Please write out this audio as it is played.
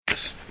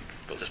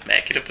just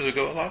make it up as we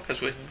go along, as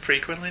we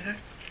frequently do.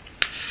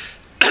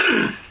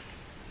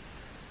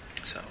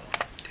 So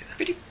we'll do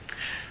that.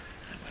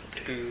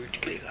 And we'll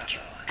leave that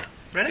like that.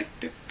 Ready?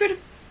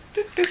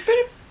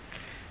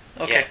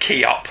 Okay, Yeah.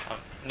 key up.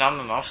 No, I'm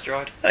a mouse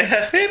droid.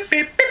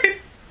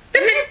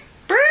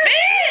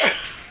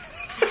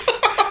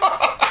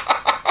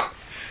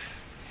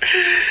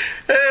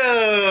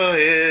 Oh,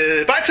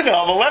 yeah. Back to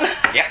normal then.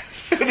 Yeah.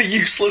 The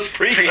useless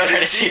pre-credit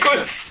Pre-credit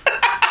sequence.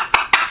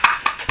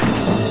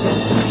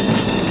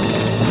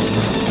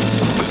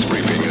 This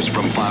briefing is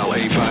from file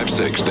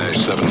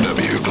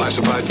A56-7W.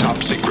 Classified top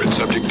secret.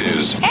 Subject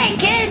is... Hey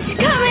kids,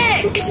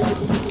 comics!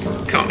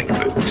 Comic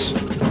books.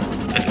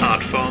 An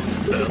art form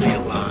barely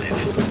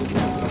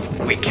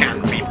alive. We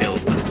can rebuild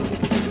them.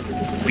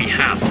 We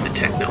have the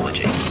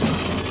technology.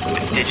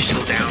 With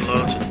digital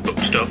downloads and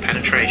bookstore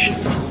penetration,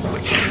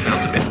 which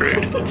sounds a bit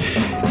rude,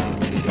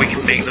 we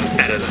can make them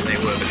better than they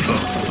were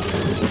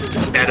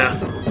before. Better,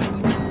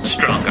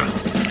 stronger,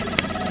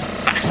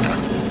 faster.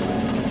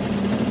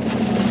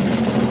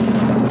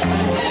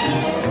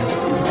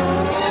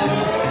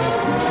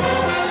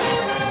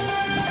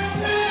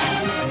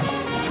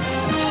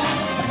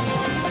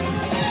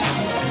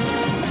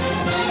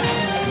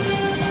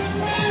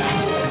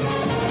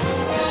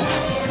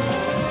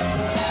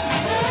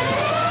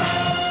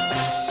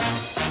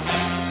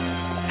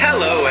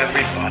 Hello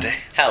everybody,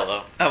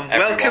 Hello. and everyone.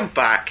 welcome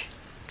back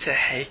to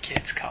Hey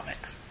Kids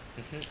Comics.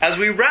 As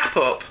we wrap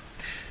up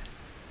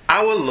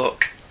our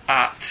look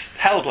at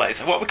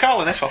Hellblazer, what we're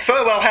calling this one?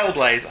 Farewell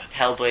Hellblazer.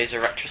 Hellblazer We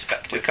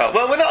retrospective. call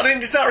well, we're not doing.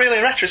 It's not really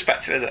a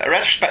retrospective, is it? A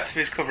retrospective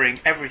is covering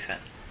everything.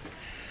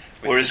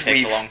 Which would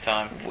take a long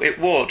time. It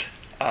would.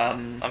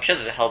 I'm sure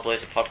there's a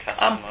Hellblazer podcast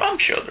somewhere. I'm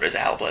sure there is a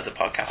Hellblazer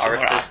podcast Or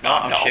if somewhere. there's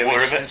not, I'm sure we aware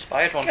just of it.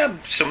 inspired one. Yeah,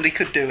 somebody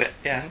could do it.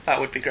 Yeah, that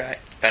would be great.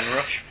 Ben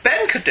Rush.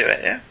 Ben could do it.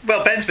 Yeah.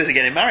 Well, Ben's busy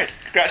getting married.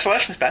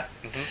 Congratulations, Ben.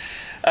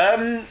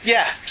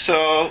 Yeah.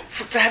 So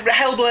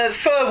Hellblazer,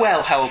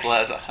 farewell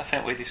Hellblazer. I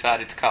think we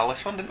decided to call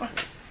this one, didn't we?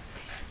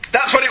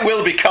 That's what it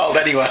will be called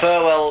anyway.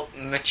 Farewell,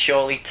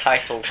 maturely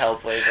titled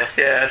Hellblazer.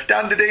 Yes,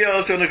 Dan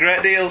DiDio's done a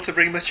great deal to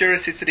bring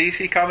maturity to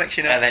DC Comics,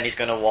 you know. And then he's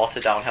going to water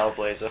down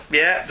Hellblazer.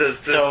 Yeah,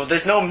 So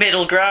there's no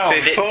middle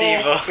ground.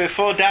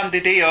 Before Dan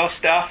DiDio,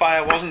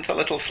 Starfire wasn't a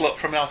little slut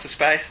from outer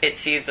space.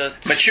 It's either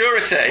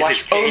Maturity is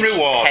splash its own page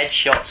reward.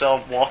 headshots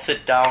or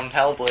watered down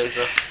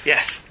Hellblazer.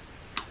 Yes.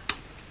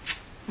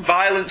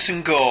 Violence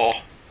and gore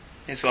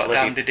is what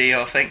Bloody Dan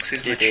DiDio thinks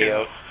is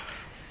mature. Didio.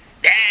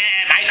 Yeah,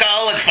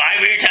 Michael, it's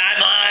 5-year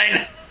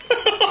timeline.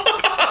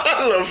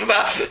 I love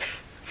that.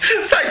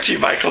 Thank you,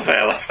 Michael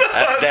Baylor.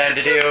 And then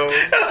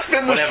Didio. That's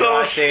been the Whatever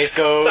I source. say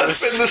goes.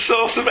 That's been the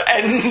source of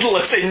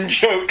endless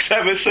in-jokes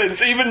ever since.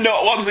 Even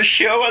not on the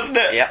show, hasn't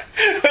it? Yep.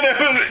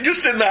 Whenever,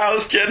 just in the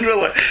house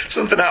generally,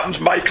 something happens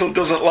Michael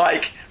doesn't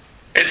like.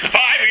 It's a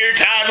 5-year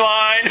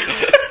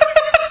timeline.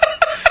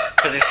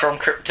 Because he's from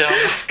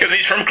Krypton. Because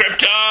he's from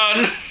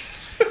Krypton.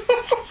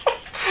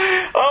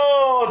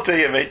 Oh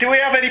dear me. Do we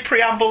have any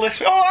preamble this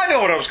week? Oh, I know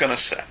what I was going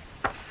to say.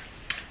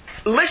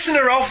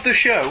 Listener of the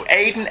show,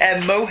 Aidan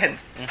M. Mohin.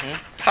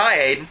 Hi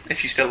Aidan,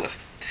 if you still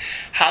listen.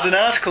 Had an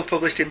article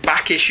published in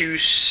back issue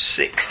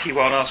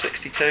 61 or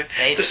 62.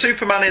 Aidan. The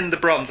Superman in the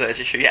Bronze Age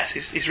issue. Yes,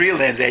 his real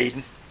name's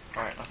Aidan.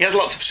 Right. He has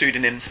lots of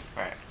pseudonyms.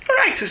 Right.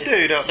 Writers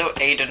do, don't So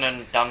Aidan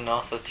and Dan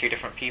North are two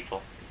different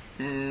people.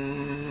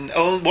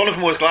 Oh, one of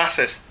them wears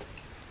glasses.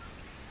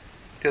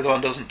 The other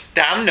one doesn't.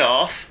 Dan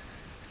North,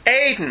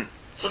 Aidan.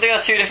 So they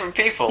are two different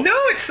people? No,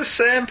 it's the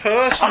same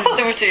person. I thought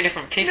they were two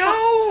different people.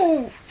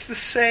 No, it's the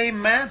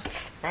same man.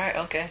 Right,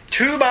 okay.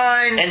 Two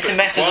minds. And to but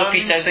mess us up, he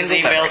one sends his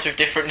single emails memory. with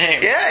different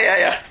names.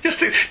 Yeah. Just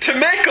to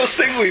make us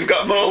think we've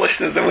got more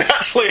listeners than we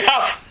actually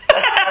have.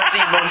 That's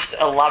the most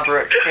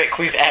elaborate trick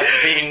we've ever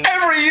been.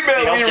 Every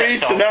email the we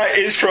read object of. tonight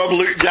is from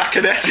Luke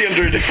Giaconetti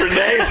under a different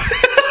name.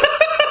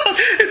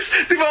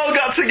 They've all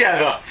got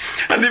together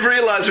and they've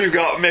realised we've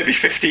got maybe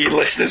 15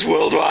 listeners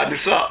worldwide and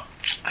thought,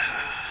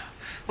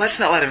 let's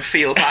not let them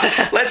feel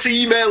bad. Let's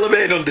email them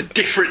in under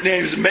different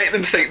names and make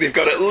them think they've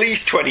got at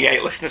least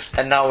 28 listeners.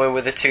 And now we're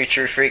with the two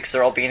true freaks,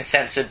 they're all being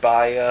censored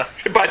by...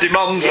 By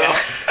Demonzo. Yeah.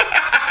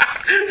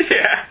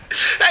 Yeah.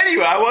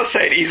 Anyway, I was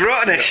saying, he's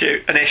wrote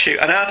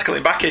an article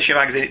in Back Issue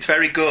magazine. It's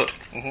very good.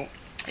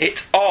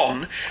 It's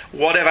on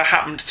Whatever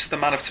Happened to the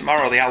Man of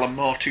Tomorrow, the Alan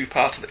Moore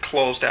two-parter that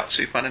closed out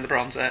Superman in the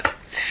Bronze Age.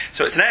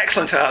 So it's an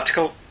excellent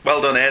article.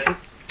 Well done, Aidan.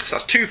 So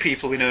that's two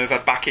people we know who've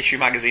had Back Issue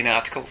magazine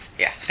articles.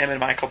 Yes. Him and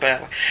Michael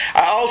Bailey.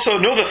 Also,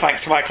 another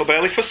thanks to Michael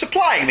Bailey for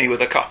supplying me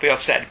with a copy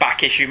of said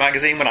Back Issue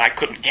magazine when I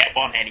couldn't get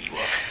one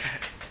anywhere.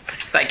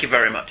 Thank you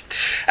very much.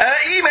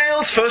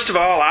 Emails, first of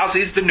all, as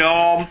is the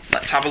norm.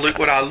 Let's have a look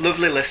what our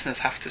lovely listeners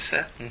have to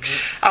say.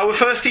 Our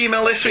first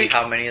email this See week,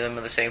 how many of them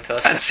are the same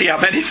person. and see how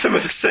many of them are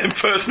the same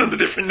person under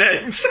different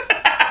names.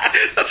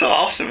 That's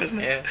awesome, isn't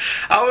it? Yeah.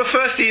 Our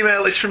first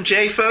email is from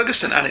Jay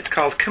Ferguson, and it's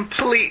called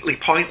Completely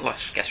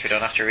Pointless. Guess we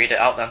don't have to read it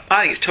out then.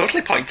 I think it's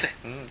totally pointy.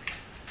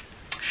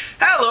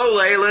 Hello,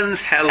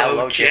 Leylands.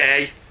 Hello, Jay.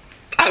 Jay.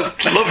 I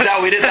loved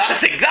how we did that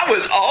thing. That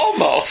was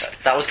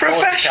almost That was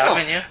quality professional,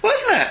 timing, yeah.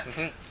 wasn't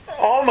it?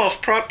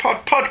 Almost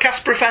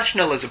podcast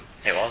professionalism.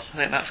 It was. I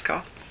think that's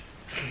called.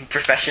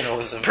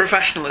 Professionalism.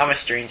 Professionalism. I'm a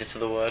stranger to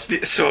the word.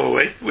 So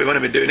we've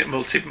only been doing it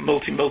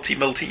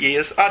multi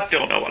years. I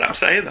don't know what I'm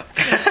saying though.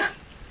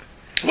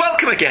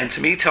 Welcome again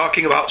to me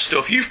talking about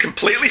stuff you've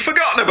completely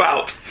forgotten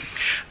about.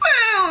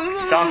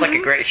 Well, Sounds like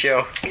a great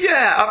show.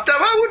 yeah,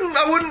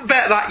 I wouldn't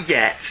bet that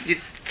yet.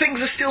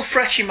 Things are still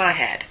fresh in my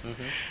head,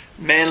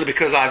 mainly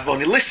because I've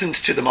only listened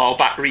to them all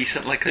back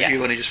recently because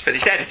you only just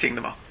finished editing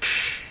them all.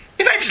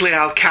 Eventually,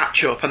 I'll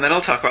catch up and then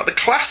I'll talk about the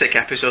classic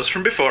episodes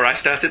from before I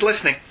started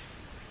listening.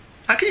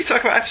 How can you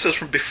talk about episodes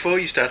from before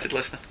you started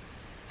listening?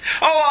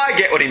 Oh, I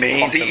get what he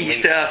means. He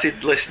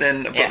started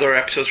listening, but there are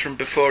episodes from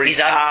before He's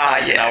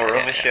advertising our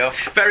other show.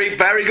 Very,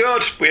 very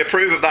good. We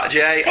approve of that,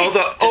 Jay.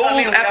 Other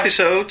old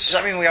episodes. Does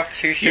that mean we have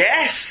 2 shows?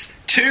 Yes,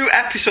 2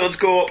 episodes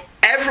go up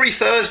every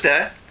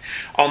Thursday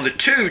on the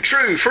Two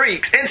True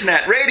Freaks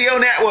Internet Radio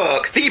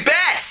Network, the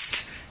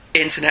best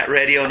internet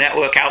radio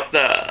network out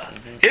there.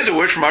 Here's a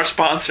word from our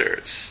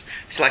sponsors.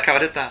 Did you like how I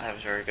did that? That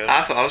was very good.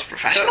 I thought that was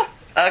professional. So,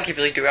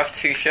 arguably, do we have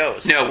 2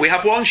 shows? No, we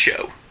have one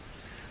show.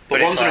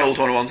 But one's an old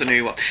one and one's a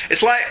new one.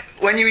 It's like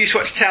when you used to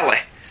watch telly.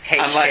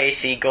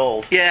 HKC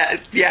Gold. Yeah,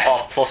 yes.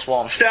 Or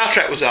 +1. Star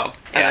Trek was on,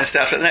 and then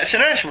Star Trek The Next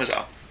Generation was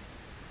on.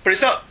 But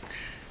it's not...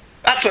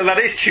 Actually, that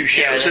is 2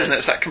 shows, isn't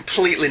it? So that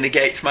completely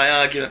negates my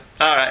argument.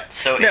 Alright.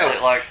 So is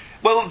it like...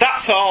 Well,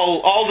 that's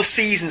all the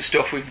season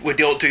stuff, we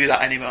don't do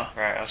that anymore.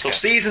 Right, okay. So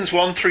seasons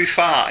 1 through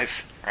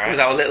 5 was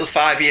our little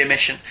 5-year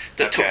mission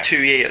that took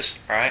 2 years.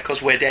 Right.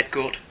 Because we're dead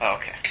good. Oh,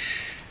 okay.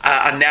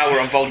 And now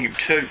we're on volume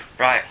 2.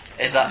 Right.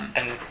 Is that...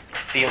 And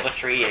the other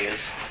 3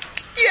 years?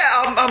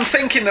 Yeah, I'm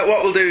thinking that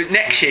what we'll do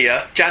next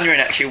year, January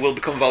next year, will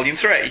become volume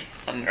 3.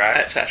 And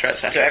etc,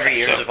 etc. So every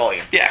year is a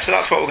volume? Yeah, so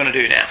that's what we're going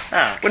to do now. Oh,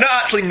 okay. We're not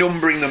actually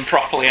numbering them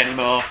properly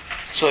anymore.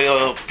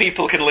 So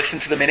people can listen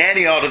to them in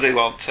any order they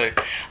want to.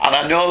 And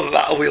I know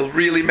that will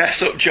really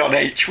mess up John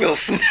H.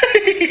 Wilson.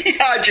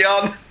 Hi,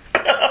 John.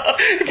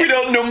 If we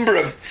don't number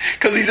him,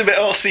 because he's a bit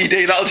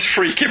OCD, that'll just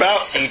freak him out.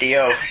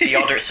 CDO, the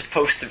order it's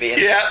supposed to be in.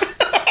 Yeah.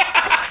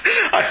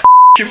 I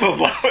your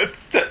mum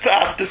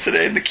asked her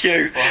today in the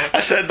queue. What? I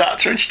said that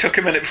to her and she took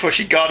a minute before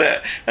she got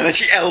it. And then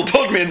she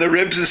elbowed me in the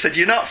ribs and said,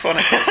 "You're not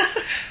funny."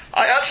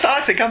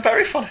 I think I'm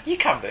very funny. You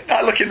can be.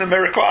 I look in the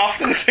mirror quite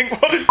often and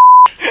think, what a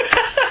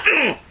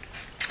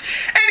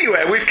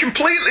Anyway, we've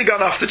completely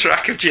gone off the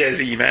track of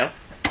Jay's email.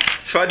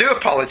 So I do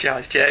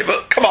apologise, Jay,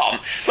 but come on,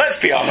 let's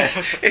be honest.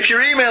 If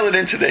you're emailing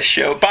into this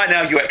show, by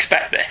now you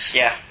expect this.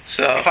 Yeah.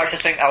 So in fact, I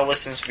think our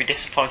listeners would be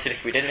disappointed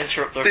if we didn't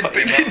interrupt their email.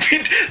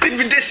 They'd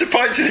be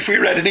disappointed if we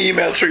read an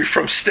email through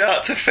from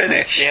start to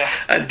finish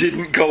and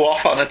didn't go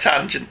off on a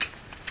tangent.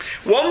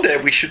 One day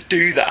we should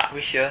do that.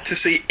 We should. To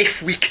see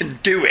if we can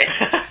do it.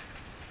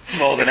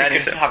 More than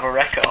anything. We can have a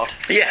record.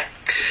 Yeah.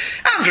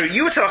 Andrew,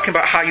 you were talking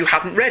about how you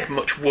hadn't read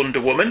much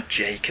Wonder Woman.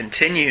 Jay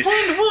continues.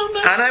 Wonder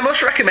Woman. And I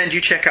must recommend you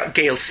check out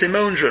Gail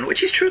Simone's run,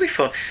 which is truly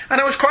fun. And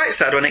I was quite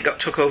sad when it got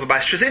took over by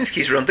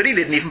Straczynski's run that he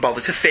didn't even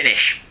bother to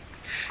finish.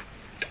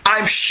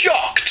 I'm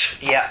shocked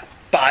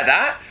by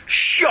that.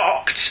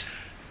 Shocked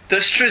that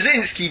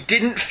Straczynski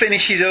didn't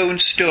finish his own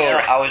story.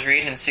 Yeah, I was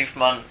reading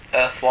Superman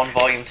Earth 1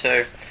 Volume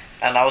 2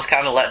 and I was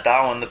kind of let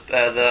down when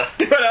the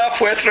You went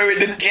halfway through, it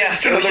didn't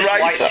change to another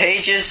writer. White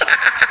pages.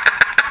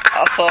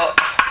 I thought...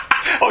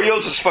 Oh,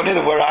 yours was funnier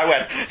than where I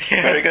went.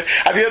 Very good.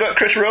 Have you heard what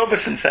Chris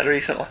Roberson said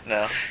recently?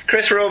 No.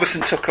 Chris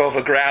Roberson took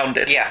over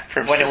Grounded. Yeah,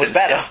 from when it was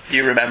better.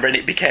 You remember, and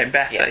it became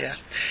better, yes.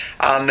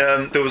 And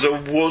there was a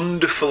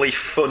wonderfully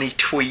funny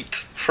tweet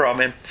from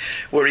him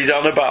where he's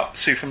on about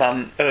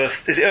Superman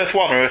Earth... Is it Earth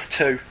 1 or Earth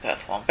 2?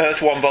 Earth 1.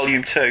 Earth 1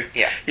 Volume 2.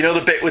 Yeah. You know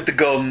the bit with the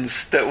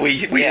guns that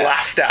we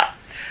laughed at?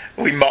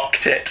 We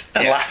mocked it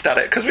and laughed at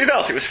it because we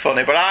thought it was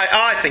funny, but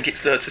I think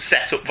it's there to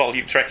set up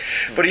Volume 3.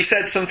 But he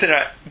said something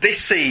like, this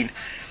scene...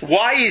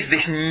 Why is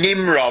this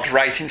Nimrod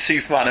writing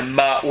Superman and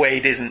Mark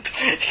Waid isn't?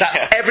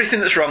 That's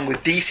everything that's wrong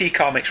with DC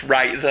Comics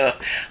right there.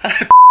 And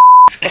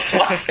I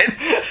laughing.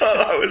 Oh,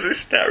 that was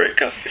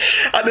hysterical.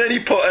 And then he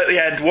put at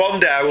the end, one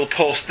day I will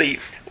post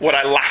what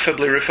I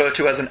laughably refer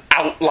to as an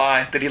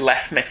outline that he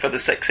left me for the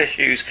 6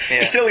 issues. Yeah.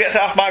 He still gets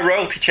half my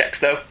royalty checks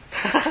though.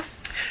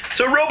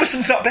 So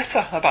Robeson's not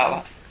bitter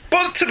about that.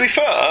 But to be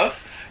fair,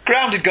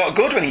 Grounded got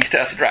good when he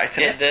started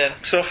writing it. It did.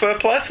 So fair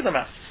play to the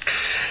man.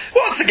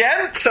 Once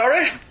again,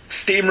 sorry,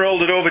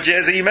 steamrolled it over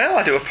Jay's email.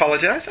 I do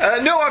apologise.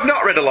 No, I've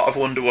not read a lot of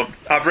Wonder Woman.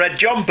 I've read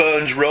John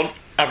Byrne's run.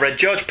 I've read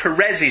George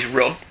Perez's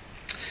run.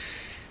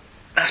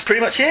 That's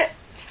pretty much it.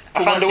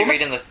 I fancy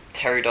reading the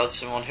Terry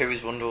Dodson one. Who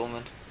is Wonder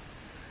Woman?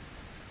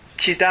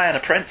 She's Diana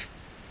Prince.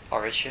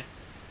 Or is she?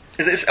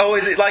 Is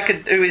it like a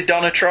Who is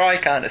Donna Troy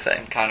kind of thing?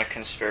 Some kind of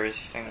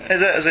conspiracy thing.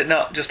 Is it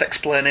not just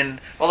explaining...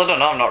 Well, I don't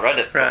know. I've not read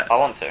it. Right. I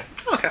want to.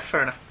 Okay,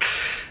 fair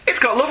enough. It's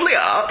got lovely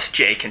art,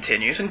 Jay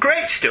continues, and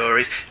great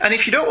stories, and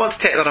if you don't want to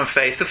take that on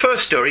faith, the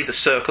first story, The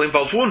Circle,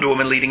 involves Wonder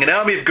Woman leading an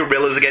army of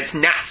guerrillas against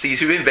Nazis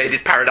who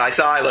invaded Paradise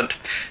Island.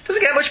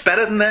 Doesn't get much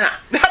better than that.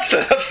 That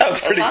sounds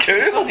pretty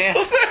cool, yeah.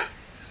 doesn't it?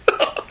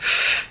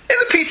 In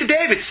the Peter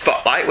David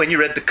spotlight, when you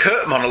read the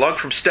Kirk monologue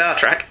from Star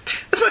Trek,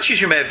 As much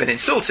as you may have been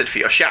insulted for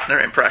your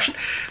Shatner impression,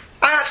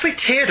 I actually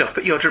teared up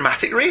at your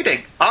dramatic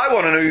reading. I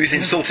want to know who's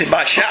insulting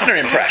my Shatner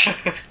impression.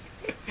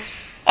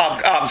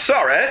 I'm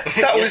sorry.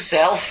 That was...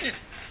 Yourself?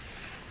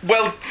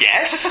 Well,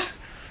 yes.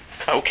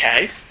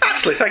 Okay.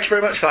 Actually, thank you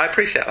very much for that. I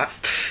appreciate that.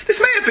 This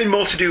may have been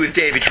more to do with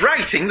David's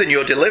writing than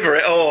your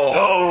delivery.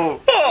 Oh.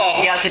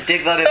 He had to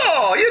dig that in.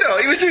 Oh,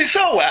 he was doing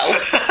so well.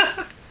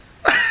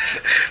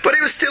 But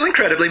it was still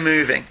incredibly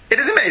moving. It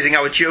is amazing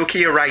how a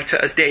jokey a writer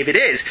as David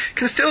is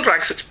can still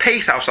drag such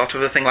pathos out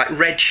of a thing like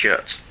Red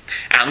Shirts.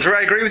 Andrew,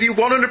 I agree with you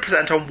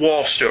 100% on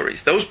war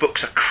stories. Those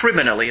books are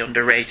criminally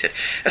underrated.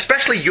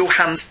 Especially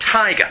Johann's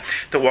Tiger,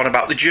 the one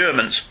about the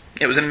Germans.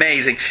 It was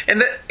amazing, in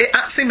that it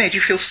actually made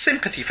you feel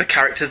sympathy for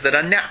characters that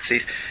are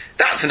Nazis.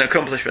 That's an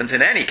accomplishment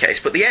in any case,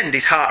 but the end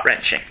is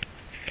heart-wrenching.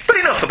 But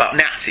enough about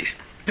Nazis.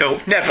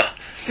 No,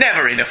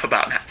 never enough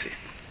about Nazis.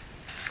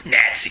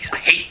 Nazis, I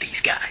hate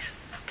these guys.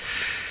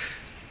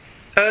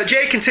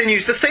 Jay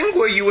continues, the thing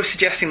where you were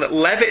suggesting that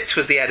Levitz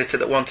was the editor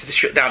that wanted to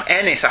shut down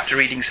Ennis after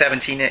reading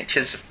 17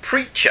 Inches of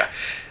Preacher.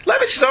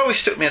 Levitz has always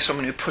struck me as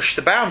someone who pushed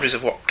the boundaries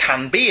of what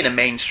can be in a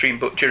mainstream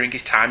book during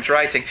his time's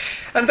writing,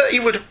 and that he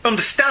would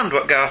understand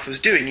what Garth was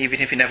doing even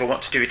if he never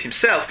wanted to do it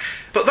himself.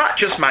 But that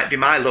just might be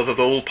my love of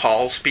old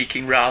Paul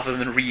speaking rather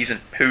than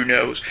reason. Who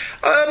knows?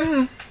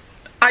 I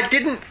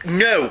didn't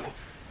know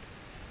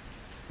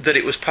that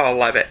it was Paul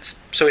Levitz,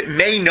 so it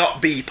may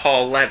not be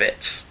Paul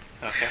Levitz.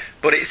 Okay.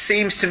 But it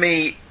seems to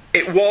me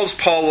it was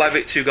Paul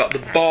Levitz who got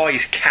The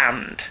Boys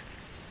canned.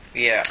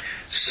 Yeah.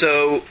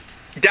 So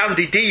Dan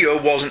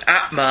DiDio wasn't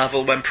at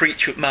Marvel when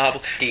Preacher...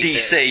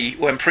 DC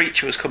when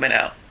Preacher was coming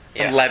out.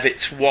 Yeah. And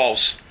Levitz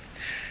was.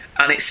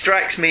 And it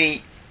strikes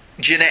me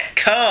Jeanette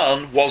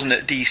Kahn wasn't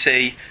at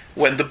DC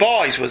when The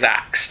Boys was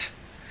axed.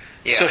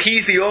 Yeah. So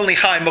he's the only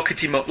high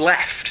muckety muck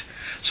left.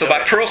 So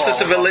by it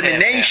process of falls on him,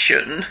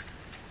 elimination,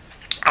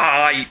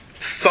 I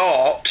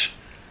thought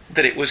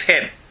that it was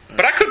him.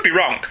 But I could be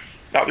wrong.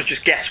 That was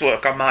just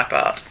guesswork on my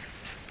part.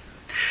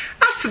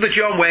 As to the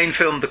John Wayne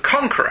film The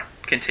Conqueror,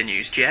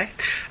 continues Jay,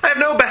 I have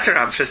no better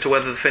answer as to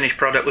whether the finished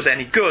product was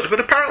any good, but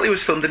apparently it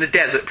was filmed in a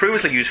desert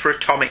previously used for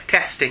atomic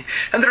testing,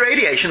 and the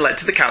radiation led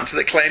to the cancer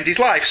that claimed his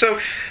life, so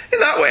in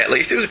that way at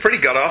least it was a pretty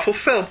god-awful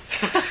film.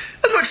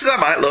 As much as I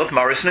might love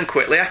Morrison and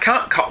Quitley, I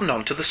can't cotton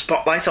on to the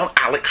spotlight on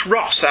Alex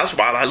Ross, as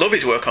while I love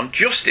his work on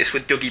Justice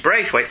with Dougie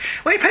Braithwaite,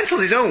 when he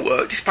pencils his own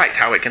work, despite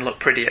how it can look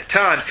pretty at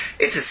times,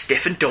 it's as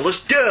stiff and dull as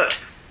dirt.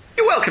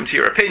 You're welcome to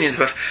your opinions,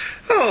 but,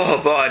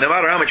 oh boy, no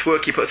matter how much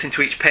work he puts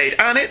into each page,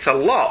 and it's a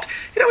lot,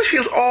 it always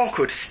feels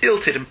awkward,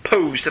 stilted and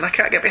posed, and I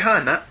can't get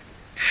behind that.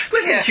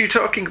 Listening to you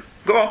talking...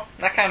 Go on.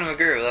 I kind of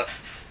agree with that.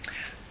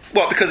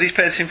 What, because he's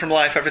painting from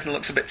life, everything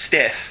looks a bit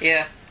stiff?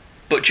 Yeah.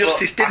 But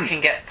Justice didn't. I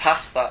can get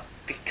past that,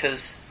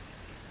 because...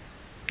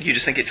 You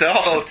just think it's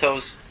awesome?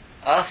 Photos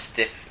are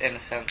stiff, in a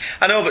sense.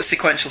 I know, but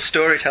sequential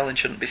storytelling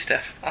shouldn't be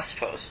stiff. I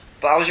suppose.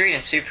 But I was reading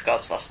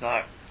Supergods last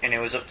night, and it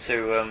was up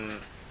to...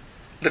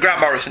 the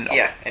Grant Morrison novel?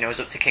 Yeah, and it was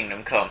up to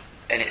Kingdom Come.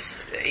 And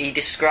he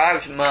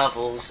described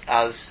Marvels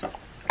as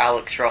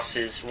Alex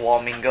Ross's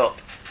warming up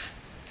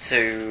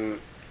to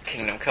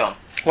Kingdom Come.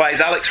 Why,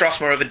 is Alex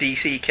Ross more of a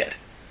DC kid?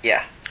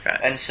 Yeah. Right.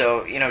 And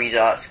so, his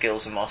art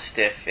skills are more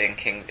stiff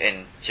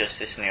in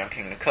Justice than on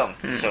Kingdom Come.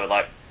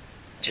 So,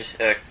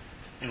 just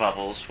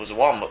Marvels was a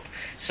warm-up.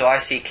 So I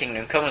see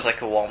Kingdom Come as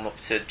like a warm-up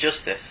to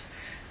Justice,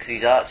 because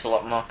his art's a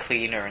lot more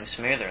cleaner and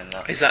smoother in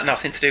that. Is that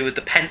nothing to do with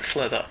the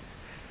penciler, though?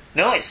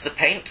 No, it's the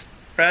paint.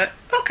 Right.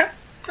 Okay.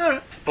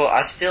 Alright. But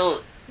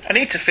I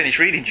need to finish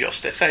reading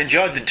Justice. I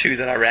enjoyed the two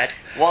that I read.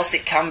 Whilst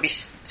it can be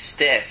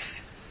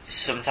stiff,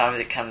 sometimes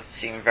it can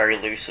seem very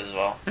loose as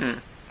well.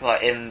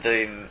 Like in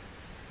the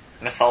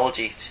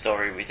mythology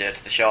story we did,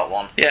 the short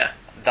one. Yeah.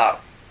 That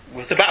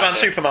was the Batman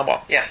Superman one.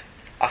 Yeah.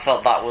 I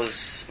felt that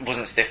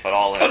wasn't stiff at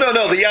all. Oh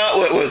no, the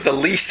artwork was the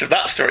least of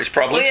that story's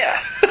problem. Well,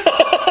 yeah.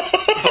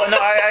 But no,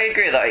 I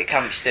agree that it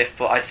can be stiff,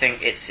 but I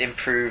think it's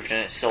improved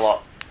and it's a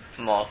lot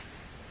more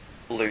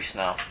loose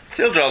now.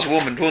 Still draws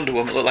Wonder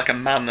Woman look like a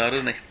man though,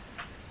 doesn't he?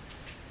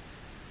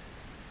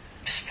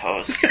 I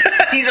suppose.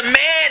 He's a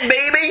man,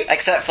 baby!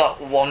 Except for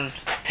that one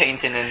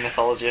painting in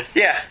mythology.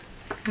 Yeah,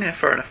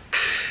 fair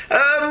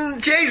enough.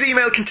 Jay's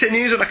email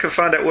continues, and I can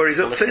find out where he's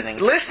up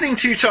to. Listening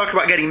to you talk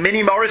about getting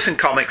Mini Morrison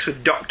comics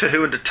with Doctor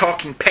Who and a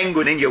talking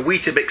penguin in your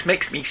Weetabix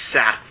makes me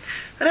sad.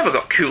 I never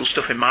got cool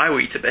stuff in my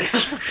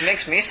Weetabix. It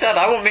makes me sad.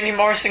 I want Mini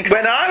Morrison comics.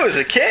 When I was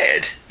a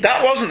kid,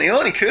 that wasn't the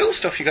only cool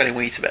stuff you got in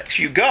Weetabix.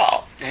 You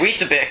got...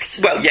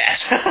 Weetabix? Well,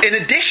 yes. In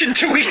addition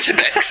to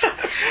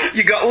Weetabix,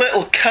 you got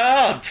little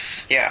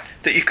cards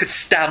that you could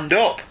stand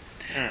up.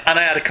 And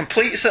I had a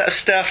complete set of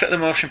Star Trek the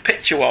Motion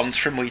Picture ones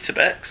from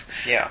Weetabix.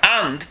 Yeah.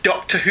 And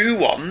Doctor Who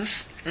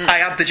ones. I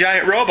had the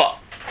giant robot.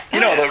 You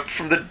know,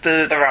 from the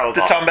robot.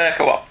 The Tom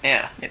Baker one.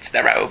 Yeah. It's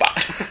the robot.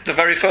 The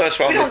very first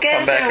one. We don't get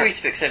Tom Baker.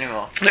 Weetabix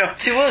anymore. No.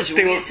 To us,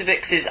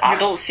 Weetabix is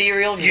adult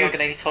cereal and you don't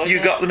get any toys. You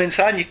got them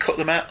inside and you cut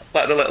them out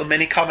like the little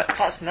mini comics.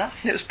 That's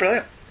enough. It was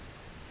brilliant.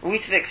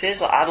 Weetabix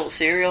is like adult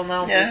cereal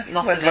now. Yeah.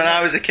 When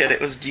I was a kid, it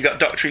was you got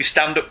Doctor Who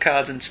stand-up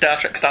cards and Star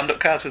Trek stand-up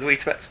cards with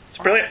Weetabix. It's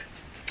brilliant.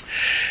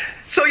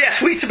 So yes,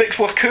 Weetabix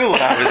were cool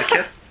when I was a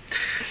kid.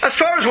 As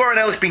far as Warren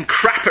Ellis being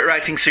crap at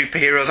writing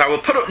superheroes, I will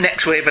put up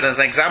Nextwave as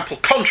an example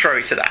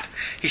contrary to that.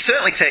 He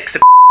certainly takes the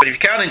but if you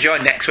can't enjoy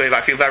Nextwave,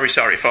 I feel very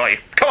sorry for you.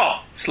 Come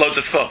on, it's loads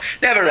of fun.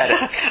 Never read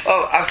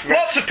it.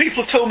 Lots of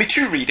people have told me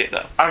to read it,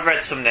 though. I've read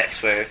some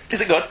Nextwave. Is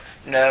it good?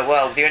 No,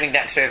 well, the only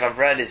Nextwave I've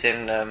read is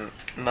in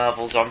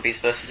Marvel Zombies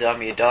vs.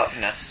 Army of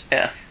Darkness.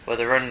 Yeah. Where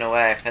they're running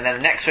away. And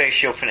then the Nextwave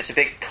show up and it's a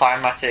big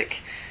climatic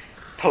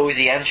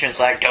posy entrance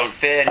like, don't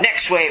fear,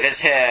 Nextwave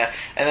is here!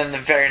 And then the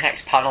very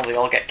next panel they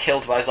all get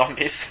killed by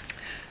zombies.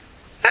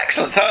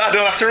 Excellent. I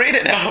don't have to read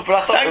it now. No,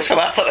 but Thanks for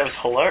that. I thought that was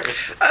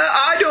hilarious.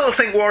 I don't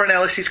think Warren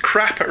Ellis is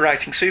crap at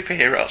writing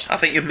superheroes. I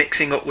think you're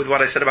mixing up with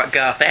what I said about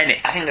Garth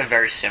Ennis. I think they're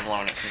very similar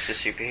when it comes to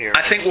superheroes.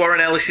 I think Warren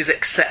Ellis is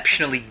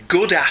exceptionally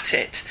good at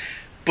it,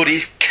 but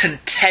his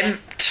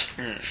contempt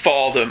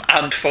for them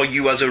and for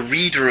you as a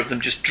reader of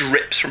them just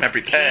drips from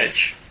every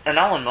page. He's an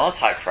Alan Moore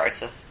type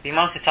writer. The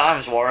amount of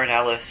times Warren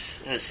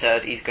Ellis has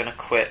said he's going to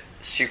quit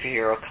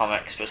superhero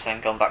comics but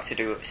then gone back to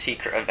do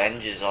Secret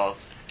Avengers or...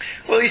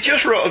 Well, he's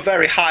just wrote a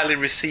very highly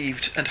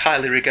received and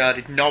highly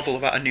regarded novel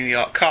about a New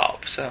York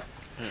cop, so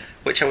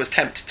which I was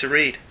tempted to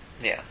read.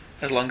 Yeah.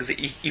 As long as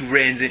he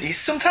reins in.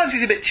 Sometimes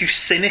he's a bit too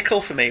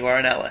cynical for me,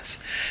 Warren Ellis.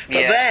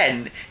 But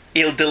then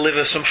he'll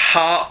deliver some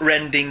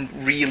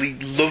heart-rending, really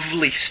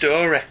lovely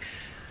story.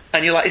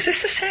 And you're like, is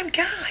this the same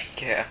guy?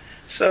 Yeah.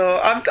 So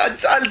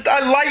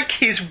I like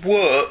his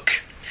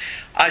work.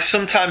 I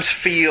sometimes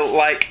feel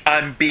like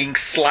I'm being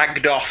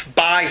slagged off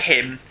by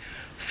him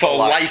for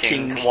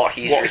liking what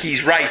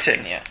he's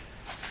writing. Yeah.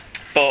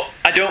 But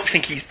I don't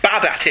think he's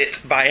bad at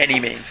it by any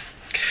means.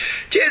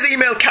 Jay's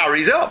email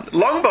carries on.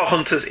 Longbow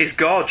Hunters is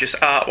gorgeous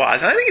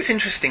art-wise, and I think it's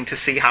interesting to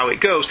see how it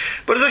goes.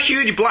 But as a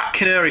huge Black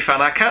Canary fan,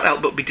 I can't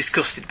help but be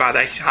disgusted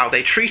by how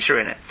they treat her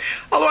in it.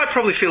 Although I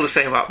probably feel the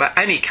same about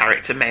any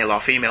character, male or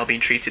female, being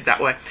treated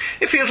that way.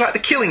 It feels like the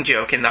Killing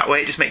Joke in that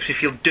way. It just makes me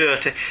feel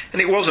dirty,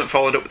 and it wasn't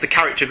followed up with the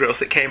character growth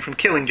that came from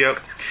Killing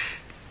Joke.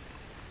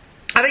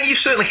 I think you've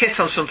certainly hit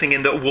on something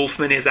in that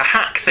Wolfman is a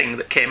hack thing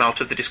that came out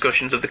of the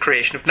discussions of the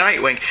creation of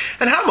Nightwing,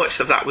 and how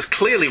much of that was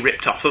clearly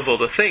ripped off of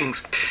other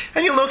things.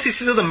 And you'll notice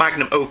his other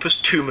magnum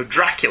opus, Tomb of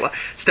Dracula,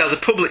 stars a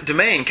public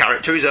domain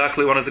character who's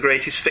arguably one of the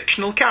greatest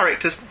fictional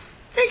characters.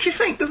 Makes you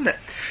think, doesn't it?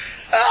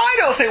 I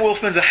don't think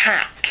Wolfman's a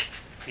hack.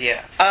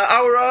 Yeah.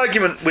 Our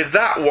argument with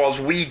that was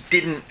we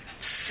didn't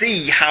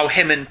see how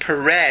him and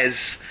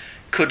Perez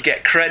could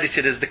get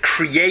credited as the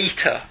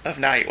creator of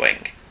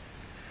Nightwing.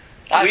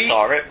 I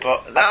saw it,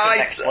 but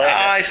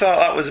I thought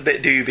that was a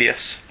bit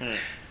dubious.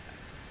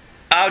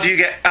 How do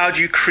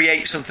you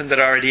create something that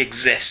already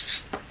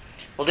exists?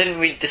 Well, didn't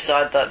we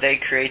decide that they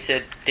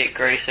created Dick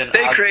Grayson?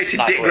 They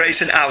created Dick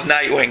Grayson as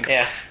Nightwing.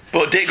 Yeah.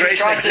 But Dick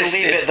Grayson existed. We tried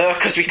to leave it though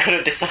because we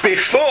couldn't decide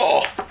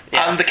before,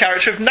 and the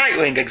character of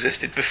Nightwing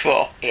existed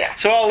before. Yeah.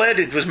 So all they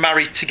did was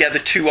marry together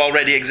two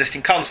already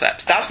existing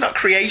concepts. That's not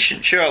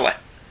creation, surely.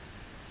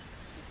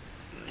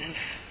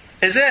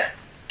 Is it?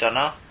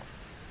 Dunno.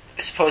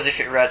 I suppose if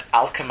it read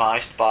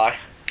alchemized by.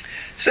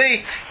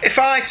 See, if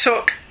I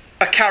took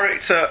a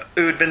character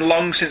who had been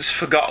long since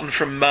forgotten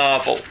from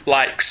Marvel,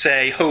 like,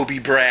 say,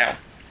 Hobie Brown,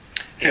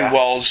 who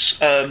was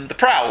the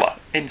Prowler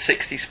in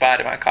 60s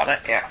Spider-Man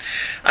comics,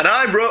 and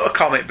I wrote a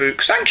comic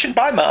book sanctioned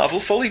by Marvel,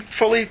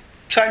 fully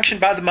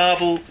sanctioned by the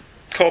Marvel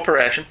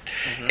Corporation,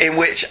 in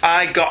which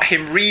I got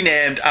him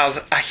renamed as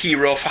a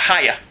hero for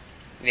hire.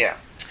 Yeah.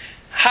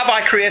 Have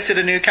I created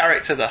a new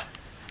character, though?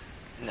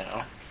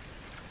 No.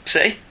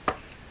 See?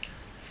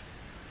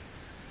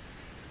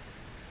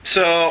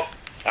 So,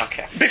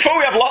 okay. Before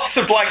we have lots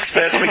of blank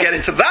space and we get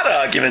into that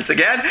argument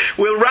again,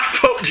 we'll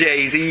wrap up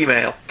Jay's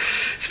email.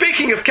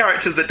 Speaking of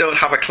characters that don't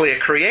have a clear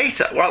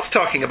creator, whilst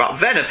talking about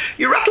Venom,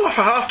 you rattle off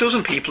a half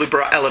dozen people who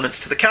brought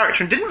elements to the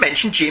character and didn't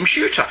mention Jim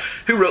Shooter,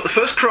 who wrote the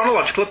first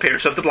chronological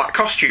appearance of the Black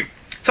Costume.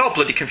 It's all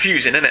bloody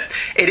confusing, isn't it?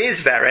 It is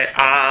very.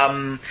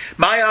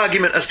 My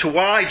argument as to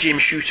why Jim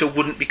Shooter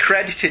wouldn't be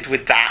credited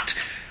with that,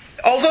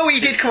 although he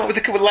did come up with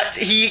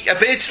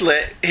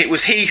it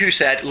was he who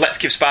said, let's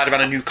give Spider-Man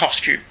a new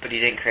costume. But he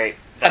didn't create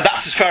that. And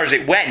that's as far as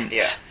it went.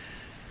 Yeah.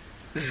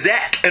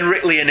 Zek and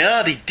Rick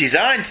Leonardi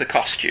designed the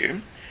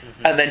costume,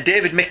 and then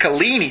David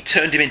Michelini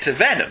turned him into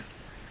Venom.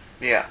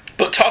 Yeah.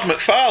 But Todd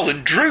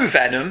McFarlane drew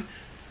Venom,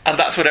 and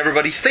that's what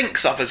everybody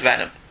thinks of as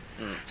Venom.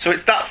 So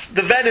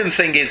the Venom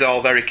thing is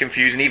all very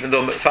confusing, even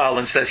though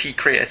McFarlane says he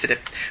created it,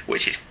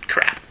 which is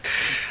crap.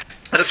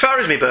 And as far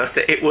as my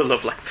birthday, it were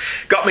lovely.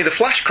 Got me the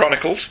Flash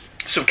Chronicles,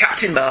 some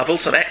Captain Marvel,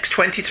 some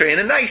X-23, and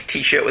a nice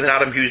t-shirt with an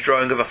Adam Hughes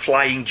drawing of a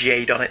flying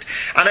jade on it.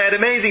 And I had an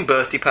amazing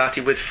birthday party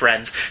with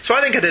friends, so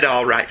I think I did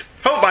all right.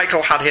 Hope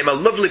Michael had him a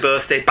lovely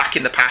birthday back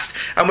in the past,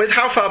 and with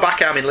how far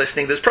back I'm in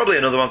listening, there's probably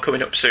another one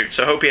coming up soon,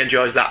 so hope he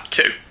enjoys that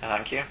too.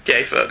 Thank you.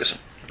 Jay Ferguson.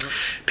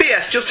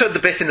 P.S. Just heard the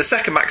bit in the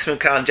second Maximum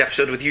Carnage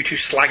episode with you two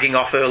slagging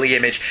off early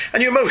Image,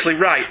 and you're mostly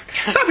right.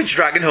 Savage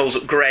Dragon holds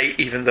up great,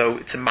 even though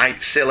it's a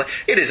mite silly.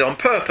 It is on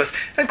purpose,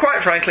 and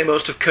quite frankly,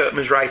 most of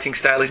Kirkman's writing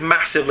style is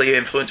massively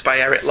influenced by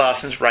Eric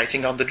Larsen's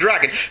writing on The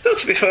Dragon, though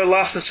to be fair,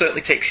 Larsen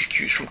certainly takes his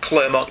cues from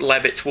Claremont,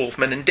 Levitz,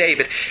 Wolfman and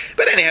David.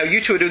 But anyhow,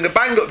 you two are doing a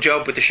bang-up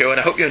job with the show, and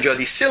I hope you enjoy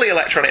these silly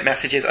electronic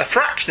messages a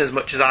fraction as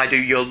much as I do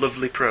your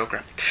lovely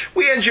programme.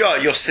 We enjoy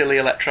your silly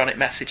electronic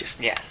messages.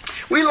 Yeah.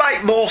 We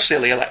like more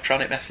silly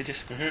electronic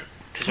messages.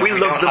 Mm-hmm. We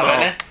love them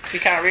all. We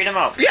can't read them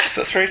out. Yes,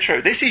 that's very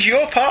true. This is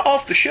your part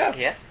of the show.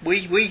 Yeah.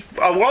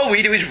 All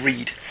we do is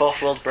read.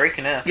 Fourth world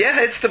breaking Earth.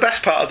 Yeah, it's the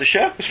best part of the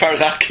show, as far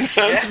as I'm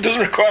concerned. Yeah. It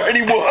doesn't require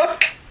any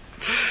work.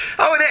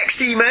 Our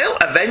next email,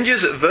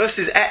 Avengers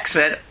vs.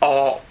 X-Men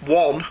are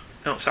one.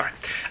 Oh, sorry.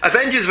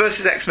 Avengers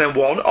vs. X-Men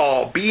 1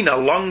 or been a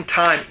long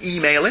time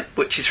emailing,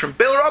 which is from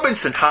Bill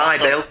Robinson. Hi,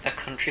 Sounds Bill. like a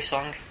country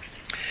song.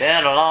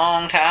 Been a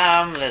long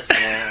time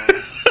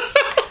listening.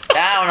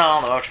 Down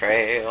on the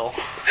trail.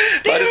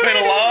 But it's been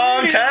a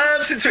long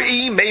time since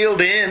we emailed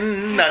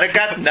in, and I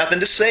got nothing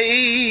to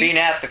say. Been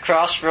at the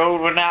crossroad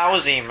when I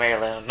was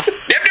emailing. Them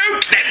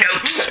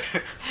notes!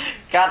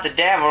 Got the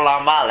devil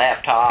on my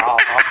laptop.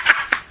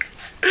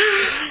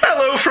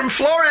 Hello from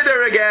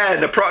Florida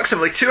again,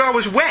 approximately 2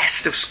 hours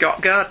west of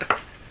Scott Gardner.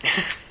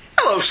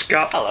 Hello,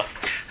 Scott. Hello.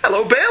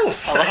 Hello, Bill.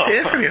 It's Hello. nice to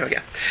hear from you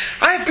again.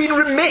 I have been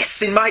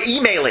remiss in my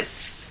emailing,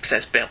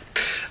 says Bill.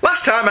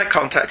 Last time I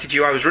contacted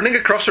you, I was running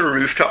across a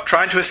rooftop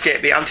trying to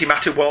escape the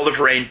antimatter wall of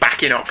rain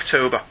back in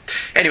October.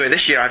 Anyway,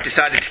 this year I've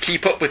decided to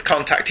keep up with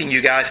contacting you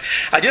guys.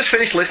 I just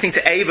finished listening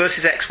to A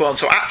vs. X1,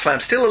 so actually I'm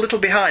still a little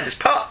behind, as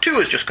Part 2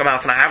 has just come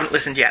out and I haven't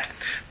listened yet.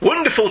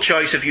 Wonderful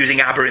choice of using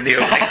ABBA in the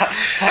opening.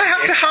 I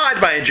have to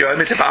hide my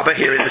enjoyment of ABBA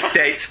here in the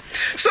States.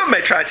 Some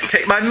may try to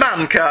take my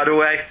man card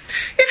away.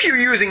 If you're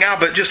using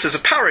ABBA just as a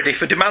parody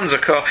for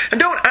Demanza Corps and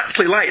don't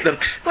actually like them,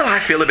 well, I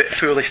feel a bit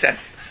foolish then.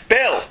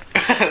 Bill.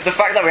 The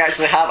fact that we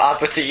actually have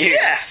ABBA to use.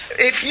 Yes,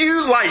 if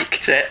you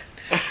liked it,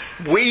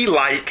 we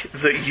like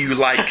that you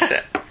liked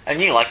it.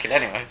 And you like it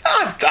anyway.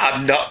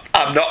 I'm not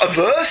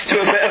averse to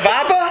a bit of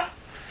ABBA.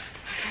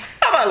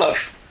 Am I,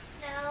 love?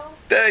 No.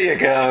 There you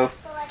go.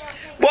 Well, I don't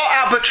think. What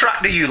ABBA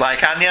track do you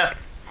like, Anya?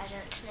 I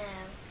don't know.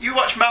 You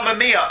watch Mamma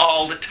Mia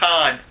all the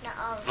time. Not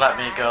all the Let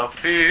time. me go.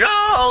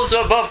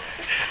 Beelzebub.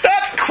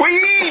 That's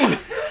Queen!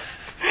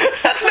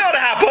 That's not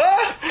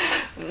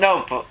ABBA!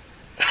 No, but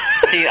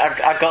see,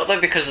 I got there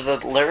because of the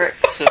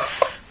lyrics.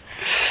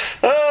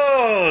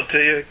 Oh,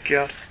 dear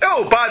God.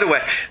 Oh, by the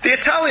way, the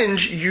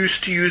Italians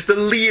used to use the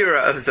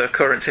lira as their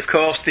currency. Of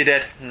course they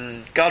did.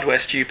 God, we're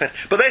stupid.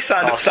 But they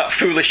signed up to that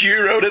foolish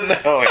euro, didn't they?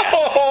 Oh, yeah.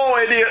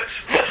 Oh,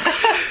 idiots.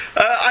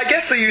 I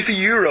guess they use the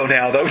euro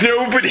now, though.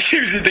 Nobody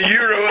uses the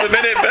euro at the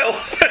minute, Bill.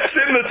 It's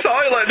in the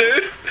toilet,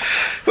 dude.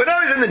 When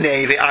I was in the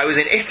Navy, I was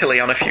in Italy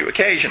on a few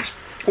occasions.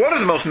 One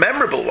of the most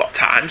memorable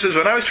times was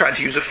when I was trying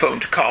to use a phone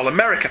to call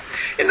America.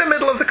 In the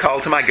middle of the call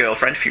to my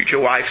girlfriend, future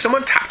wife,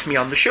 someone tapped me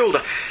on the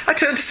shoulder. I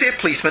turned to see a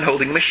policeman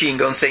holding a machine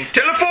gun saying,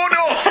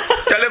 Telefono!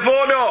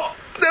 Telefono!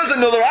 There's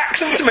another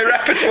accent to my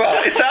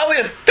repertoire.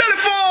 Italian.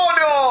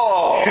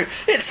 Telefono!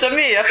 It's a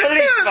me, a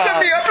policeman. It's a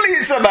me, a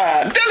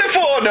policeman.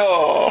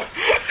 Telefono!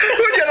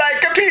 Would you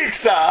like a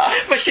pizza?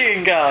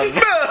 Machine gun.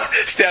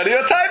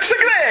 Stereotypes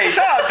are great,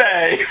 aren't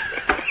they?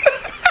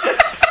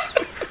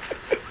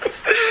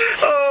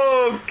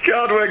 Oh,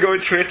 God, we're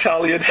going through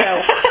Italian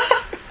hell.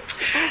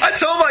 I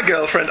told my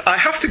girlfriend, I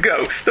have to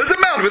go. There's a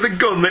man with a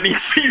gun that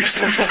needs to use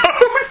the phone.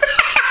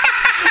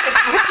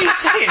 What do you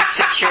say in a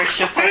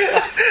situation like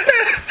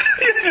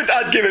that?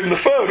 I'd give him the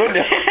phone,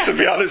 wouldn't you? To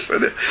be honest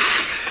with you.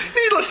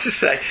 Needless to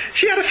say,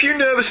 she had a few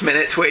nervous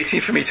minutes waiting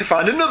for me to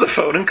find another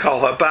phone and call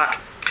her back.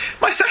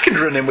 My second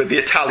run-in with the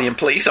Italian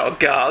police, or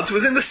guards,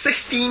 was in the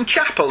Sistine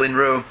Chapel in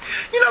Rome.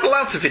 You're not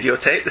allowed to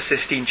videotape the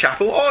Sistine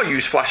Chapel or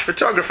use flash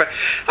photography.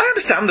 I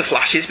understand the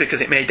flashes because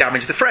it may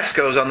damage the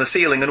frescoes on the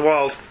ceiling and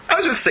walls. I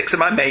was with 6 of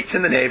my mates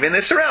in the Navy and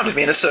they surrounded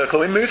me in a circle.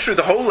 We moved through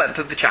the whole length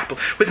of the chapel,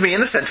 with me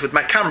in the centre with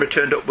my camera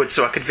turned upwards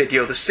so I could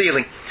video the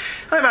ceiling.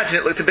 I imagine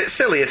it looked a bit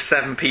silly as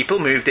 7 people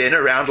moved in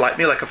around like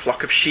me like a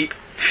flock of sheep.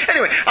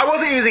 Anyway, I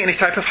wasn't using any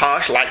type of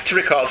harsh light to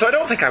record, so I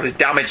don't think I was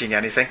damaging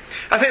anything.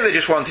 I think they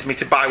just wanted me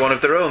to buy one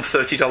of their own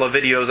 $30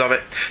 videos of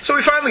it. So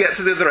we finally get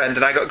to the other end,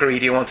 and I got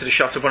greedy and wanted a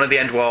shot of one of the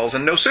end walls,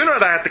 and no sooner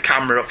had I had the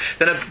camera up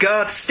than a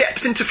guard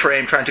steps into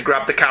frame trying to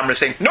grab the camera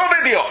saying, No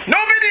video! No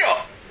video!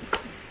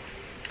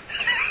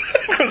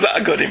 Was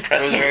that a good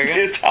impression That was very of good.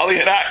 the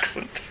Italian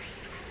accent?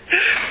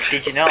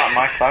 Did you know that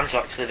Mike Banjo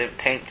actually didn't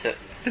paint it?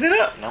 Did he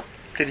not? No.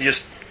 Did he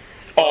just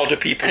order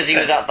people? Because he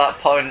was at that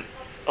point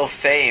of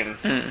fame,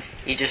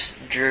 he just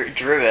drew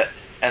it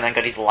and then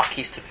got his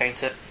lackeys to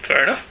paint it.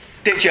 Fair enough.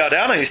 Dick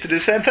Giordano used to do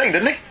the same thing,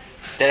 didn't he?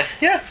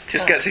 Yeah,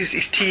 just gets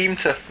his team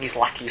to... His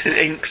lackeys. His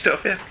ink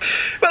stuff, yeah.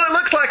 Well, it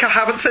looks like I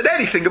haven't said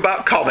anything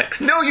about comics.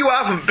 No, you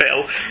haven't,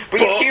 Bill. But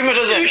you humoured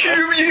us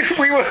anyway.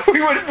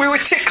 We were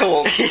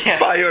tickled Yeah.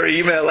 by your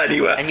email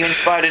anyway. And you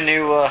inspired a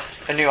new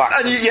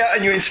accent.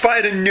 And you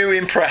inspired a new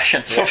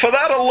impression. So for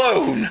that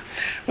alone,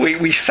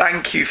 we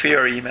thank you for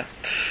your email.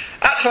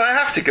 Actually, I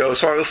have to go,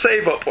 so I will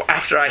save up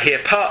after I hear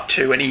part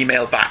 2 and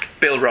email back.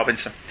 Bill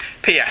Robinson.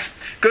 P.S.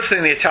 Good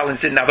thing the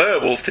Italians didn't have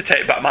werewolves to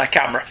take back my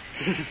camera.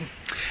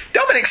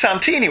 Dominic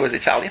Santini was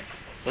Italian.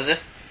 Was it?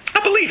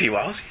 I believe he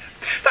was. Yeah.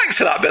 Thanks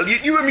for that, Bill.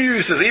 You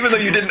amused us, even though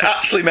you didn't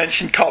actually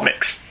mention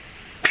comics.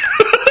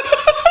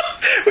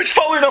 Which,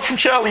 following up from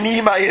Charlie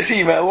Niemeyer's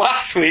email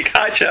last week,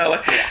 hi Charlie,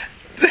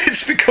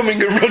 it's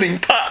becoming a running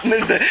pattern,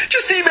 isn't it?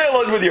 Just email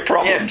on with your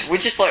problems. Yeah, we're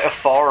just like a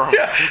forum.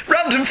 Yeah,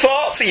 random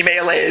thoughts,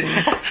 email in.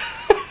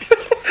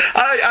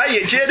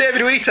 J.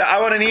 David Wheater,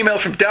 I want an email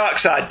from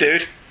Darkside,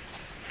 dude.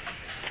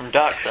 From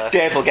Darkside?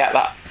 Dave will get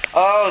that.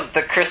 Oh,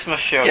 the Christmas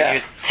show. Yeah.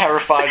 You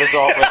terrified us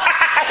all with.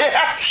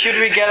 Should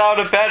we get out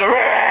of bed?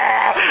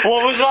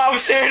 What was that I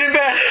was saying in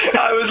bed?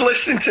 I was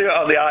listening to it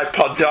on the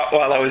iPod dock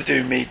while I was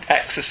doing me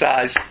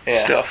exercise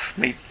stuff,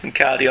 me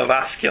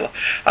cardiovascular,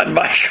 and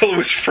Michael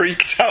was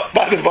freaked out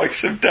by the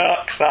voice of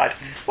Darkside.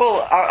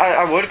 Well,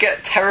 I would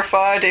get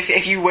terrified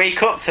if you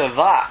wake up to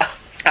that.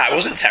 I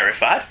wasn't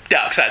terrified.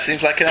 Darkside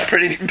seems like a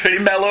pretty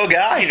mellow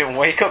guy. You didn't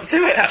wake up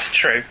to it. That's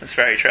true. That's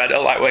very true. I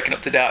don't like waking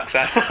up to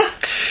Darkside.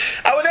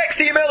 Our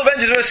next email,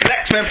 Avengers vs.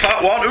 X-Men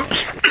Part 1.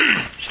 Oops.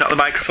 Just knocked the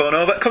microphone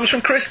over. It comes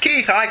from Chris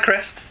Keith. Hi,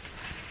 Chris.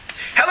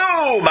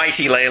 Hello,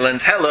 Mighty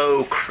Leylands.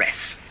 Hello,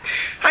 Chris.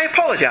 I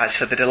apologise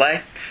for the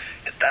delay.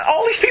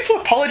 All these people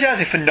are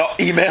apologising for not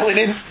emailing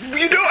in.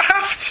 You don't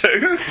have to.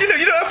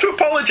 You don't have to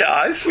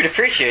apologise. We'd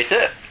appreciate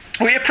it.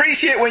 We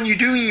appreciate when you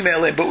do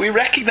email in, but we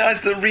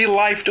recognise that real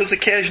life does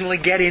occasionally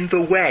get in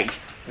the way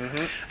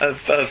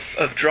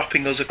of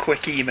dropping us a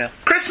quick email.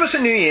 Christmas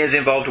and New Year's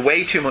involved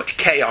way too much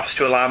chaos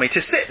to allow me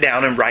to sit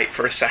down and write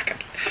for a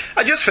second.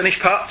 I just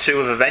finished Part 2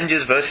 of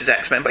Avengers vs.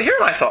 X-Men, but here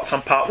are my thoughts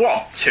on Part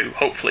 1, 2,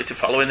 hopefully to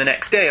follow in the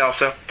next day or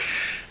so.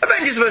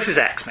 Avengers vs.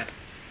 X-Men.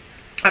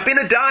 I've been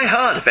a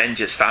die-hard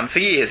Avengers fan for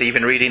years,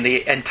 even reading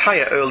the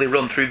entire early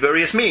run through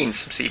various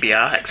means,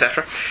 CBR,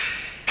 etc.,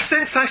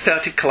 since I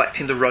started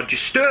collecting the Roger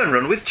Stern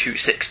run with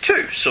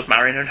 262,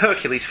 Submariner and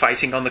Hercules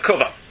fighting on the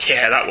cover.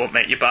 Yeah, that won't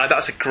make you buy.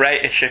 That's a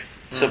great issue.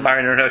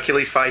 Submariner and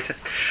Hercules fighting.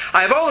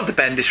 I have all of the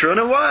Bendis run,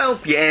 and while,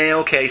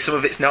 some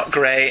of it's not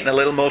great and a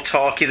little more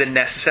talky than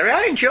necessary,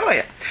 I enjoy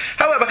it.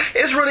 However,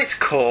 it has run its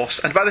course,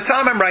 and by the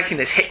time I'm writing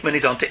this, Hickman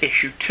is on to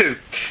issue 2.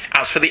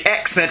 As for the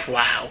X-Men,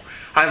 wow,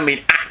 I haven't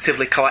been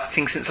actively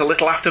collecting since a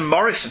little after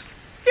Morrison.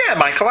 Yeah,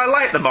 Michael, I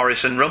like the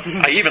Morrison run.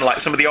 I even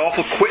like some of the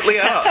awful Quickly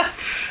art.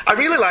 I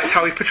really liked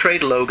how he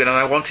portrayed Logan, and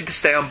I wanted to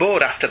stay on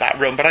board after that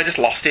run, but I just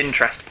lost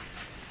interest.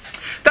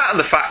 That and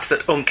the fact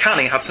that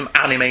Uncanny had some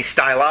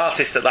anime-style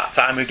artist at that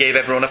time who gave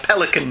everyone a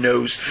pelican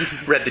nose,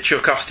 read the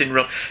Chuck Austin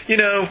run.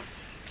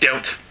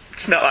 Don't.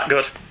 It's not that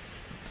good.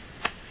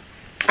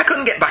 I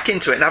couldn't get back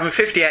into it, and having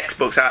 50 X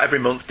books out every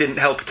month didn't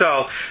help at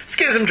all.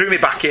 Schism drew me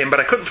back in, but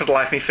I couldn't for the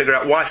life of me figure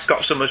out why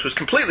Scott Summers was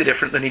completely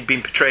different than he'd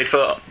been portrayed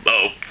for,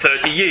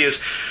 30 years.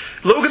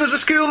 Logan as a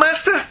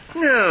schoolmaster?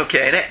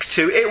 Okay, in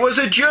X2, it was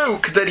a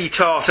joke that he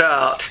taught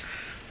art.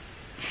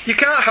 You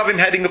can't have him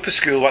heading up a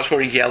school whilst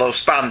wearing yellow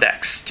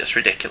spandex. Just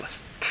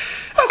ridiculous.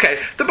 Okay,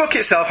 the book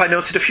itself, I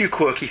noted a few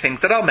quirky things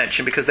that I'll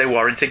mention because they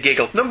warrant a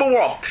giggle. Number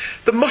 1,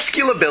 the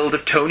muscular build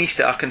of Tony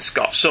Stark and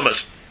Scott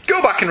Summers. Go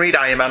back and read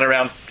Iron Man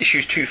around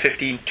issues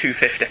 215,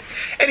 250.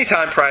 Any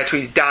time prior to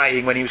his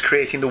dying when he was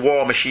creating the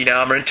War Machine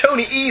armour, and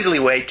Tony easily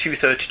weighed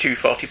 230 to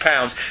 240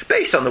 pounds,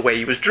 based on the way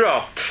he was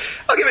drawn.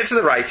 I'll give it to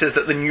the writers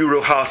that the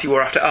neuro-heart he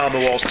wore after Armour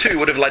Wars 2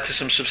 would have led to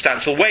some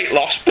substantial weight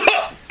loss.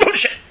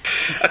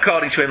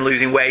 According to him,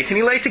 losing weight, and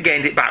he later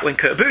gained it back when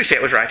Kurt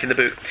Busiek was writing the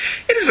book.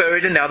 It is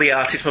varied, and now the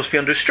artist must be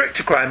under a strict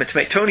requirement to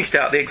make Tony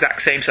Stark the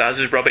exact same size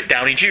as Robert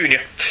Downey Jr.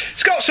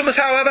 Scott Summers,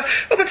 however,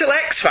 up until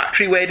X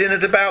Factor, weighed in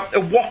at about a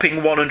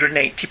whopping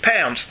 180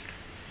 pounds.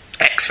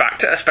 X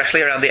Factor,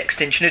 especially around the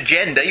Extinction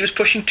Agenda, he was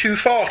pushing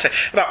 240,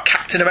 about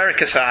Captain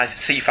America size.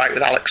 See Fight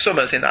with Alex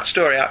Summers in that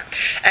story arc.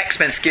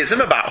 X-Men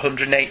Schism, about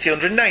 180,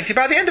 190.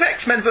 By the end of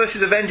X-Men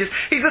vs. Avengers,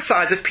 he's the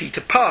size of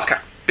Peter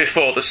Parker,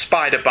 before the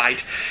spider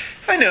bite.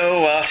 I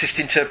know, artist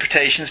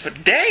interpretations,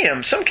 but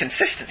damn, some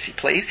consistency,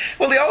 please.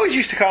 Well, they always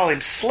used to call him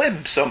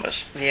Slim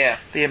Summers. Yeah.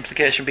 The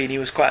implication being he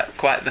was quite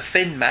the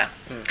thin man.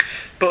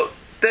 But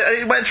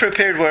it went through a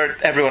period where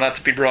everyone had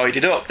to be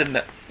roided up, didn't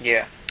it?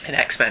 Yeah. In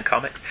X-Men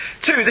comics.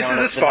 2, this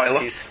is a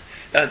spoiler.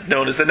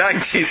 Known as the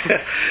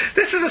 90s.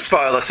 This is a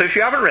spoiler, so if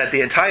you haven't read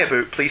the entire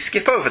book, please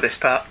skip over this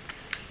part.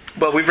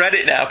 Well, we've read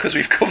it now because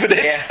we've covered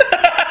it.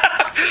 Yeah.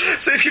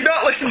 So if you've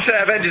not listened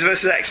to Avengers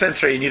vs. X-Men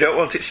 3 and you don't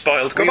want it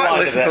spoiled, go back and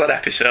listen to that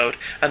episode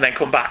and then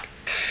come back.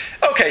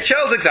 Okay,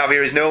 Charles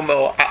Xavier is no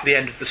more at the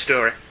end of the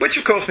story, which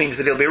of course means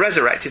that he'll be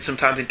resurrected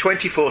sometimes in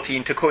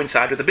 2014 to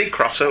coincide with a big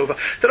crossover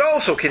that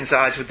also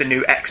coincides with the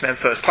new X-Men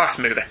First Class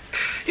movie.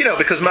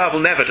 Because Marvel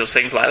never does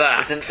things like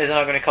that. Isn't it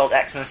going to be called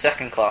X-Men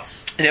Second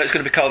Class? It's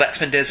going to be called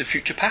X-Men Days of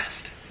Future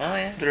Past. Oh,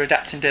 yeah. They're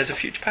adapting Days of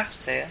Future Past.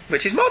 Yeah.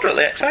 Which is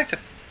moderately exciting.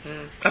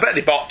 I bet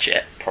they botch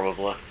it.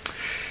 Probably.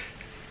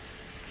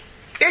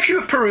 If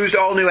you have perused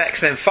all new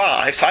X-Men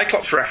 5,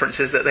 Cyclops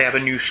references that they have a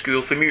new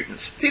school for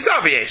mutants, the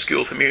Xavier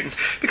School for Mutants,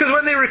 because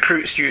when they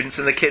recruit students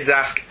and the kids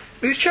ask,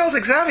 "Who's Charles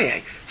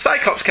Xavier?"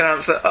 Cyclops can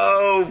answer,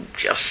 "Oh,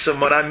 just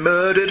someone I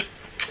murdered."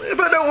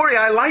 But don't worry,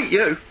 I like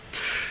you.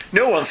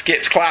 No one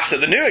skips class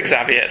at the new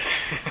Xavier's.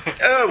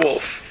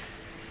 Airwolf.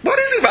 What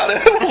is it about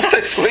Airwolf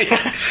this week?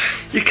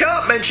 You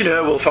can't mention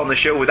Airwolf on the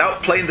show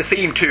without playing the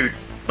theme tune.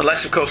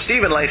 Unless, of course,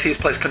 Stephen Lacey has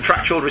placed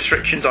contractual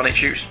restrictions on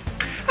its use.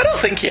 I don't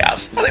think he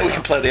has. I think we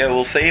can play the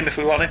Airwolf theme if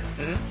we want it.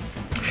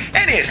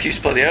 Any excuse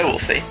to play the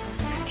Airwolf theme.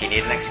 Do you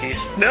need an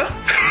excuse? No?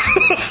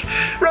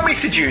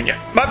 Romita Jr.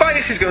 My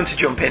bias is going to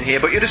jump in here,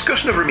 but your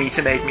discussion of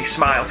Romita made me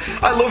smile.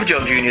 I love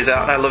John Jr.'s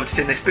art and I loved it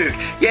in this book.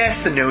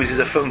 Yes, the noses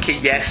are funky.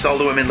 Yes, all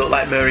the women look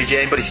like Mary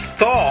Jane, but his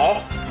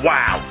Thor,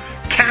 wow.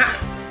 Cap,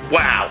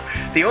 wow.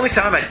 The only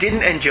time I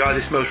didn't enjoy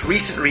this most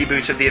recent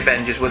reboot of the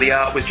Avengers where the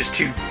art was just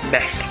too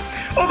messy.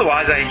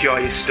 Otherwise, I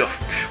enjoy his stuff.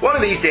 One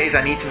of these days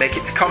I need to make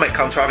it to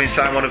Comic-Con to have him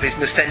sign one of his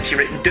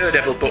Nocenti-written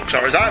Daredevil books,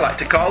 or as I like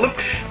to call them,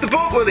 the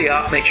book where the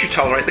art makes you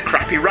tolerate the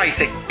crappy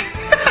writing.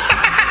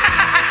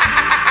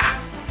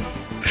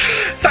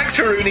 Thanks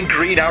for ruining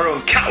Green Arrow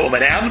and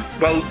Catwoman, Anne.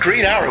 Well,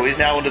 Green Arrow is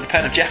now under the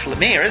pen of Jeff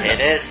Lemire, isn't it?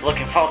 It is.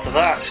 Looking forward to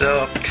that.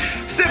 So,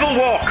 Civil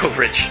War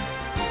coverage.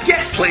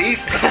 Yes,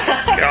 please.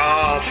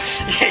 God.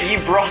 Yeah, you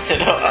brought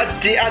it up.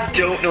 I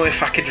don't know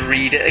if I could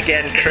read it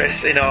again,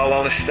 Chris, in all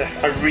honesty.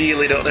 I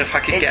really don't know if I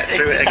could get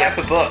through it again.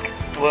 It's the type of book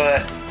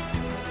where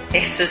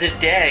if there's a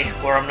day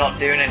where I'm not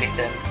doing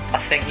anything, I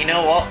think, you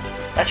know what?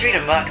 Let's read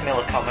a Mark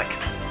Millar comic.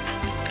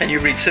 And you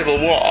read Civil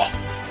War?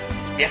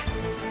 Yeah.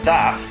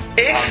 That.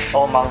 If...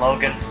 Old Man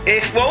Logan.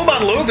 If Old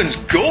Man Logan's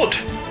good.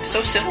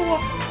 So Civil War?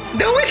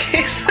 No, it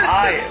isn't.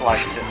 I like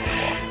Civil War.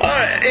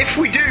 Alright, if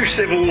we do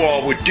Civil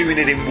War, we're doing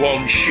it in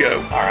one show.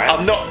 Alright.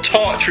 I'm not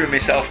torturing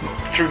myself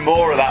through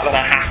more of that than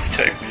I have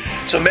to.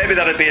 So maybe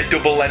that'd be a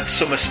double-length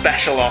summer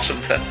special or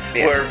something,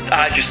 where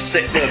I just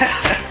sit there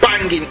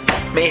banging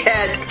my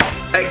head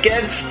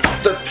against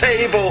the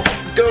table,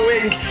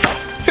 going,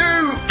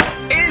 "Who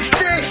is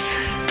this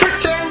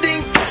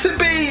pretending to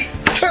be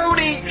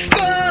Tony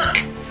Stark?"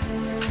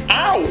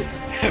 Ow!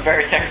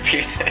 Very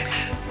therapeutic.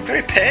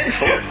 Very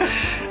painful.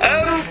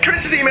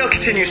 Chris's email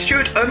continues.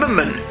 Stuart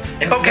Ummerman.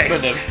 Okay.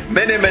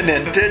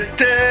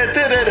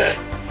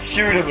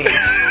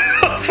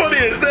 How funny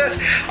is this?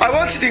 I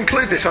wanted to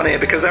include this one here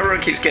because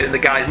everyone keeps getting the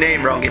guy's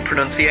name wrong in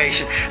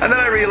pronunciation, and then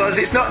I realised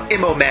it's not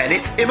Imomen,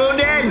 it's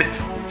Imonen.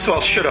 So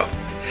I'll shut up.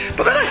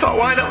 But then I thought,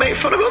 why not make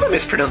fun of other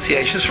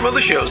mispronunciations from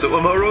other shows that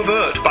were more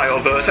overt? By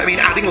overt, I mean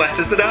adding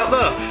letters that aren't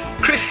there.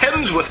 Chris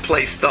Hemsworth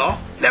plays Thor.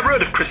 Never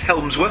heard of Chris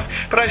Helmsworth,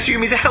 but I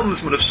assume he's a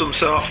helmsman of some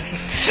sort.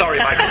 Sorry,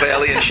 Michael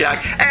Bailey and Shag.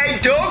 Hey,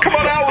 don't come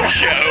on our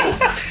show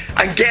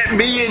and get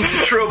me into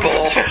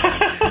trouble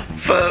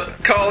for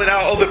calling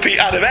out other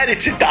people. I'd have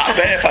edited that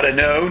bit if I'd have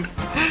known.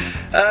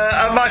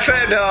 And my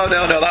favourite... No,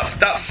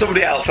 that's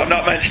somebody else. I'm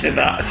not mentioning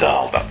that at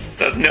all.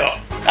 No.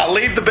 I'll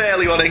leave the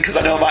Bailey one in because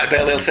I know Mike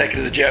Bailey will take it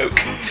as a joke.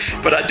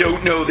 But I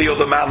don't know the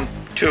other man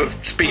to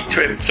speak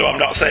to him, so I'm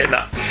not saying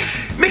that.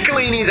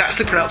 Michelini is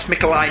actually pronounced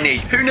Michelini.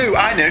 Who knew?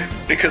 I knew,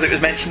 because it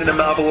was mentioned in a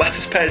Marvel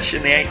letters page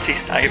in the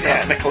 80s. How you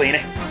pronounce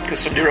Michelini. Because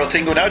somebody wrote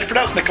in going, how do you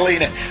pronounce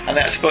Michelini? And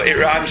that's, but it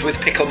rhymes with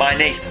pickle my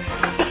knee.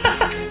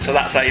 So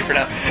that's how you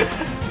pronounce it.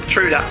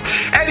 True that.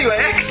 Anyway,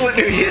 excellent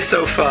new year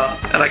so far,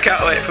 and I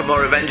can't wait for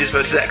more Avengers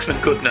vs X-Men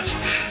goodness.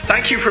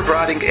 Thank you for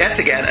providing yet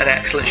again an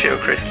excellent show,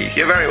 Chris Keith.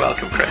 You're very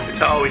welcome, Chris.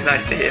 It's always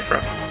nice to hear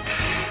from.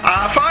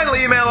 Final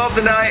email of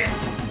the night.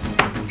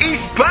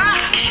 He's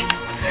back!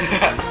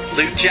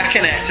 Luke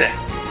Giaconetti.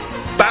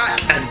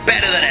 Back and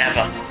better than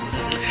ever.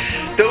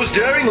 Those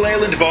daring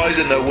Leyland boys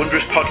and their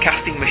wondrous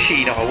podcasting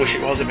machine. Oh, I wish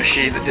it was a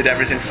machine that did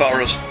everything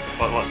for us.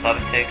 What's that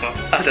a take on?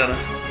 I don't know.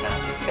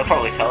 You'll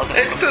probably tell us.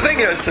 It's the thing.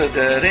 It's the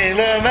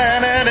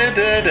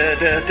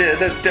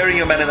daring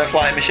young men in their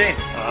flying machine.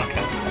 Oh,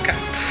 okay.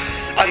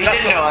 You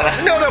didn't know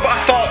that? No, but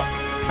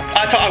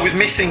I thought I was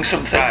missing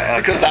something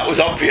because that was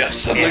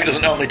obvious, and Luke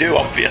doesn't normally do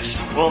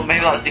obvious. Well,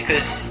 maybe that's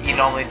because you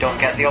normally don't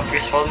get the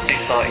obvious ones. You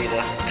thought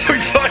either. So he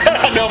thought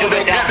I normally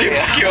don't get the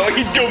obscure.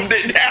 He dumbed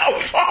it down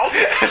for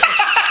me.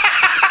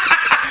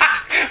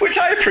 Which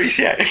I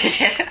appreciate.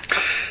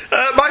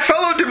 My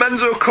fellow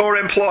Dimenso Core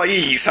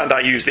employees, and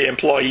I use the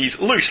employees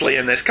loosely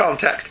in this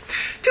context,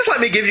 just let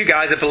me give you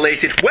guys a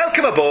belated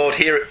welcome aboard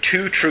here at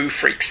Two True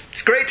Freaks.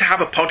 It's great to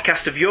have a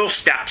podcast of your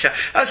stature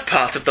as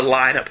part of the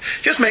lineup.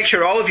 Just make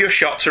sure all of your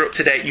shots are up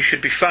to date, you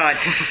should be fine.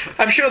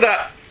 I'm sure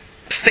that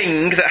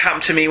thing that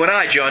happened to me when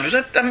I joined was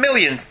a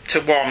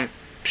 1,000,000-to-1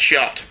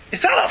 shot.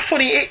 Is that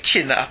funny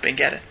itching that I've been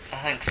getting? I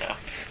think so.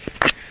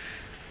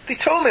 They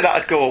told me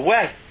that'd go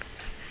away.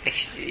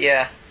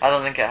 Yeah, I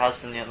don't think it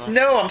has done yet though.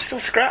 No, I'm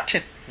still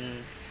scratching.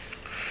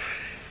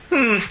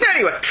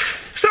 Anyway,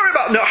 sorry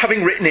about not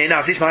having written in,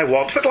 as is my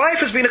wont, but life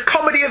has been a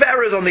comedy of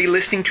errors on the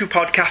listening to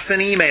podcasts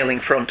and emailing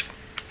front.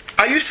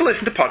 I used to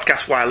listen to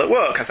podcasts while at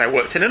work, as I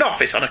worked in an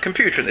office on a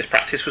computer, and this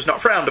practice was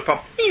not frowned upon.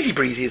 Easy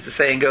breezy, as the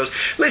saying goes.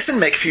 Listen,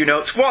 make a few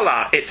notes,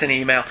 voila, it's an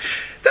email.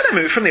 Then I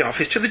moved from the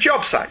office to the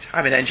job site.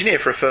 I'm an engineer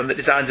for a firm that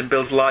designs and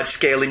builds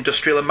large-scale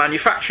industrial and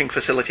manufacturing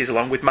facilities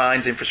along with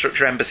mines,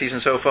 infrastructure, embassies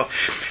and so forth.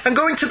 And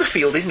going to the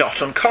field is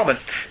not uncommon,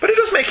 but it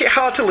does make it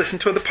hard to listen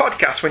to other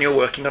podcasts when you're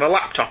working on a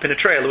laptop in a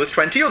trailer with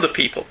 20 other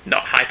people.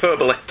 Not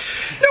hyperbole.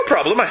 No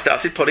problem, I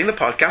started putting the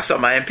podcasts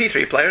on my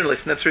MP3 player and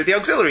listening through the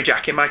auxiliary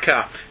jack in my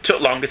car.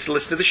 Took longer to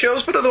listen to the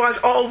shows, but otherwise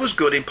all was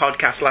good in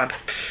podcast land.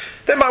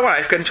 Then my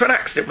wife got into an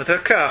accident with her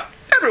car.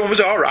 Everyone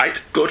was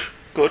alright. Good.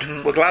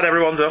 We're glad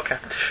everyone's okay.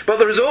 But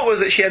the result was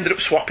that she ended up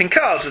swapping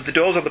cars as the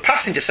doors on the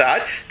passenger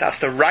side, that's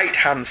the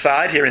right-hand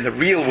side here in the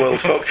real world,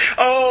 folk.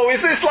 Oh,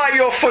 is this like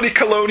your funny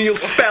colonial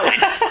spelling?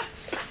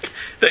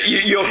 That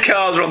your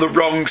cars are on the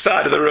wrong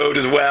side of the road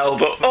as well,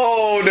 but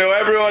oh no,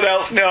 everyone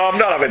else, no, I'm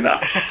not having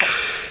that.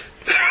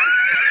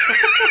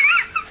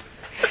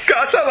 God,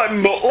 I sound like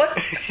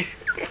Muttley.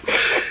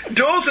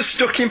 Doors are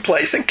stuck in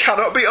place and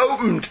cannot be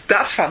opened.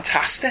 That's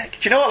fantastic.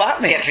 Do you know what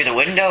that means? Get through the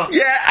window.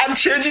 Yeah, and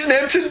change his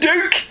name to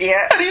Duke.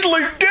 Yeah. And he's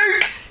Luke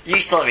Duke. You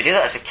used to let me do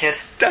that as a kid.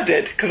 I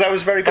did, because I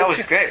was very good. That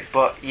was great,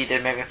 but you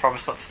did make me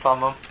promise not to tell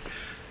Mum.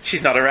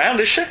 She's not around,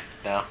 is she?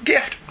 No.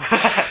 Gift.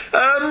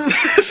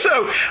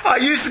 So, I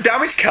use the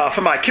damaged car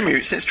for my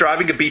commute, since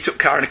driving a beat-up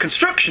car in a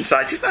construction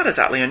site is not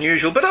exactly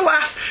unusual, but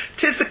alas,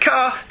 'tis the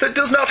car that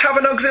does not have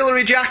an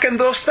auxiliary jack, and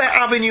thus their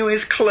avenue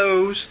is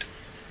closed.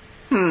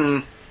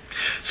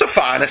 So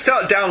fine, I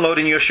start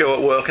downloading your show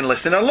at work and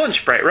listening on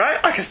lunch break, right?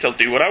 I can still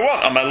do what I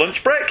want on my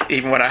lunch break,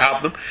 even when I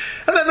have them.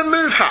 And then the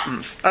move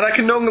happens, and I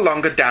can no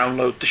longer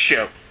download the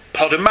show.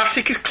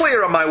 Podomatic is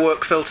clear on my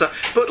work filter,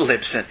 but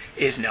Libsyn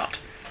is not.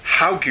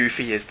 How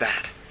goofy is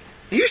that?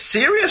 Are you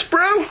serious,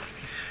 bro?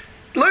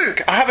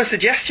 Luke, I have a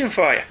suggestion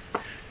for you.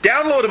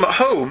 Download them at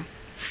home,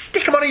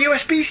 stick them on a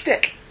USB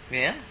stick.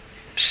 Yeah.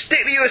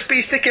 Stick the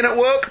USB stick in at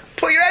work,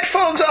 put your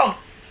headphones on.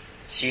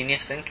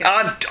 Genius thinking.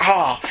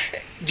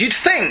 You'd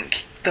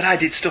think that I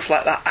did stuff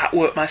like that at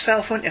work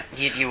myself, wouldn't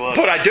you? You work.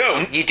 But I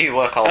don't. You do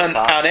work all the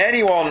time. And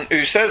anyone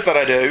who says that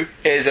I do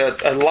is a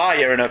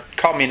liar and a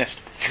communist.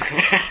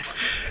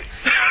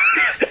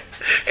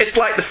 It's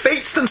like the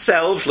fates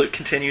themselves, Luke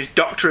continues,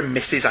 Dr. and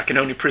Mrs., I can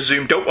only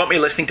presume, don't want me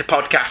listening to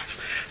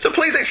podcasts. So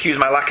please excuse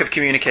my lack of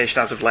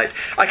communication as of late.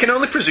 I can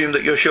only presume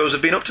that your shows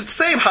have been up to the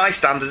same high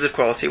standards of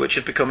quality which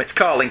has become its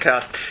calling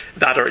card.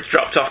 That or it's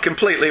dropped off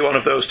completely, one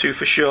of those two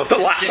for sure. The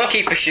latter. Just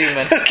keep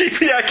assuming.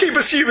 keep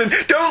assuming.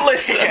 Don't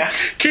listen. Yeah.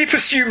 Keep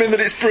assuming that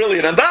it's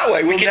brilliant, and that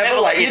way we'll never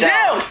let you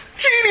down.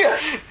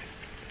 Genius!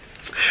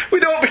 We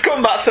don't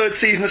become that third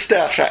season of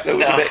Star Trek that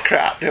was a bit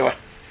crap, do we?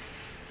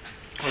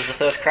 Was the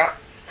third crap?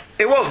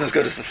 It wasn't as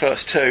good as the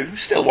first two.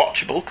 Still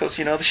watchable, because,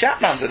 you know, the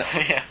Shatman's in it.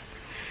 Yeah.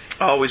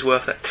 Always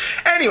worth it.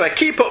 Anyway,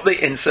 keep up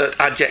the insert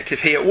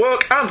adjective here at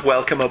work, and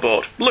welcome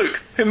aboard.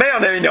 Luke, who may or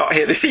may not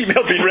hear this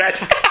email being read.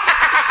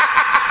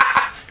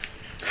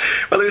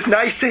 Well, it was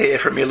nice to hear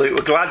from you, Luke.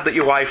 We're glad that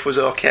your wife was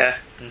okay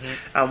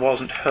and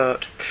wasn't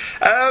hurt.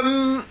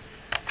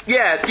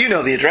 Yeah, you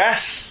know the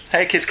address.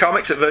 Hey Kids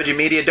Comics at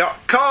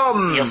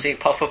virginmedia.com. You'll see it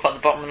pop up at the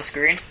bottom of the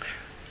screen.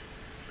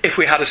 If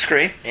we had a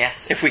screen.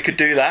 Yes. If we could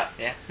do that.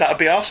 Yeah. That would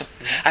be awesome.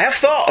 I have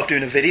thought of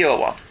doing a video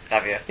one.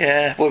 Have you?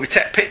 Yeah, where we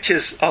take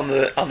pictures on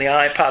the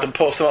iPad and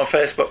post them on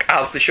Facebook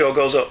as the show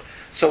goes up.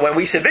 So when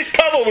we say, this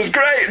panel was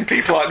great, and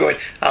people are going,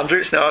 Andrew,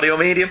 it's an audio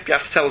medium, you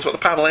have to tell us what the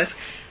panel is.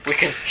 We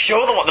can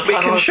show them what the panel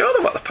is. We can show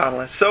them what the panel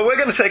is. So we're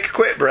going to take a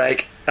quick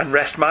break and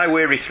rest my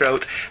weary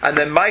throat, and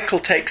then Michael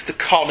takes the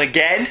con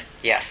again.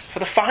 Yes. For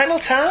the final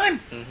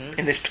time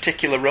in this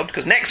particular run,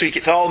 because next week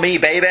it's all me,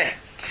 baby.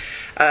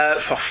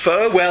 For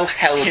Farewell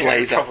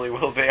Hellblazer. It probably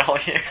will be all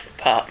you.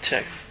 Part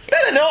 2.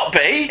 Better not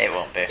be. It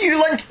won't be.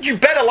 You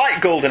better like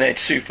Golden Age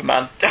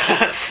Superman.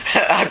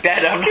 I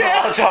bet I'm not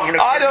allowed to have an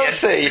opinion. I don't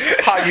see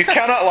how you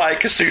cannot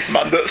like a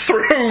Superman that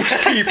throws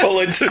people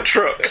into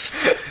trucks.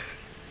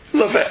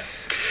 Love it.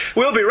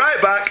 We'll be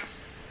right back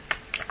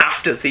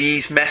after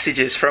these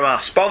messages from our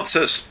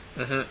sponsors.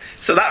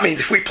 So that means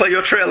if we play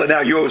your trailer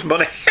now, you owe us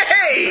money.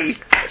 Hey!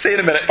 See you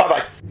in a minute.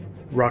 Bye-bye.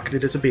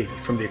 Rocketed as a baby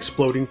from the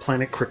exploding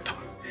planet Krypton,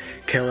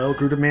 Kal-El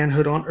grew to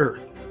manhood on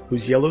Earth,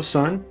 whose yellow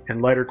sun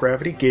and lighter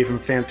gravity gave him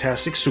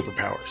fantastic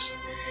superpowers.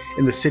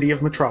 In the city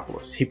of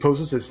Metropolis, he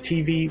poses as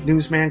TV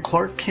newsman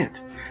Clark Kent,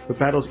 but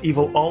battles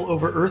evil all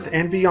over Earth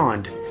and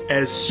beyond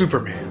as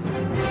Superman.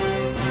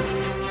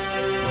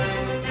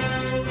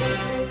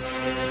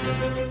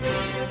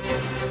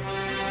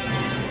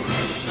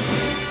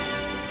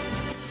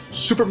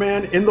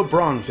 Superman in the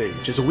Bronze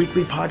Age is a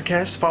weekly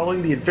podcast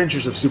following the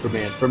adventures of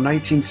Superman from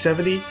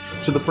 1970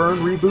 to the Byrne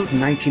reboot in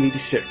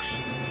 1986.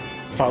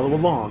 Follow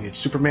along at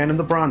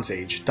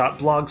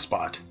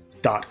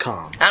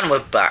supermaninthebronzeage.blogspot.com. And we're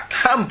back.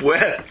 And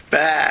we're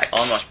back.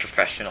 Almost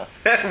professional.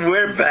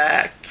 We're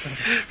back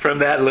from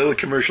that little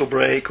commercial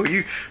break where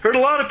you heard a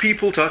lot of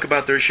people talk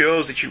about their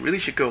shows that you really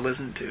should go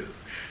listen to.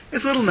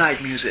 It's little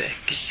night music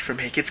from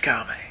Hey Kids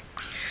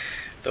Comics.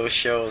 Those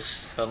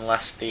shows,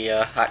 unless they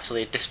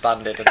actually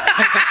disbanded. And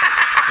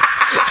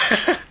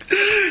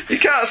You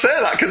can't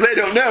say that because they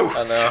don't know.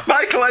 I know.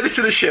 Michael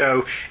edited a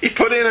show. He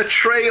put in a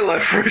trailer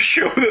for a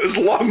show that was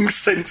long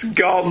since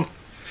gone.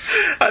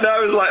 And I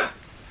was like,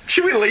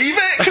 should we leave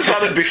it? Because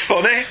that'd be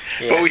funny.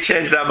 Yeah. But we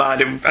changed our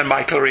mind and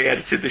Michael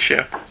re-edited the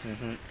show.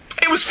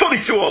 It was funny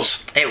to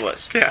us. It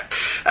was. Yeah.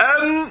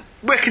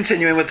 We're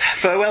continuing with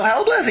Farewell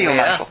Hellblazer, young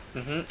Michael.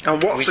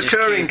 And what's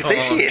occurring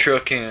this year?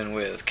 Trucking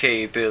with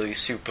K. Billy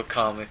Super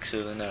Comics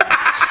of the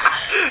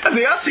 90s. And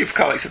they are super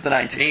comics of the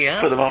 90s,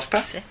 for the most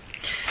part.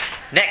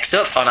 Next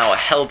up on our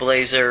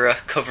Hellblazer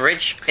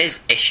coverage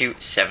is issue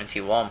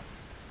 71.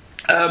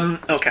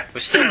 Okay. We're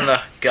still in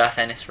the Garth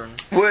Ennis run.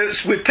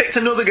 We picked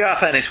another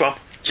Garth Ennis one.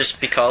 Just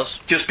because.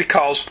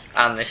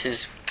 And this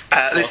is...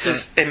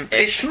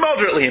 it's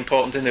moderately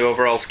important in the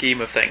overall scheme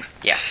of things.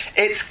 Yeah.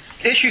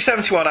 Issue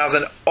 71 has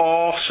an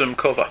awesome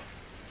cover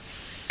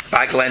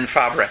by Glenn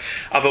Favre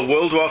of a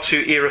World War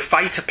II era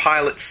fighter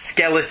pilot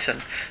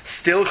skeleton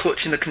still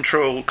clutching the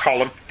control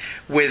column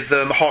with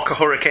Hawker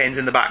Hurricanes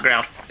in the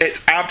background.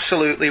 It's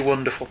absolutely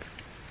wonderful.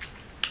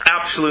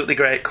 Absolutely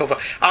great cover.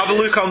 Have a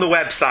look on the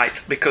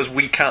website because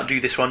we can't do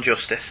this one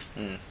justice,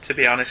 to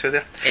be honest with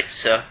you.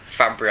 It's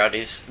Fabry at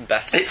his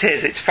best. It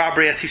is. It's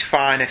Fabry at his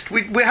finest.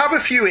 We have a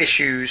few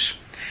issues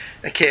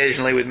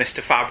occasionally with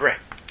Mr. Fabry.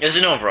 As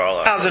an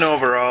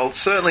overall.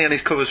 Certainly, and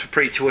his covers for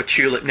Preacher where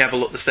Tulip never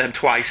looked the same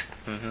twice.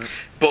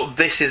 But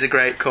this is a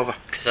great cover.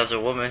 Because as a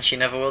woman, she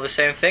never wore the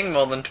same thing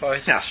more than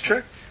twice. That's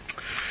true.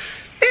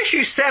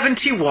 Issue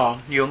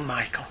 71, young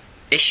Michael.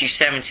 Issue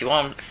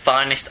 71,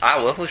 Finest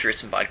Hour, was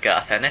written by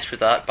Garth Ennis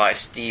with art by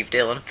Steve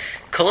Dillon,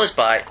 colours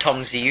by Tom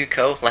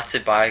Ziuko,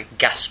 lettered by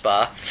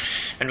Gaspar,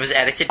 and was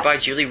edited by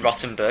Julie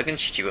Rottenberg and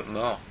Stuart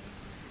Moore.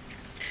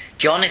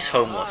 John is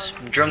homeless,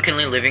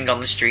 drunkenly living on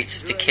the streets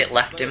after Kit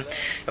left him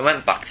and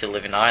went back to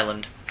live in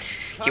Ireland.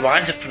 He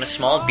winds up on a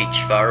small beach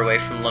far away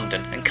from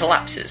London and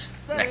collapses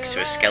next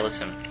to a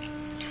skeleton.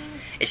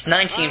 It's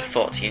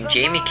 1940 and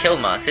Jamie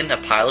Kilmartin, a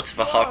pilot of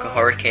a Hawker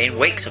Hurricane,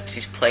 wakes up as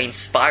his plane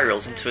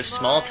spirals into a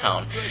small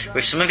town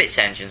with some of its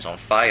engines on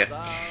fire.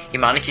 He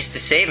manages to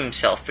save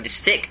himself, but his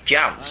stick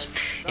jams,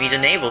 and he's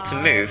unable to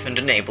move and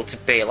unable to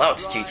bail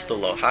out due to the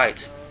low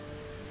height.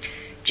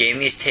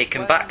 Jamie is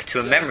taken back to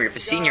a memory of a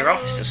senior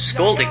officer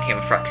scolding him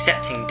for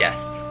accepting death,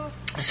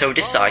 so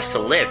decides to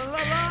live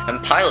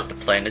and pilot the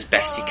plane as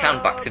best he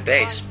can back to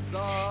base.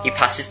 He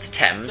passes the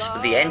Thames,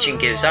 but the engine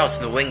gives out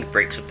and the wing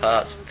breaks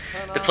apart.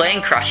 The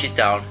plane crashes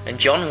down, and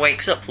John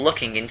wakes up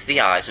looking into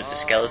the eyes of the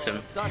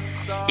skeleton.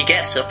 He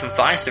gets up and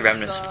finds the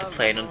remnants of the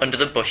plane under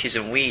the bushes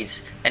and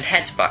weeds, and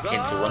heads back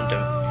into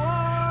London.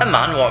 A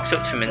man walks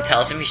up to him and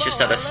tells him he's just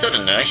had a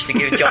sudden urge to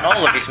give John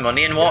all of his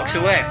money and walks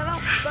away.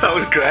 That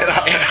was great,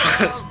 that.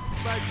 It was.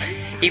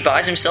 He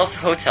buys himself a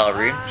hotel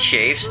room,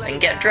 shaves, and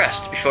gets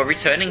dressed before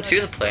returning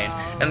to the plane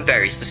and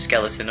buries the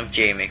skeleton of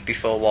Jamie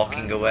before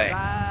walking away.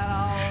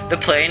 The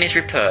plane is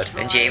repaired,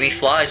 and Jamie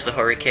flies the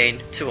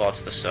Hurricane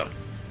towards the sun.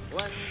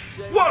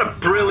 What a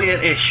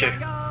brilliant issue.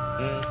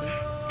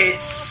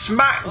 It's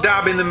smack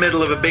dab in the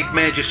middle of a big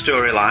major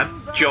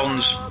storyline.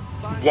 John's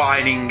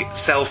whining,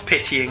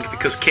 self-pitying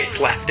because Kit's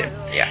left him.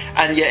 Yeah.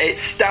 And yet it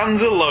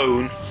stands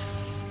alone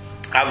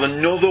as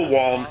another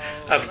one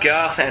of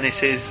Garth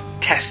Ennis's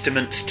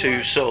testament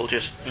to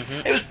soldiers.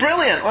 It was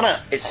brilliant,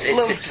 wasn't it? It's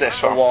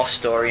this a one. war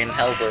story in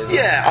Hellblazer.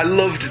 Yeah, I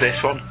loved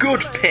this one.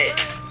 Good pick,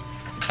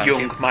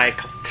 young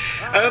Michael.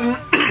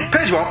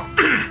 Page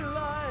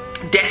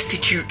 1.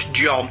 Destitute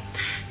John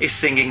is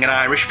singing an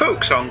Irish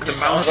folk song, The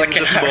sounds Mountains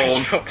like an of Irish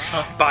Mourn, folk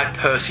song. by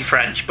Percy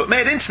French, but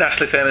made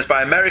internationally famous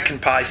by American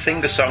Pie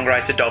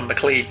singer-songwriter Don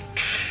McLean.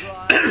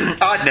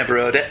 I'd never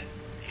heard it.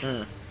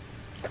 I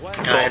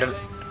hadn't.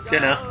 You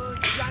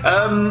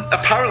know.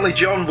 Apparently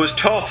John was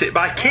taught it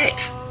by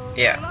Kit.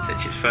 Yeah.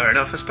 Which is fair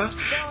enough, I suppose.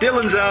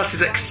 Dillon's art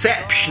is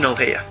exceptional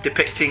here,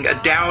 depicting a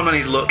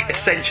down-on-his-luck,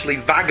 essentially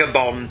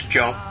vagabond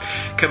John,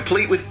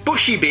 complete with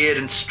bushy beard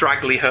and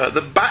straggly hair.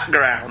 The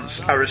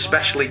backgrounds are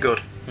especially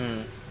good.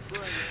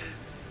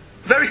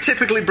 Very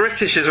typically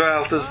British as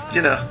well. There's,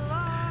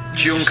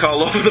 junk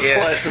all over the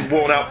place and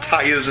worn-out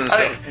tyres and I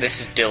stuff. think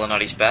this is Dillon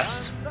at his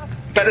best.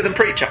 Better than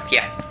Preacher.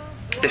 Yeah.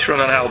 This run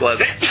on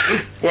Hellblazer.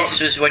 This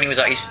was when he was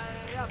at his...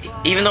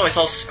 Even though it's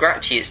all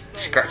scratchy, it's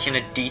scratchy in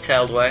a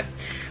detailed way.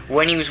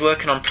 When he was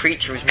working on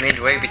Preacher, it was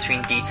midway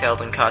between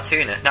detailed and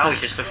cartooner. Now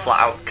he's just a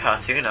flat-out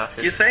cartoon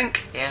artist. You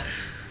think? Yeah.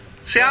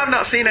 See, I've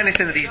not seen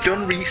anything that he's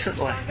done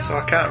recently, so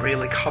I can't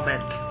really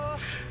comment.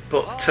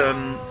 But,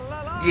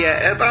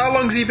 yeah, how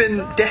long's he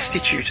been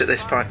destitute at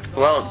this point?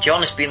 Well, John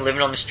has been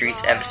living on the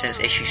streets ever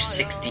since issue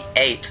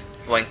 68,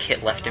 when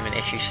Kit left him in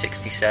issue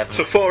 67.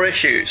 So 4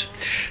 issues.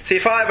 See,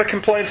 if I have a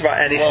complaint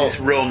about Ennis's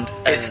run,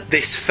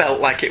 this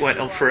felt like it went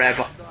on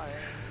forever.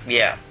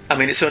 Yeah. I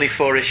mean, it's only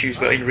 4 issues,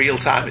 but in real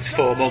time it's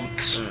 4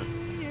 months.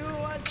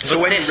 So but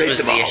when this you read was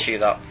them the all, issue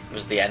that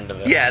was the end of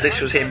it. Yeah, this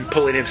was him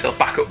pulling himself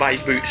back up by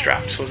his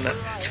bootstraps, wasn't it?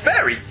 It's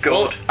very good.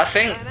 Well, I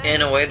think,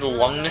 in a way, the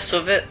longness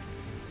of it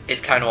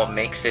is kind of what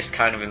makes this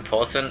kind of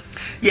important.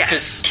 Yes.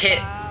 Because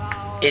Kit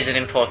is an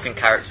important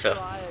character.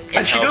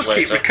 And she does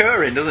keep Hellblazer,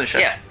 recurring, doesn't she?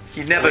 Yeah.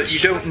 You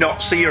don't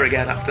not see her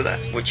again after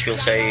this. which we'll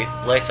say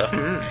later.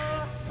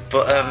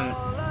 But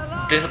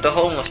the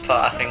homeless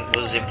part, I think,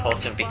 was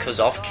important because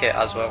of Kit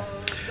as well.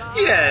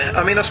 Yeah,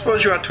 I mean, I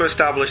suppose you had to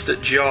establish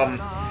that John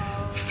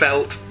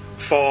felt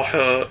for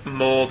her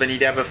more than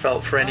he'd ever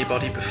felt for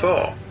anybody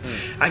before.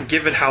 And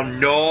given how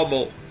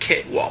normal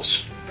Kit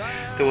was,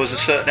 there was a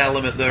certain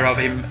element there of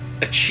him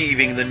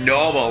achieving the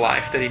normal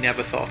life that he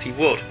never thought he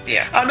would.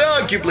 Yeah. And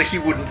arguably he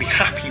wouldn't be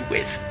happy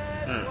with.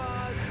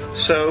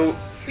 So,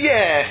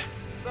 yeah,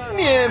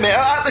 mate,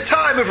 at the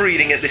time of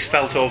reading it, this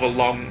felt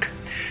overlong.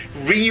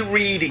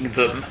 Rereading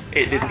them,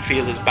 it didn't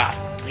feel as bad.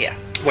 Yeah.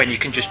 When you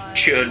can just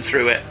churn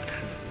through it.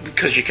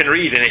 Because you can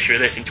read an issue of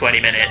this in 20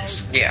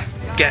 minutes. Yeah.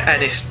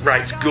 Ennis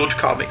writes good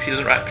comics, he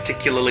doesn't write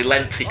particularly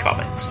lengthy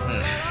comics.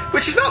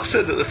 Which is not to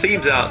say that the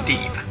themes aren't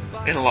deep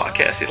in a lot of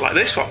cases, like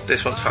this one.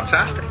 This one's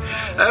fantastic.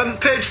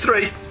 Page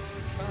 3,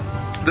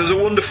 there's a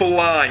wonderful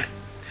line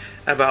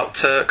about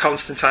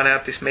Constantine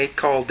had this mate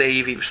called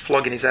Dave. He was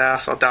flogging his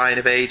ass or dying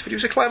of AIDS, but he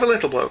was a clever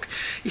little bloke.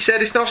 He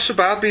said, "It's not so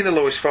bad being the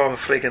lowest form of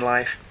friggin'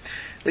 life.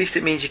 At least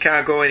it means you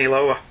can't go any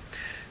lower."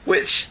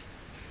 Which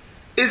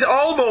is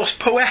almost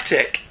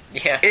poetic,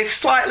 if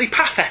slightly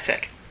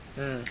pathetic,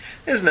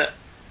 isn't it?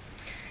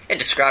 It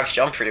describes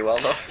John pretty well,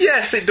 though.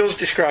 Yes, it does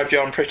describe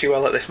John pretty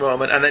well at this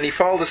moment. And then he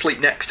falls asleep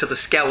next to the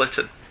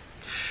skeleton.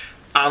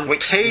 And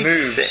Which page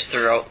moves 6,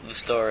 throughout the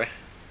story.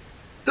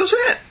 Does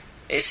it?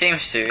 It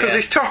seems to, Because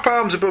his top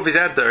arm's above his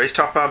head there. His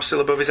top arm's still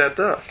above his head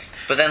there.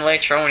 But then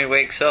later on when he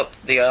wakes up,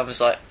 the arm's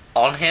like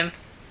on him.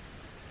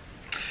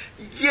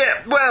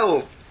 Yeah,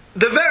 well,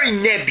 they're very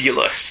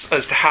nebulous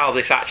as to how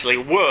this actually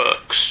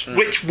works,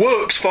 which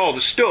works for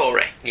the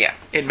story. Yeah.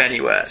 In many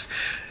ways.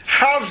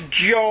 Has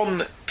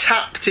John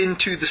tapped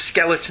into the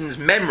skeleton's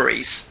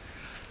memories?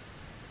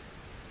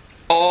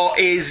 Or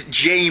is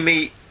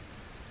Jamie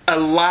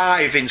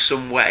alive in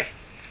some way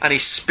and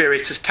his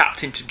spirit has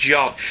tapped into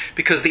John?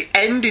 Because the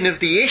ending of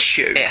the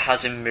issue It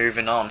has him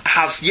moving on.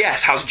 has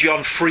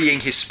John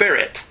freeing his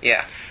spirit.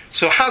 Yeah.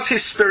 So has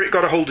his spirit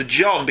got a hold of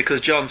John because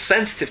John's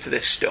sensitive to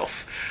this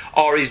stuff?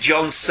 Or is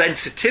John's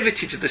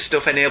sensitivity to this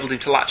stuff enabled him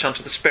to latch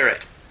onto the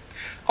spirit?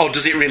 Or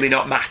does it really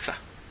not matter?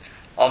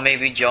 Or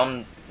maybe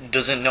John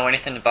doesn't know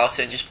anything about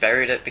it and just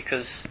buried it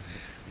because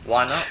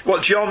why not? Well,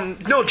 John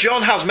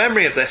has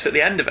memory of this at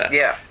the end of it.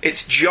 Yeah.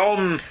 It's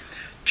John's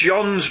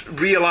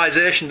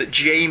realisation that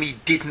Jamie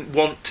didn't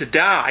want to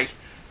die,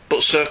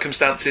 but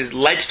circumstances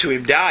led to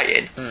him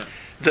dying,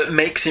 that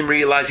makes him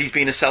realise he's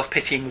been a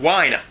self-pitying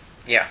whiner.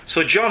 Yeah.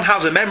 So John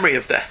has a memory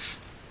of this.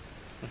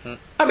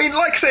 I mean,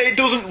 like I say, it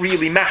doesn't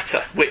really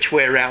matter which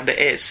way around it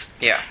is.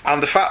 Yeah.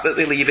 And the fact that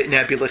they leave it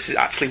nebulous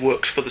actually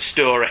works for the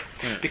story.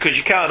 Because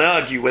you can't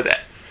argue with it.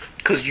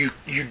 Because you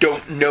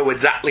don't know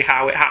exactly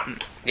how it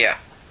happened. Yeah.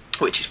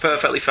 Which is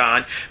perfectly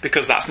fine,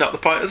 because that's not the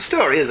point of the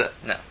story, is it?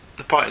 No.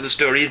 The point of the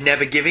story is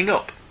never giving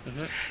up.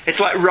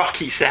 It's like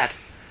Rocky said.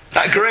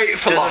 That great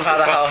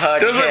philosopher.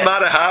 Doesn't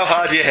matter how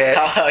hard you hit.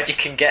 How How hard you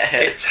can get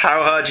hit. It's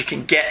how hard you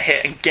can get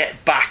hit and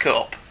get back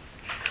up.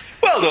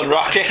 Well done,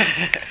 Rocky.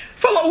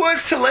 Full of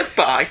words to live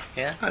by.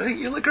 Yeah. I think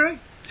you'll agree.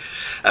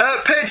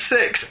 Page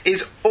 6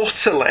 is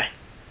utterly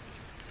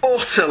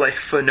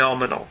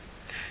phenomenal.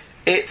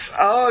 It's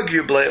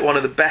arguably one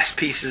of the best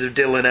pieces of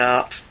Dylan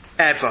art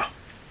ever.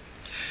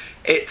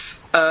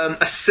 It's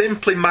a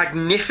simply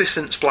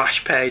magnificent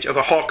splash page of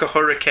a Hawker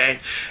Hurricane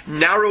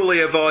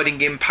narrowly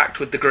avoiding impact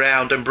with the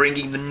ground and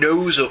bringing the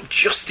nose up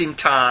just in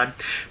time,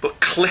 but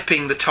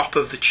clipping the top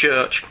of the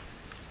church.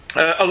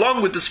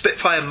 Along with the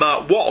Spitfire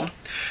Mark I,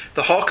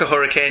 the Hawker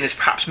Hurricane is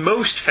perhaps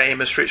most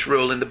famous for its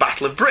role in the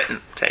Battle of Britain,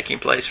 taking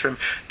place from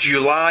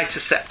July to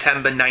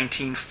September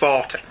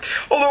 1940.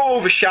 Although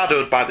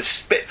overshadowed by the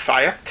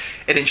Spitfire,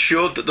 it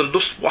ensured that the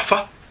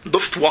Luftwaffe,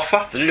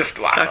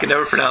 I can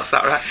never pronounce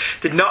that right,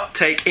 did not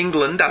take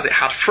England as it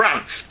had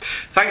France,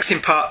 thanks in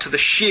part to the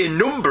sheer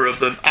number of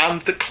them and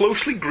the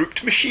closely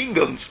grouped machine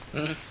guns.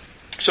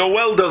 So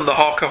well done, the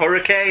Hawker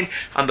Hurricane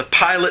and the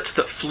pilots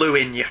that flew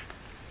in you.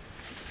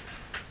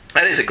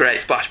 That is a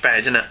great splash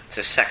page, isn't it? It's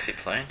a sexy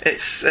plane.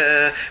 It's,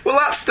 well,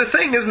 that's the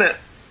thing, isn't it?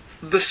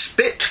 The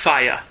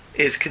Spitfire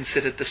is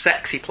considered the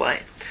sexy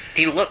plane.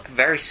 They look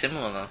very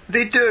similar, though.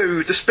 They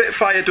do. The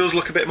Spitfire does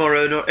look a bit more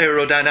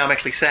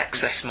aerodynamically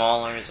sexy. It's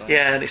smaller, isn't it?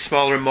 Yeah, and it's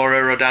smaller and more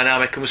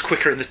aerodynamic and was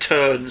quicker in the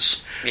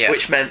turns,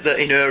 which meant that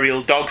in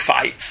aerial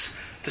dogfights,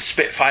 the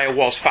Spitfire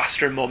was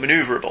faster and more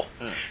manoeuvrable.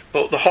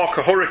 But the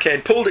Hawker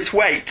Hurricane pulled its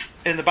weight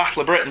in the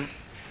Battle of Britain.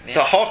 Yeah.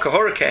 The Hawker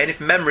Hurricane,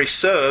 if memory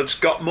serves,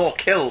 got more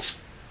kills.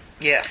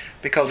 Yeah.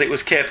 Because it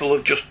was capable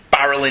of just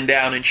barreling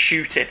down and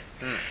shooting.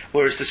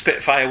 Whereas the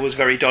Spitfire was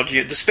very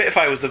dodgy. The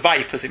Spitfire was the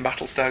Vipers in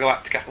Battlestar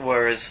Galactica.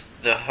 Whereas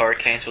the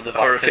Hurricanes were the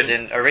Vipers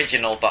in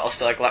original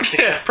Battlestar Galactica.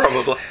 Yeah,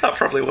 probably. That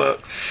probably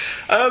worked.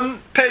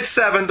 Page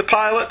 7, the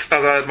pilot,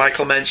 as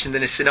Michael mentioned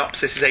in his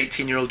synopsis, is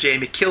 18-year-old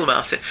Jamie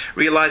Kilmartin,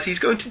 realises he's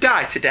going to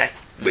die today,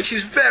 which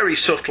is very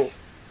subtle.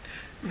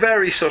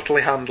 Very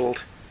subtly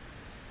handled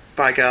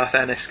by Garth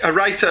Ennis. A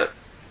writer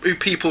who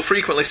people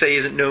frequently say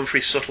isn't known for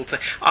his subtlety.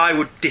 I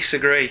would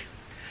disagree.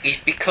 He's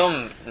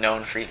become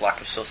known for his lack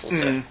of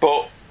subtlety.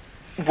 But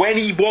when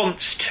he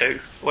wants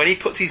to, when he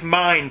puts his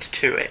mind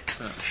to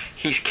it,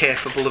 he's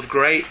capable of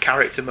great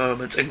character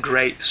moments and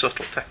great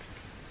subtlety.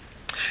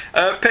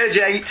 Page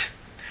 8.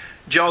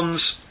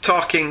 Jamie's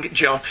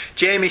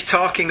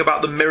talking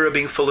about the mirror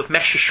being full of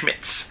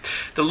Messerschmitts.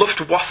 The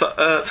Luftwaffe,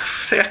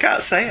 I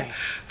can't say it,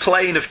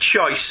 plane of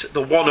choice,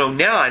 the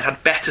 109,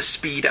 had better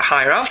speed at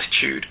higher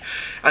altitude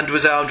and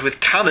was armed with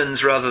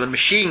cannons rather than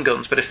machine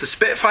guns, but if the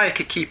Spitfire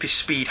could keep his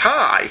speed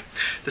high,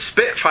 the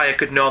Spitfire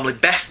could normally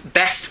best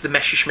the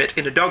Messerschmitt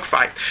in a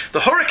dogfight. The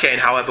Hurricane,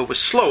 however, was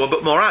slower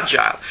but more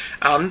agile,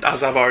 and,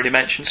 as I've already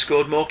mentioned,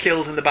 scored more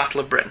kills in the Battle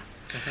of Britain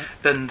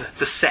than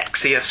the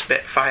sexier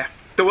Spitfire.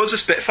 There was a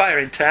Spitfire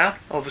in town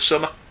over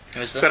summer.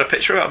 Was there? Got a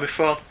picture of it on my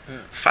phone.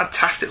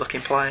 Fantastic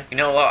looking plane. You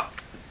know what?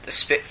 The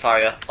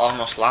Spitfire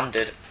almost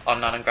landed on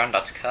Nan and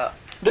Grandad's car.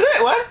 Did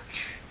it? When?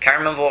 Can't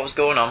remember what was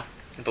going on,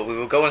 but we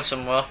were going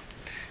somewhere,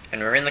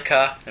 and we were in the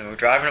car, and we were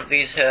driving up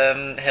these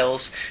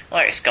hills.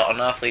 Like, it's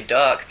gotten awfully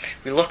dark.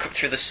 We look up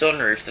through the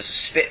sunroof, there's a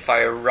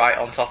Spitfire right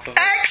on top of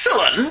us.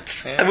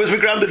 Excellent! Yeah. And was my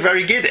granddad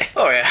very giddy?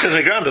 Oh, yeah. Because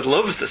my granddad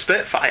loves the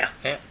Spitfire.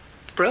 Yeah.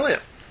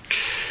 Brilliant.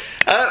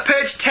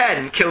 Page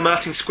 10,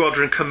 Kilmartin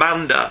Squadron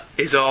Commander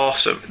is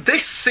awesome.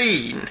 This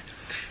scene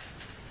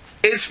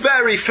is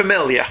very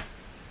familiar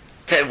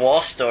The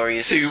war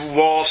stories. to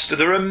War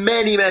There are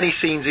many, many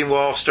scenes in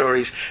War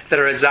Stories that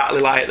are exactly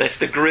like this.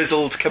 The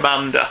grizzled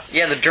commander.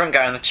 Yeah, the drunk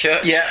guy in the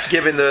church. Yeah,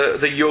 giving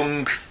the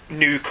young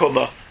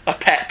newcomer a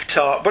pep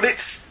talk. But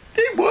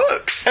it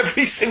works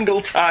every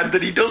single time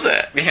that he does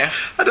it. Yeah.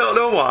 I don't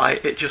know why,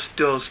 it just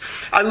does.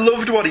 I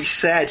loved what he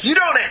said. You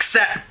don't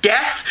accept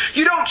death.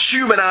 You don't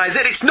humanise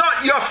it. It's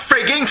not your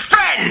frigging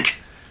friend.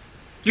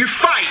 You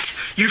fight.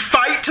 You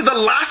fight to the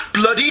last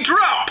bloody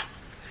drop.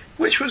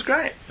 Which was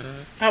great.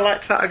 I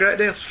liked that a great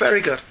deal. It's very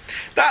good.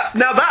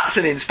 Now that's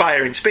an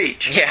inspiring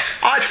speech. Yeah.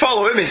 I'd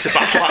follow him into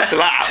battle after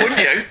that, wouldn't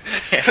you?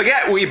 Yeah.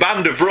 Forget we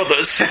band of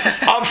brothers.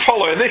 I'm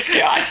following this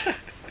guy.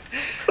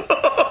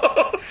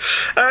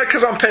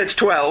 Because on page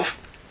 12,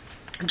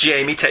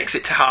 Jamie takes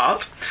it to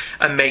heart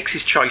and makes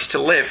his choice to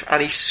live,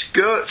 and he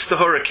skirts the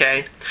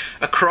Hurricane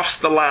across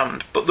the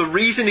land. But the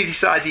reason he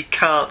decides he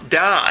can't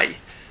die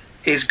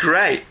is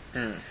great.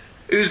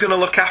 Who's going to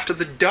look after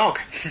the dog?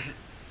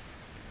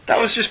 That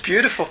was just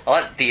beautiful. I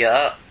like the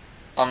art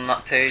on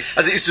that page,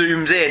 As it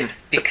zooms in,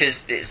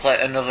 because it's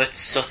like another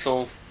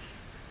subtle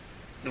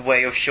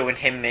way of showing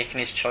him making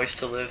his choice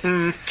to live.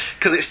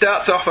 because it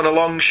starts off on a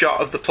long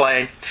shot of the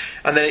plane,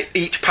 and then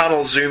each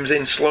panel zooms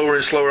in slower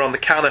and slower on the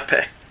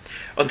canopy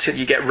until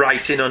you get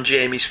right in on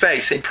Jamie's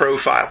face in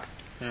profile,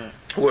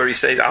 where he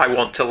says, "I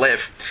want to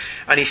live,"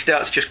 and he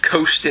starts just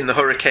coasting the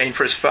Hurricane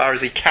for as far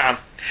as he can,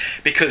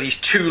 because he's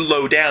too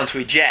low down to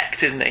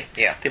eject, isn't he?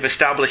 Yeah. They've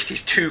established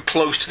he's too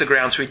close to the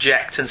ground to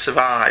eject and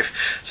survive,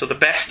 so the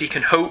best he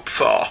can hope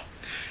for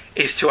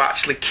is to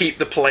actually keep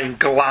the plane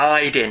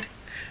gliding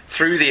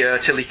through the air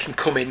till he can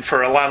come in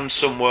for a land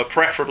somewhere,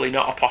 preferably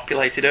not a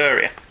populated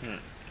area.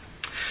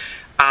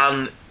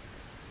 And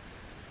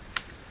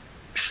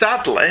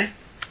sadly,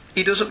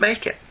 he doesn't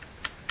make it,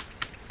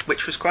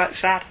 which was quite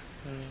sad,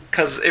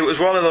 because it was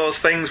one of those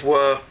things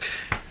where,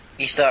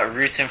 You start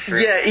rooting for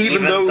it. yeah,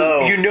 even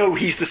though you know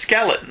he's the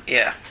skeleton,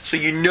 Yeah. so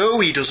you know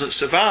he doesn't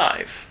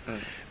survive,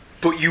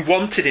 but you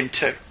wanted him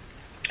to.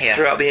 Yeah.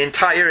 Throughout the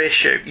entire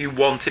issue, you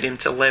wanted him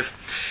to live.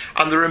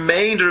 And the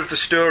remainder of the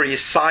story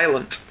is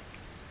silent.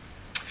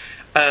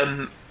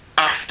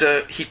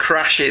 After he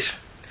crashes,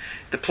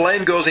 the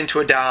plane goes into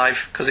a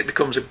dive because it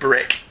becomes a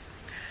brick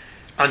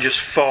and just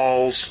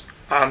falls,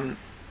 and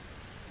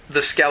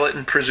the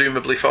skeleton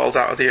presumably falls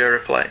out of the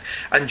aeroplane,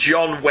 and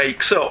John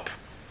wakes up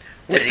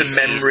with As he the sees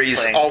the memories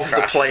plane of the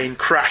crash. plane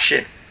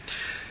crashing.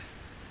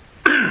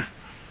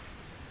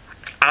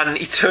 And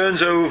he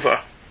turns over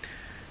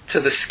to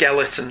the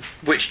skeleton,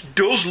 which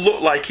does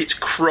look like it's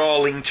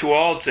crawling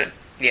towards him.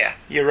 Yeah.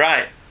 You're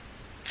right.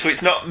 So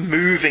it's not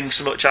moving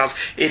so much as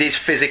it is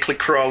physically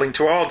crawling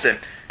towards him,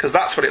 because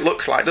that's what it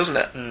looks like, doesn't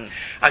it?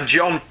 And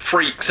John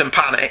freaks and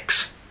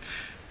panics,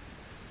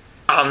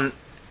 and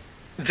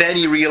then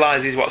he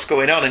realises what's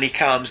going on and he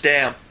calms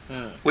down,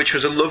 which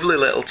was a lovely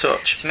little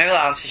touch. So maybe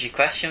that answers your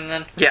question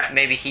then? Yeah.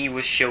 Maybe he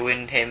was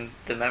showing him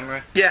the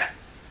memory? Yeah,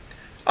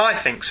 I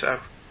think so.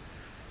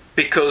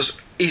 Because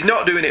he's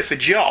not doing it for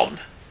John,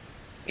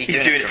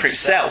 he's doing it for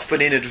himself,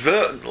 but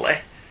inadvertently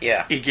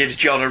Yeah. he gives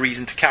John a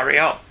reason to carry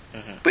on.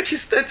 Which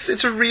is,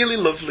 it's a really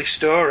lovely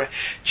story.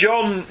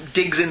 John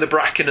digs in the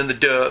bracken and the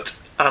dirt,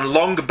 and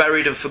long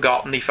buried and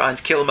forgotten, he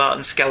finds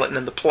Kilmartin's skeleton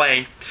and the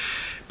plane.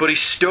 But his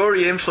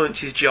story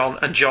influences John,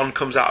 and John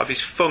comes out of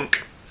his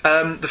funk.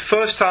 The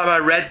first time I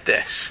read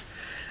this,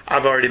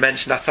 I've already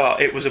mentioned, I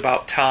thought it was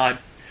about time,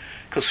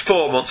 because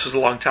 4 months was a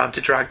long time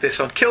to drag this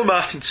on.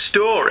 Kilmartin's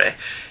story,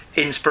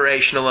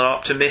 inspirational and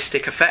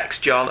optimistic, affects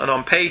John, and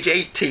on page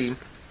 18,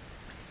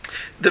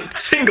 the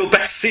single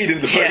best scene in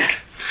the book, Yeah.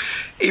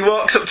 he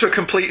walks up to a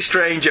complete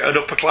stranger, an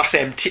upper-class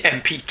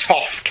MP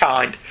toff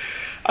kind,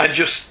 and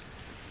just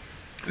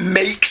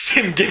makes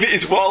him give it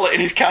his wallet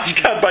and his cash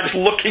card by just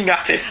looking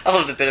at him. I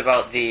love the bit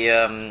about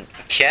the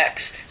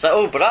checks. It's like,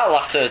 oh, but I'll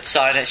have to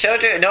sign it. Shall I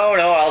do it? No,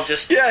 I'll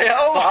just... Yeah,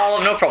 oh, I'll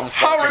have no problem.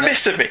 how fronting it.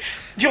 remiss of me.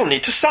 You'll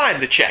need to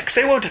sign the cheques.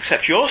 They won't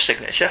accept your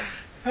signature.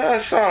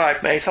 It's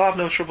alright, mate, I'll have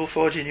no trouble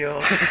forging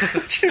yours.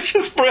 Which is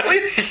just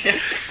brilliant.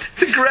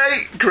 It's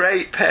a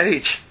great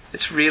page.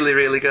 It's really,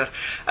 really good.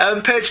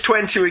 Page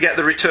 20, we get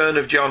the return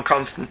of John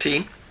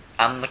Constantine.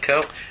 And the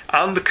coat.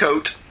 And the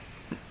coat.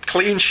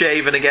 Clean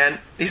shaven again.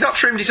 He's not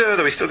trimmed his hair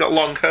though, he's still got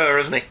long hair,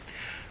 hasn't he?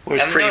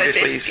 Whereas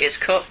previously it's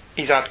cut.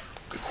 He's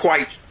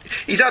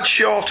had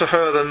shorter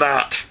hair than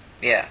that.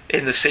 Yeah.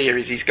 In the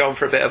series, he's gone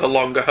for a bit of a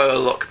longer hair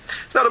look.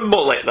 It's not a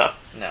mullet though.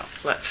 No.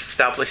 Let's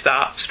establish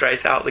that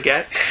straight out the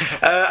gate.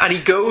 And he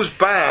goes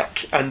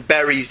back and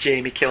buries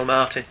Jamie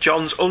Kilmartin.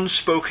 John's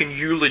unspoken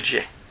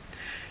eulogy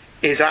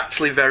is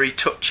actually very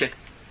touching.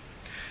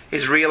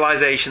 His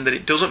realisation that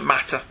it doesn't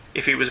matter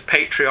if he was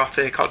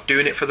patriotic or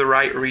doing it for the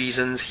right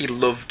reasons, he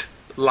loved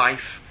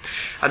life.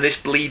 And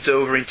this bleeds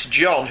over into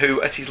John,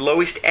 who at his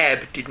lowest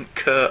ebb didn't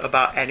care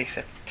about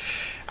anything.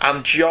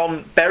 And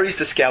John buries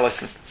the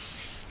skeleton.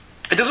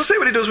 It doesn't say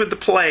what he does with the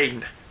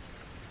plane.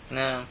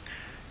 No.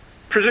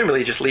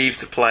 Presumably he just leaves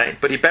the plane,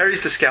 but he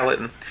buries the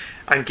skeleton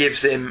and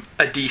gives him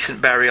a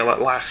decent burial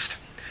at last.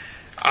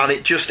 And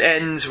it just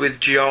ends with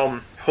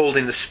John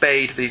holding the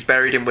spade that he's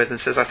buried him with and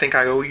says, "I think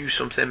I owe you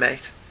something,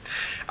 mate."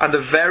 And the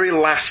very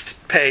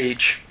last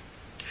page,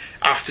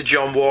 after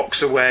John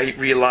walks away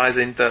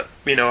realising that,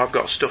 I've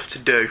got stuff to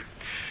do,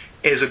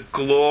 is a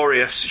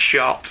glorious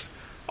shot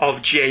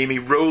of Jamie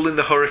rolling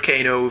the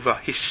hurricane over,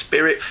 his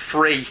spirit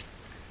free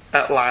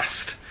at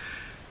last,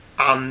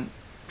 and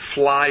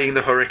flying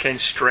the hurricane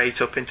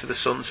straight up into the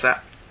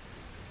sunset.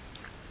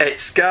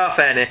 It's Garth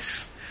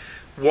Ennis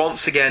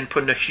once again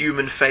putting a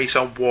human face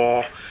on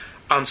war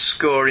and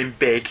scoring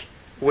big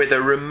with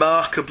a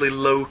remarkably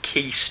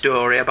low-key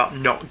story about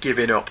not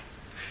giving up.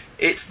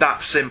 It's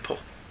that simple.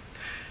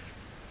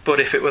 But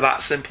if it were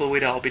that simple,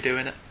 we'd all be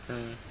doing it.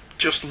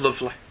 Just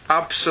lovely.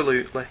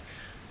 Absolutely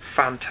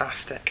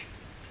fantastic.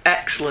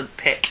 Excellent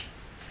pick,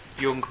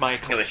 young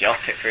Michael. It was your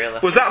pick, really.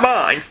 Was that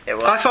mine? It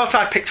was. I thought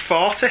I picked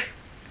 40.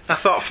 I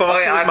thought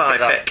 40 was my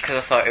pick. Because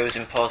I thought it was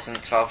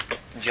important to have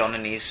John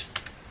and his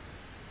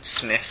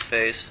Smiths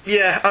phase.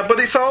 Yeah, but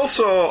it's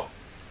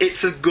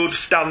a good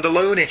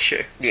standalone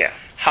issue. Yeah.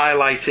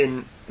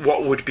 Highlighting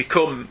what would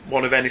become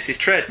one of Ennis's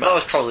trademarks. That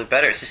was probably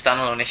better. It's a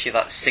standalone issue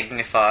that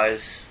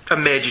signifies a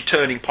major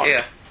turning point.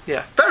 Yeah.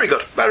 Yeah. Very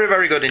good. Very,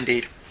 very good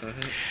indeed.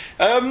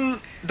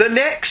 The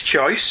next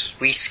choice...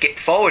 We skip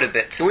forward a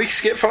bit. We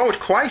skip forward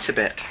quite a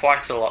bit.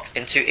 Quite a lot.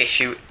 Into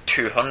issue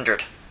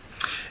 200.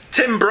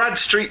 Tim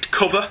Bradstreet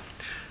cover.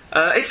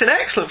 It's an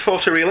excellent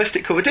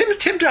photorealistic cover.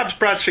 Tim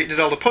Bradstreet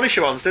did all the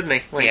Punisher ones, didn't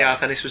he? When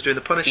Garth Ennis was doing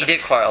the Punisher. He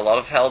did quite a lot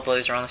of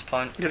Hellblazer around this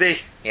point. Did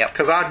he? Yep.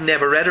 Because I'd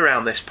never read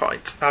around this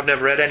point. I've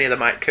never read any of the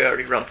Mike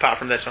Curry run, apart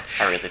from this one.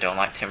 I really don't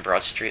like Tim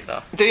Bradstreet,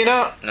 though. Do you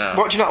not? No.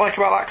 What do you not like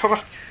about that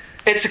cover?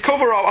 It's a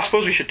cover of, I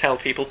suppose we should tell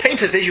people,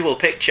 paint a visual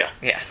picture.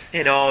 Yes.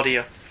 In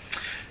audio.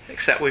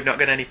 Except we've not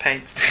got any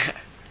paint.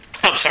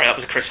 I'm sorry, that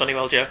was a Chris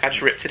Honeywell joke. I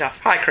just ripped it off.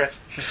 Hi, Chris.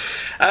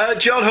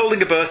 John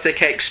holding a birthday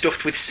cake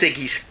stuffed with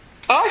ciggies.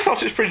 I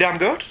thought it was pretty damn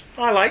good.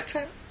 I liked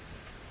it.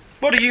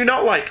 What do you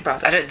not like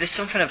about it? There's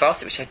something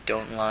about it which I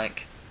don't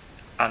like.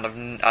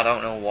 And I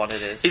don't know what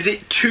it is. Is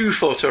it too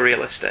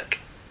photorealistic?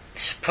 I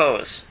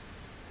suppose.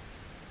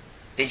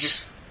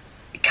 It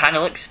kind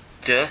of looks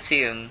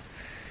dirty and...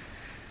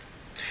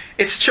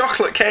 It's a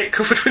chocolate cake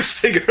covered with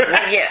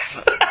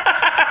cigarettes. Well,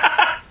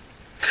 yeah.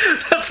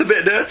 That's a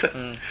bit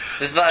dirty.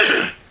 There's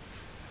that...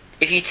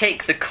 If you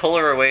take the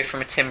colour away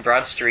from a Tim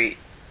Bradstreet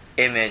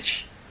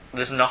image,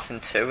 there's nothing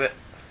to it.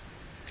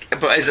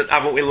 But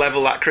haven't we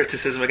levelled that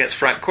criticism against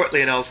Frank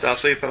Quitely in All-Star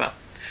Superman?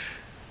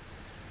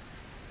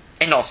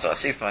 In All-Star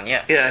Superman,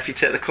 yeah. Yeah, if you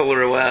take the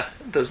colour away,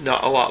 there's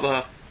not a lot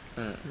there.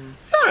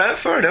 Alright,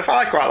 fair enough.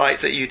 I quite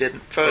liked it, you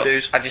didn't. Fair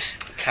dues. I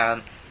just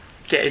can't...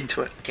 Get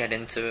into it.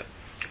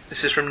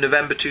 This is from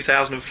November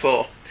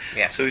 2004.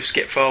 Yeah. So we've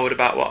skipped forward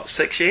about,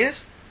 6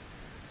 years?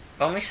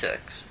 Only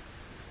 6.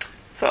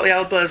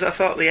 I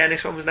thought the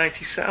Ennis one was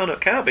 97. Oh, no,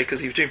 it can't be, because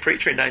he was doing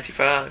Preacher in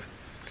 95.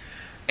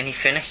 And he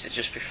finished it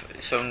just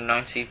before, so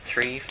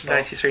 93, 4?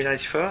 93,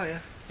 94, yeah.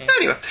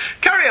 Anyway,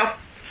 carry on.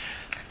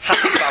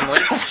 Happy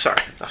Families.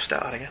 Sorry, I've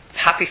started again.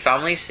 Happy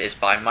Families is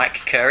by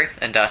Mike Curry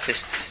and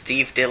artist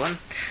Steve Dillon,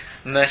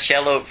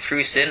 Marcello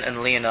Frusin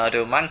and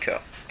Leonardo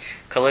Manco.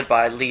 Coloured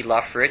by Lee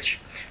Laffridge,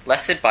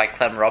 lettered by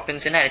Clem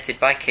Robbins and edited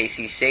by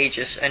Casey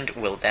Sages and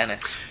Will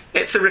Dennis.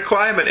 It's a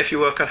requirement if you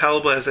work on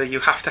Hellblazer, you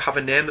have to have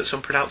a name that's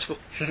unpronounceable.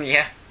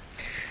 Yeah.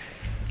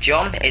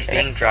 John is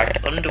being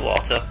dragged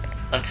underwater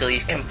until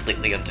he's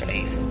completely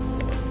underneath.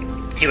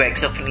 He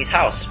wakes up in his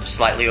house,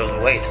 slightly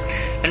overweight,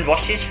 and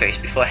washes his face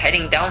before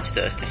heading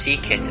downstairs to see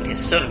Kit and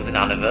his son with an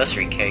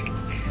anniversary cake.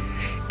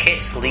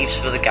 Kit leaves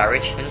for the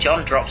garage, and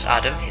John drops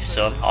Adam, his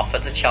son, off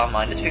at the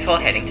Childminders before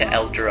heading to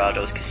El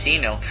Dorado's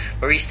casino,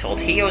 where he's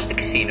told he owes the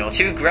casino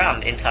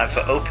 $2,000 in time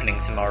for opening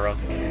tomorrow.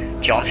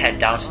 John heads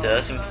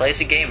downstairs and plays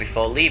a game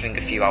before leaving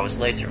a few hours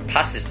later and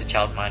passes the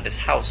Childminder's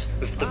house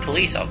with the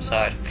police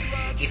outside.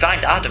 He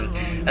finds Adam,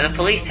 and the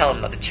police tell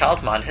him that the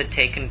childminder had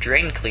taken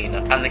drain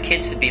cleaner and the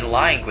kids had been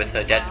lying with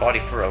her dead body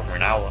for over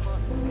an hour.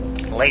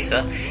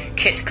 Later,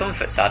 Kit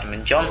comforts Adam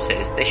and John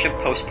says they should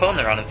postpone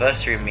their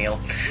anniversary meal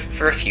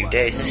for a few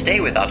days and stay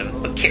with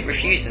Adam, but Kit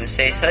refuses and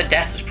says her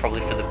death was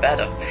probably for the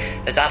better,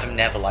 as Adam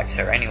never liked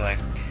her anyway.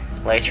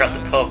 Later at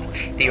the pub,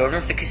 the owner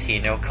of the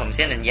casino comes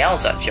in and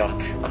yells at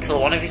John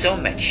until one of his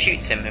own men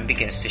shoots him and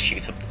begins to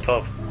shoot up the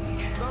pub.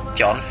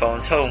 John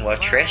phones home where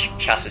Trish,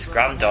 Chas's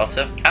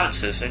granddaughter,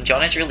 answers, and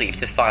John is relieved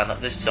to find that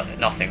there's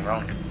nothing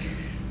wrong.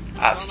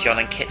 At John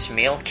and Kit's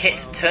meal,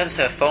 Kit turns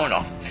her phone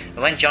off, and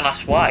when John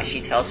asks why,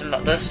 she tells him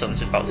that their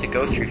son's about to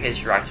go through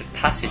his rite of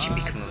passage and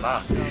become a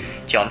man.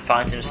 John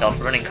finds himself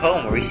running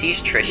home where he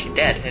sees Trish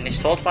dead and is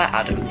told by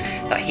Adam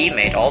that he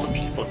made all the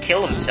people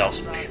kill themselves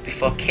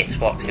before Kit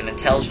walks in and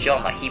tells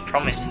John that he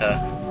promised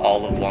her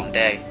all of one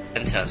day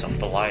and turns off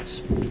the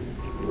lights.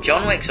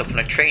 John wakes up on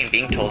a train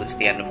being told it's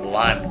the end of the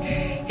line.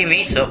 He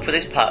meets up with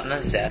his partner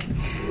Zed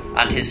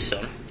and his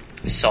son,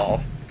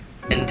 Saul,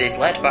 and is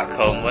led back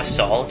home where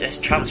Saul has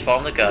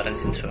transformed the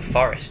gardens into a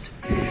forest.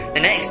 The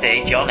next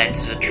day, John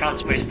enters a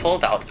trance but is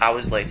pulled out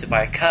hours later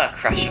by a car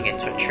crashing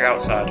into a tree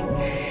outside.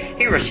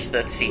 He rushes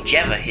there to see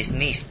Gemma, his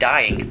niece,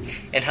 dying.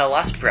 In her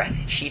last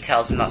breath, she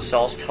tells him that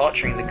Saul's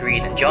torturing the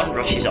Green, and John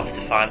rushes off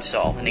to find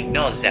Saul and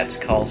ignores Zed's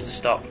calls to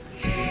stop.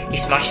 He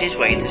smashes his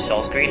way into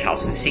Saul's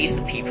greenhouse and sees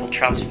the people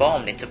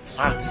transformed into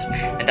plants,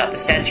 and at the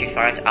centre he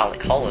finds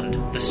Alec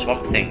Holland, the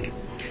Swamp Thing.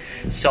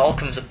 Saul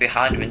comes up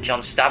behind him and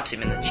John stabs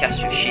him in the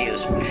chest with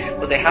shears,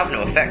 but they have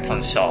no effect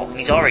on Saul, and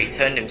he's already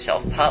turned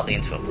himself partly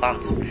into a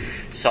plant.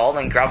 Saul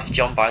then grabs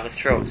John by the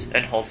throat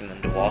and holds him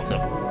underwater.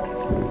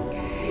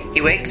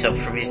 He wakes up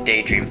from his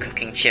daydream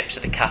cooking chips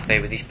at a cafe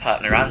with his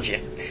partner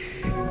Angie.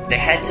 They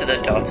head to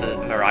their daughter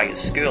Mariah's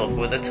school,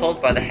 where they're told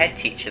by the head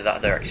teacher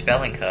that they're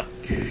expelling her.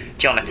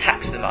 John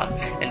attacks the man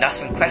and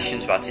asks him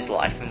questions about his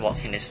life and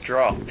what's in his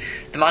drawer.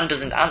 The man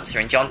doesn't answer,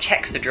 and John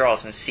checks the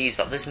drawers and sees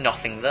that there's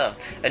nothing there,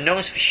 and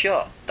knows for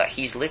sure that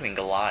he's living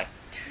a lie.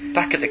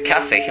 Back at the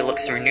cafe, he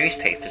looks through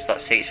newspapers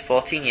that say it's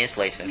 14 years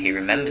later and he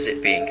remembers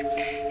it being.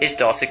 His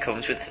daughter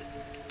comes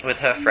with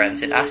her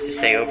friends and asks to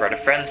stay over at a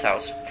friend's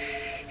house.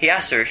 He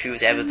asks her if he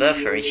was ever there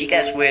for her, and she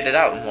gets weirded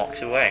out and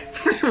walks away.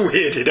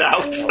 Weirded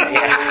out?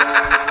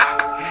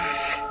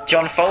 Yeah.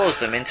 John follows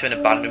them into an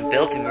abandoned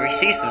building where he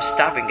sees them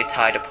stabbing a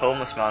tied-up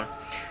homeless man.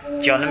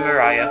 John and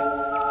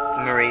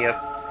Maria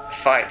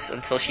fight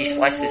until she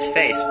slices his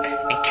face,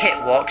 and Kit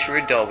walks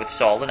through a door with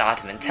Saul and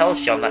Adam and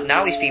tells John that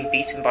now he's been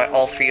beaten by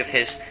all three of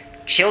his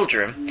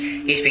children,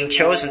 he's been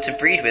chosen to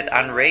breed with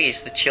and raise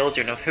the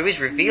children of who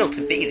is revealed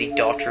to be the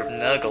daughter of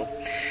Nurgle.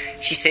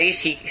 She says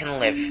he can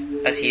live,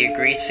 as he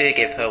agrees to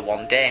give her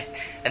one day,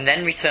 and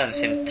then returns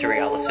him to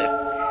reality.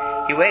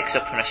 He wakes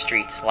up on a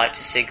street,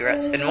 lights a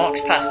cigarette, and walks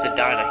past a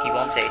diner he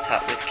once ate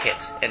at with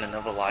Kit in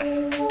another life.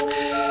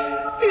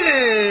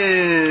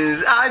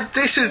 Yes,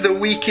 this is the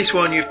weakest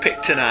one you've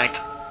picked tonight.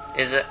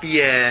 Is it?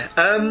 Yeah.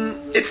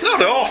 It's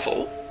not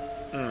awful.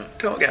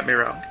 Don't get me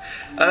wrong.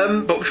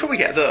 But before we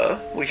get there,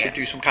 we should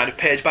do some kind of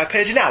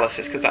page-by-page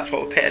analysis, because that's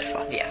what we're paid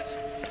for. Yes.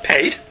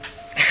 Paid?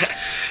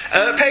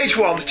 Page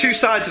 1, the two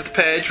sides of the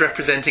page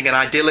representing an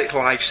idyllic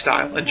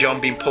lifestyle, and John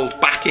being pulled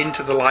back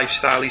into the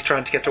lifestyle he's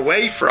trying to get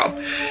away from,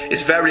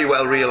 is very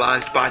well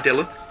realised by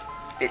Dylan.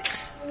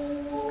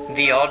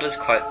 The order's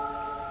quite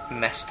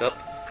messed up.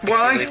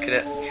 Why? If you look at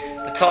it.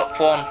 The top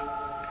one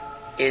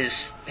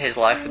is his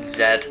life with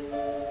Zed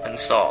and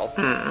Saul,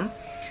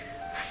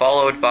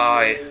 followed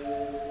by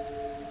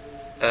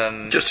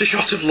just a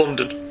shot of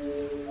London.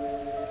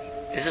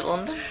 Is it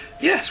London?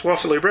 Yes,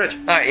 Waterloo Bridge.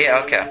 Alright, yeah,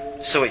 okay.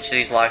 So it's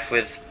his life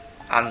with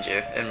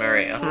Andrew and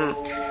Maria.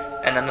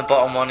 And then the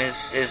bottom one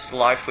is his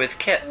life with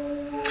Kit.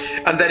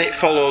 And then it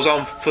follows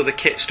on for the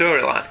Kit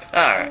storyline.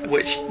 Alright.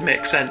 Which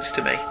makes sense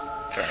to me.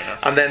 Fair enough.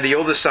 And then the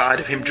other side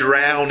of him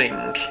drowning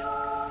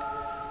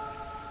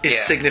is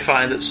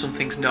signifying that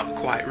something's not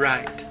quite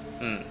right.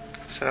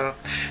 So,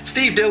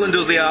 Steve Dillon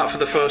does the art for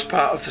the first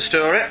part of the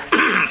story.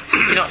 So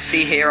you cannot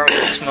see here how it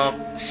looks more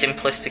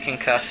simplistic and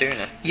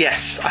cartoony.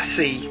 Yes, I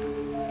see.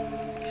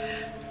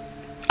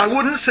 I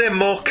wouldn't say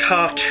more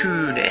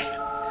cartoony,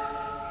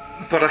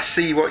 but I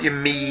see what you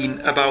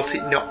mean about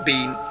it not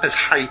being as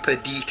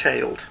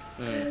hyper-detailed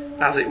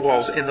as it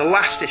was in the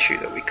last issue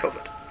that we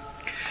covered.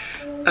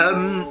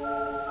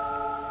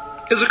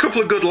 There's a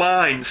couple of good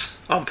lines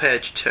on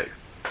page 2.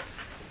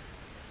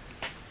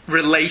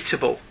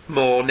 Relatable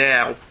more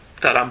now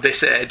that I'm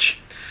this age.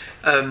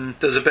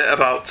 There's a bit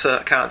about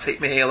can't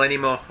take my ale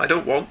anymore, I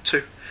don't want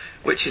to,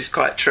 which is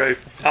quite true.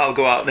 I'll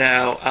go out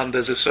now and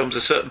there's a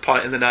certain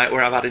point in the night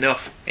where I've had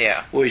enough.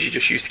 Yeah. Whereas you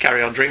just used to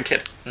carry on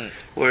drinking.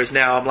 Whereas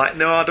now I'm like,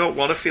 no, I don't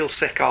want to feel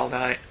sick all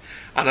night,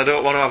 and I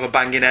don't want to have a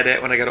banging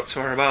headache when I get up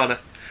tomorrow morning.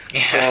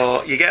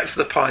 So you get to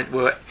the point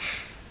where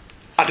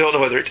I don't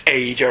know whether it's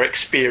age or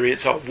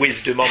experience or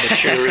wisdom or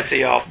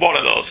maturity or one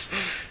of those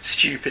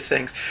stupid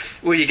things,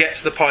 where you get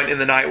to the point in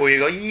the night where you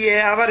go,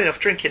 yeah, I've had enough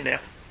drinking now.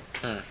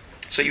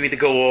 So you either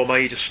go home or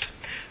you just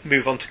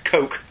move on to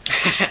Coke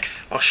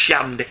or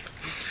Shandy,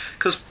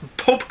 because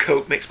pub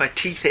Coke makes my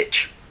teeth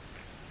itch.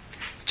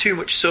 Too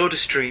much soda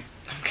stream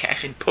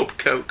in pub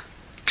Coke.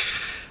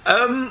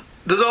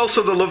 There's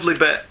also the lovely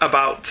bit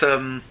about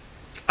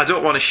I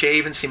don't want to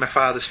shave and see my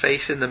father's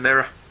face in the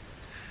mirror.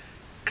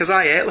 Because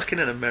I hate looking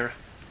in a mirror.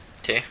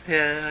 Do you?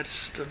 Yeah,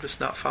 I'm just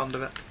not fond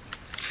of it.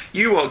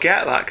 You won't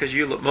get that because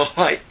you look more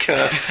like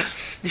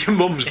your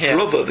mum's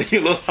brother than you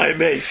look like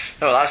me.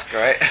 Oh, that's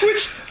great.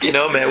 Which,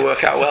 may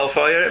work out well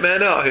for you, it may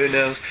not, who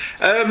knows.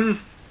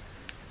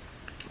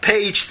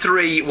 Page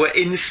 3, we're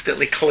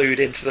instantly clued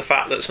into the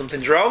fact that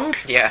something's wrong.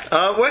 Yeah.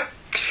 Aren't we?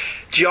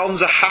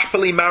 John's a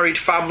happily married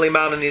family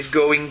man and is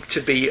going to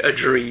be a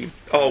dream.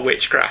 Or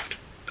witchcraft.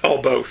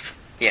 Or both.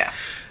 Yeah.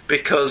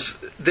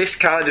 Because this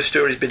kind of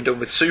story's been done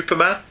with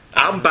Superman,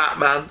 and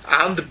Batman,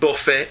 and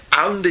Buffy,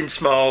 and in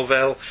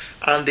Smallville,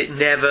 and it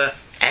never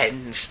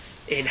ends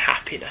in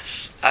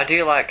happiness. I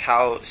do like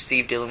how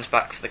Steve Dillon's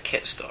back for the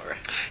Kit story.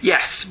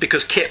 Yes,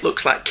 because Kit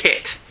looks like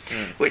Kit,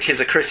 which is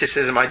a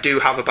criticism I do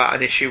have about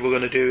an issue we're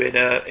going to do in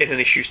an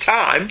issue's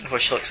time. Where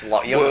she looks a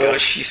lot younger. Where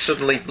she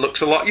suddenly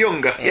looks a lot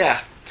younger,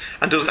 yeah.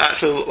 And doesn't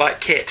actually look like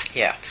Kit.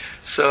 Yeah.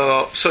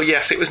 So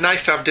yes, it was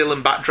nice to have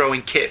Dillon back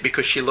drawing Kit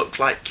because she looked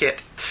like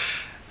Kit.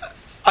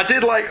 I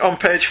did like on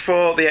page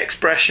 4 the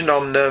expression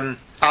on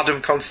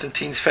Adam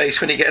Constantine's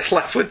face when he gets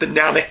left with the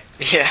nanny.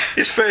 Yeah.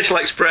 His facial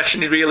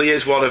expression, he really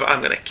is one of,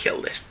 I'm going to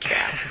kill this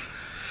cow.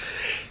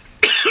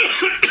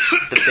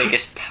 The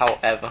biggest pout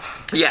ever.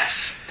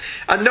 Yes.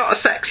 And not a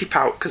sexy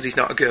pout because he's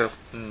not a girl.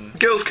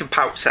 Girls can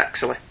pout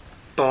sexily.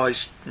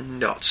 Boys,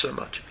 not so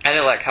much. I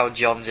do like how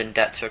John's in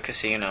debt to a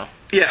casino.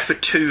 Yeah, for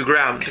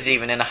 $2,000. Because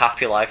even in a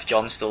happy life,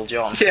 John's still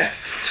John. Yeah.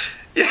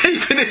 Yeah,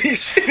 even in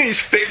his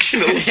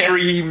fictional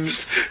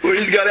dreams, where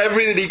he's got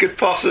everything he could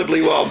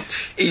possibly want,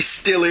 he's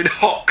still in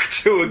hock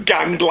to a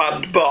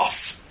gangland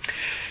boss.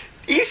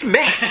 He's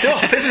messed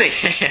up, isn't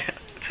he? Yeah.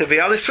 To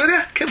be honest with you,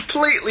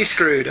 completely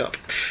screwed up.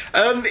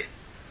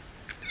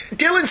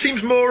 Dillon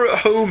seems more at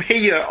home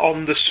here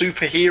on the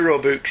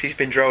superhero books he's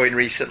been drawing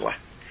recently.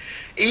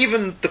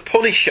 Even the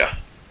Punisher.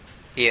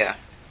 Yeah.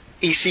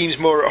 He seems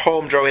more at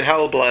home drawing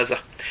Hellblazer.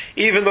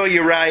 Even though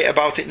you're right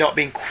about it not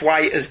being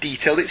quite as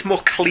detailed, it's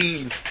more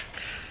clean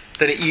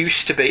than it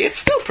used to be. It's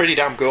still pretty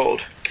damn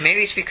good.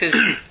 Maybe it's because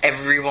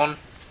everyone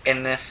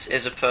in this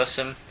is a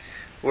person,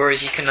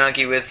 whereas you can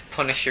argue with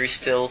Punisher he's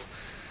still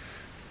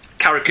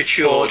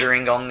Caricatured.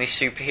 bordering on the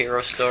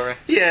superhero story.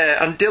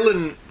 Yeah, and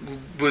Dillon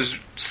was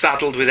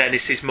saddled with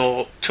Ennis's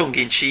more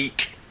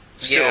tongue-in-cheek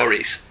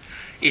stories.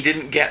 He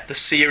didn't get the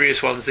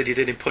serious ones that he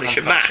did in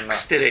Punisher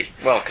Max, did he?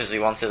 Well, because he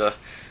wanted a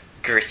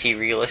gritty,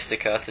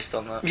 realistic artist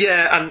on that.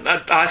 Yeah, and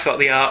I thought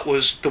the art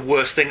was the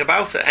worst thing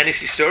about it.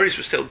 Ennis's stories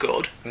were still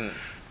good,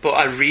 but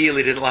I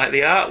really didn't like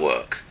the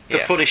artwork.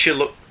 The Punisher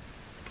looked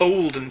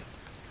old and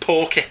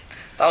porky.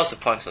 That was the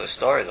point of the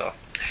story, though.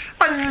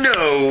 I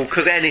know,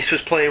 because Ennis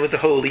was playing with the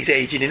whole he's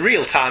aging in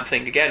real time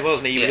thing again,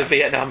 wasn't he? He was a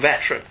Vietnam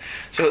veteran.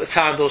 So at the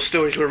time those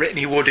stories were written,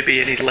 he would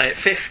be in his late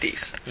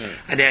 50s.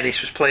 And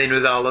Ennis was playing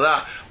with all of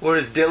that.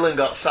 Whereas Dillon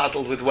got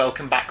saddled with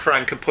Welcome Back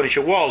Frank and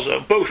Punisher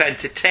Warzone, both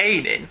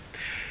entertaining,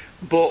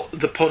 but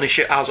the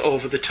Punisher has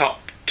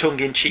over-the-top,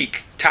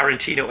 tongue-in-cheek,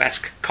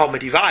 Tarantino-esque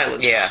comedy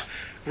violence,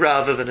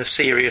 rather than a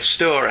serious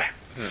story.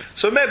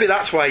 So maybe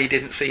that's why he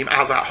didn't seem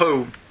as at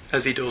home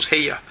as he does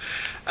here.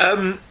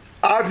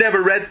 I've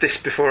never read this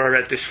before I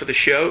read this for the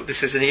show.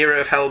 This is an era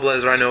of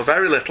Hellblazer I know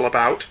very little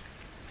about.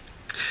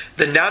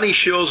 The nanny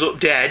shows up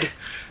dead,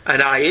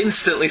 and I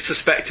instantly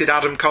suspected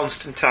Adam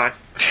Constantine.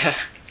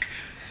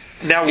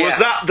 Now, was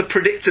that the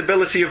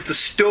predictability of the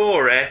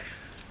story,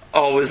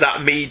 or was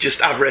that me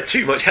just, I've read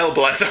too much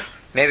Hellblazer?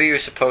 Maybe you were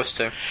supposed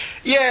to.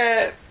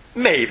 Yeah,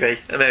 maybe.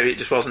 Maybe it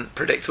just wasn't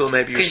predictable.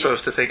 Maybe you were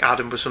supposed to think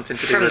Adam was something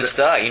to do with it. From the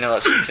start, you know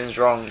that something's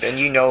wrong, and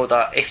you know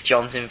that if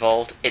John's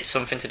involved, it's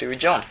something to do with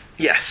John.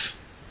 Yes.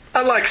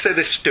 And like I say,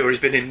 this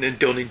story's been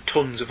done in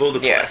tons of other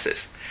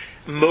places.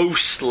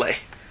 Mostly,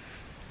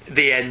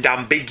 the end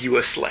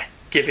ambiguously,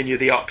 giving you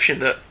the option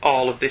that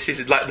all of this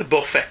is like the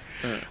Buffy,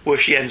 where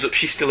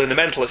she's still in the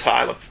mental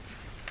asylum.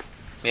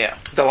 Yeah.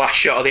 The last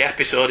shot of the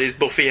episode is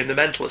Buffy in the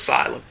mental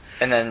asylum.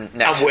 And then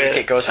next week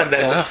it goes back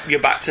to normal. You're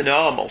back to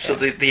normal. So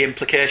the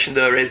implication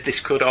there is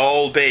this could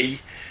all be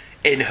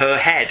in her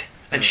head,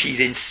 and she's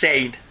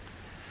insane.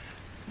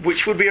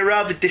 Which would be a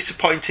rather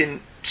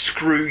disappointing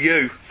screw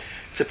you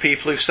to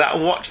people who've sat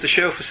and watched the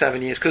show for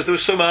 7 years, because there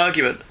was some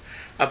argument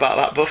about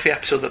that Buffy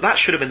episode that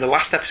should have been the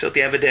last episode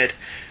they ever did,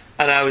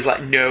 and I was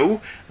like,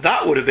 no,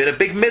 that would have been a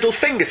big middle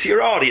finger to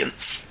your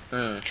audience.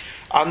 And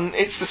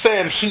it's the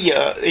same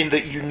here in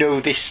that you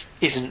know this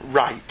isn't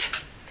right.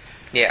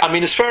 Yeah. I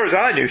mean, as far as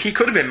I knew, he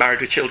could have been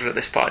married with children at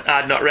this point.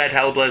 I'd not read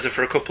Hellblazer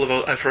for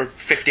for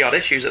 50 odd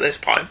issues at this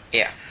point.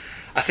 Yeah.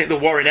 I think the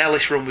Warren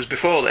Ellis run was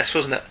before this,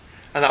 wasn't it?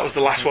 And that was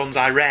the last ones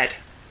I read.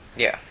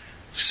 Yeah.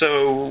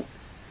 So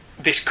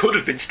this could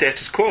have been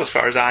status quo as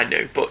far as I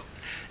knew, but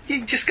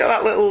you just got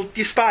that little,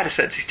 your spider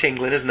sense is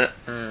tingling, isn't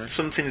it?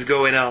 Something's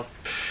going on.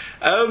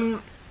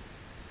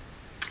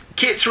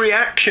 Kit's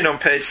reaction on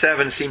page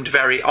 7 seemed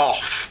very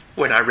off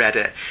when I read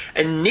it.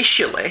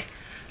 Initially,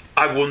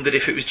 I wondered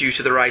if it was due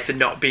to the writer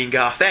not being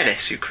Garth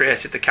Ennis, who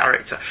created the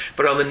character.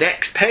 But on the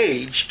next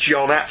page,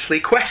 John actually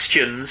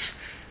questions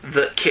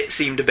that Kit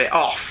seemed a bit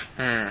off.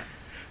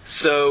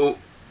 So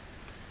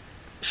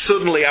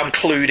suddenly I'm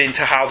clued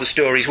into how the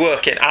story's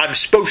working. I'm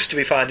supposed to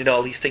be finding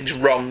all these things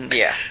wrong.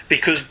 Yeah.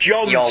 Because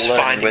John's You're learning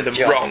finding with them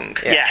John. wrong.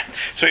 Yeah. Yeah.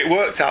 So it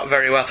worked out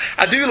very well.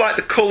 I do like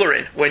the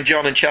colouring when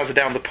John and Chaz are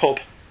down the pub.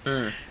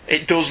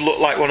 It does look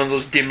like one of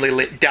those dimly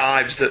lit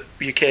dives that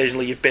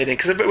occasionally you've been in.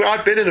 Because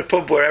I've been in a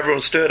pub where everyone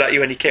stared at you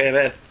when you came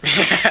in.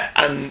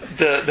 And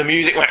the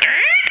music went...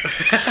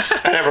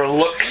 and everyone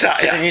looked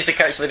at Did the you. music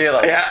actually do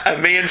that? Yeah,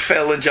 and me and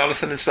Phil and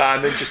Jonathan and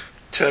Simon just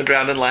turned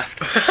around and left.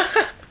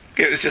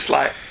 It was just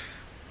like...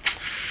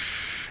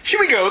 Should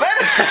we go then?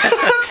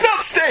 Let's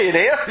not stay in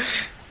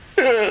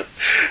here.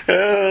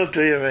 Oh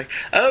dear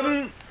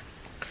me.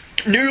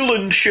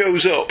 Newland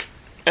shows up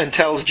and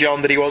tells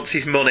John that he wants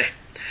his money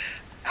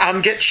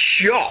and gets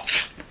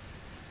shot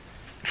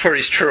for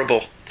his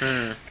trouble,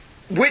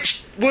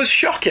 which was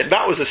shocking.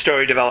 That was a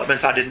story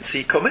development I didn't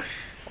see coming.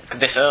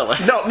 This early.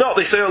 Not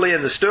this early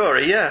in the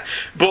story, yeah,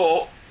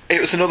 but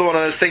it was another one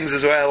of those things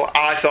as well.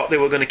 I thought they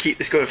were going to keep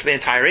this going for the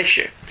entire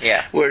issue,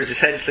 Yeah. whereas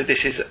essentially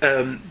this is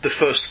the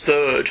first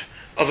third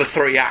of a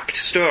 3-act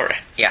story.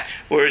 Yeah.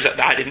 Whereas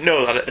I didn't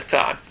know that at the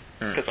time.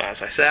 Because,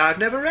 as I say, I've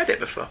never read it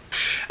before.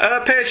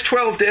 Page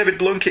 12, David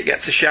Blunkett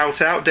gets a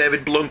shout-out.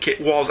 David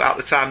Blunkett was, at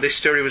the time this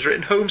story was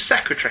written, Home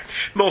Secretary.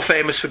 More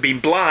famous for being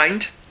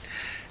blind,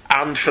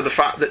 and for the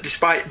fact that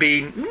despite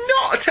being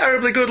not a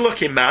terribly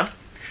good-looking man,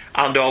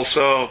 and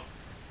also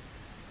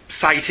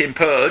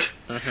sight-impaired,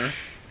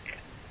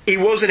 he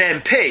was an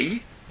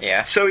MP,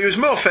 Yeah. so he was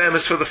more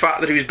famous for the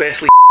fact that he was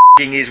basically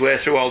his way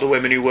through all the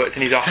women who worked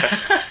in his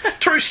office.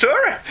 True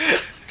story.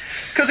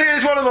 Because it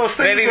is one of those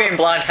things Maybe where- being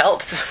blind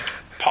helped.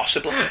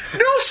 Possibly.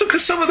 No,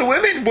 because some of the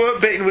women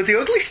weren't bitten with the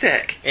ugly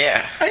stick.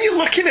 Yeah. And you're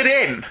looking at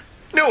him.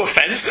 No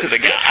offence to the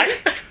guy,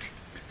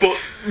 but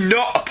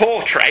not a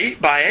portrait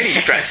by any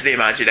stretch of the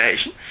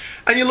imagination.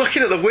 And you're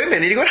looking at the women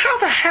and you're going, how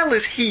the hell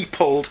has he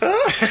pulled her?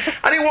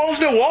 And it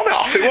wasn't a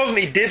one-off. It wasn't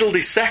he diddled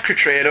his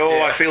secretary and,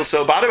 I feel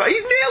so bad about it.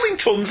 He's nailing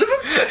tons of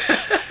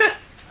them.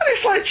 And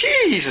it's like,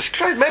 Jesus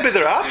Christ, maybe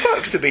there are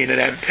perks to being an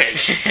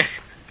MP.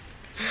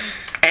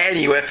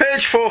 Anyway,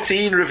 page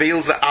 14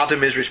 reveals that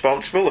Adam is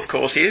responsible. Of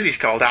course he is. He's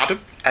called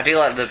Adam. I do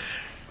like the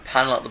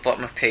panel at the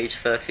bottom of page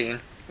 13.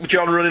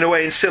 John running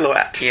away in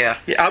silhouette. Yeah.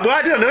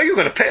 Why did I know you were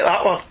going to pick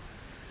that one?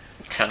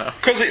 Don't know.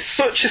 Because it's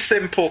such a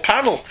simple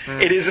panel.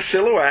 It is a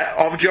silhouette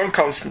of John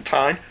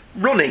Constantine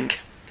running.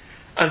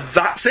 And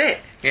that's it.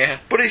 Yeah.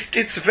 But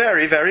it's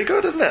very, very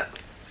good, isn't it?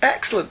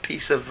 Excellent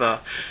piece of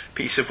work.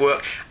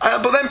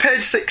 But then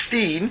page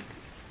 16...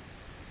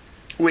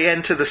 we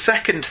enter the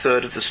second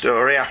third of the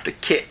story after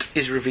Kit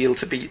is revealed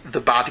to be the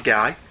bad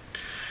guy.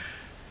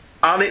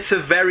 And it's a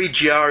very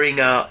jarring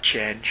art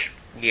change,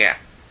 Yeah.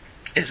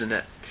 isn't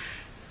it?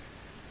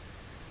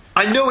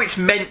 I know it's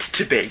meant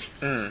to be,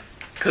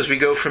 because we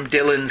go from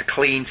Dylan's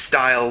clean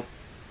style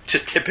to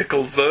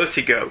typical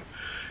Vertigo,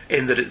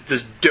 in that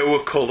there's dour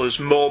colours,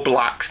 more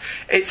blacks.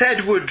 It's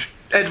Edward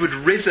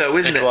Rizzo,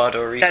 isn't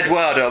Eduardo it? Rizzo.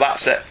 Eduardo,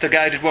 that's it. The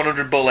guy who did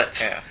 100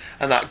 Bullets. Yeah.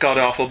 And that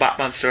god-awful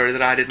Batman story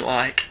that I didn't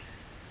like.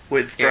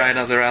 With Yeah. Brian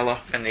Azzarello.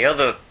 And the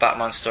other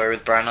Batman story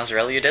with Brian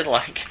Azzarello you did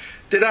like.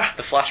 Did I?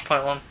 The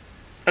Flashpoint one.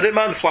 I didn't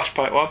mind the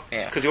Flashpoint one.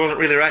 Yeah. Because he wasn't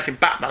really writing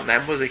Batman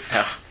then, was he?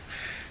 No.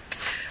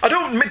 I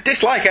don't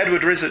dislike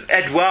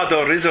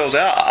Eduardo Rizzo's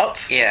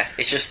art. Yeah,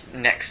 it's just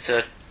next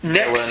to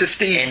Next Dylan to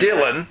Steve in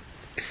Dillon,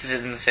 This is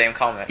in the same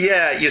comic.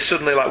 yeah, you're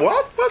suddenly like,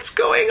 what? What's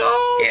going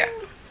on?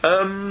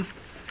 Yeah.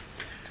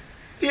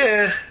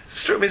 Yeah,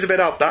 struck me as a bit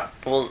odd, that.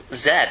 Well,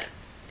 Zed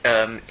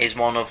is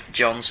one of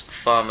John's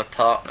former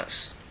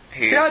partners.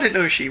 Who, See, I didn't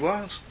know who she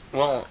was.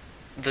 well,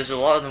 there's a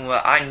lot of them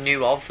where I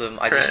knew of them,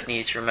 I just Right.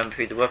 need to remember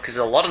who they were, because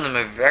a lot of them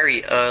are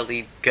very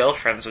early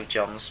girlfriends of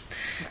John's.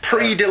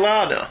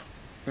 Pre-Delano.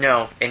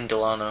 No, in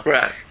Delano.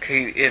 Right,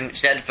 Who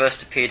Zed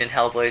first appeared in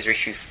Hellblazer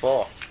issue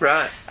 4,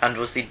 right. and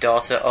was the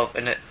daughter of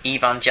an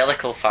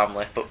evangelical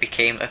family, but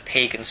became a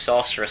pagan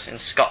sorceress in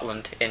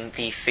Scotland in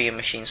the Fear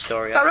Machine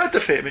story. I read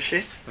The Fate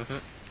Machine.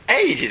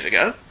 Ages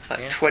ago. Like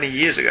Yeah. 20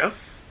 years ago.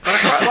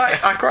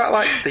 I quite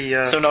liked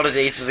the... So not as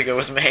ages ago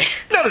as me.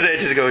 Not as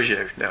ages ago as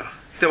you, no.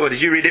 Don't worry,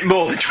 did you read it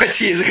more than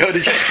 20 years ago,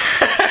 did you?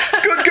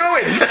 Good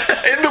going!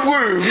 In the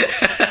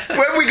womb,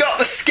 when we got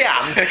the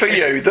scan for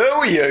you, there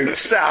were you,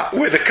 sat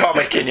with a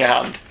comic in your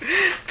hand.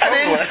 And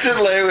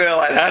instantly we were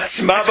like,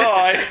 that's my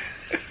boy!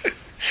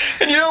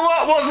 And you know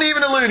what? It wasn't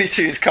even a Looney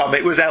Tunes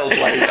comic, it was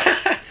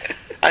Hellblazer.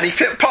 And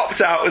he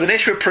popped out with an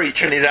issue of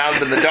Preacher in his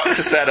hand, and the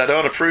doctor said, I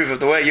don't approve of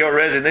the way you're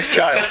raising this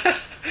child.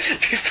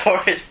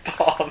 Before it's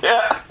born.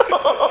 Yeah.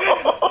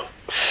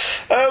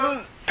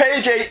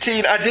 Page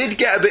 18, I did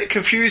get a bit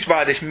confused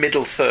by this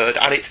middle third,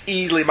 and it's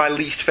easily my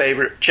least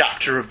favourite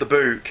chapter of the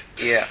book.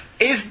 Yeah.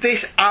 Is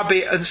this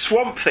Abby and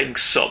Swamp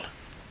Thing's son?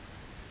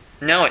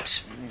 No,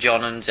 it's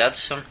John and Zed's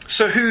son.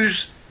 So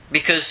who's...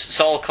 Because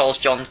Saul calls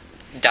John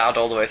Dad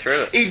all the way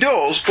through it. He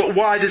does, but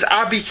why does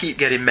Abby keep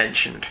getting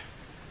mentioned?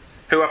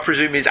 Who I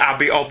presume is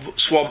Abby of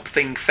Swamp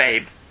Thing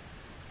fame.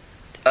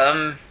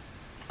 I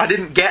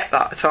didn't get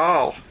that at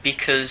all.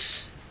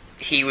 Because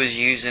he was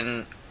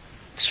using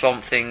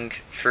Swamp Thing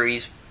for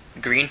his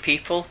green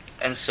people,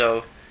 and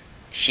so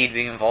she'd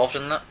be involved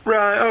in that.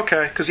 Right,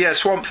 okay. Because, yeah,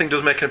 Swamp Thing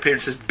does make an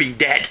appearance as being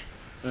dead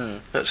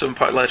at some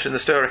point later in the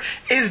story.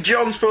 Is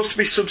John supposed to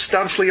be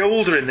substantially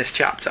older in this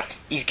chapter?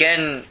 He's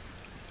getting...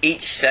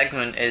 Each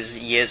segment is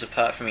years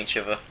apart from each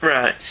other.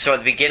 Right. So at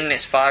the beginning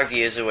it's 5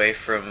 years away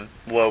from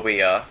where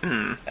we are,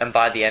 and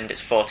by the end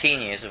it's 14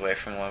 years away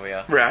from where we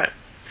are. Right.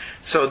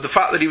 So the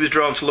fact that he was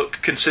drawn to look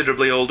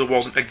considerably older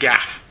wasn't a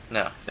gaffe.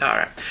 No.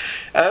 Alright.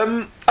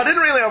 I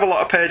didn't really have a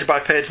lot of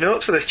page-by-page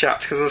notes for this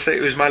chapter, because as I say,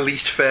 it was my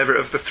least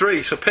favourite of the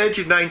three. So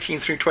pages 19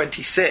 through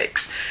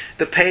 26,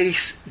 the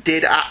pace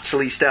did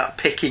actually start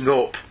picking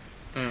up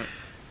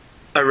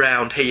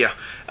around here,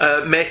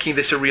 making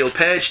this a real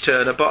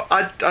page-turner, but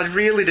I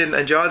really didn't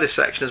enjoy this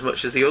section as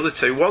much as the other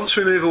two. Once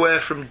we move away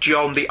from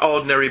John, the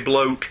ordinary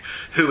bloke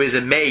who is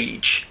a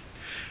mage,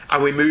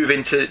 and we move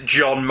into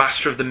John,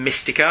 master of the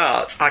mystic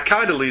arts, I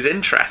kind of lose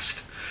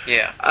interest.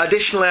 Yeah.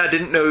 Additionally, I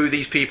didn't know who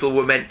these people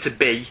were meant to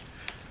be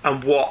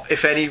and what,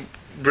 if any,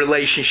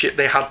 relationship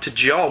they had to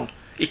John.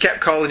 He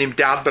kept calling him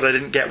Dad, but I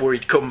didn't get where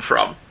he'd come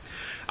from.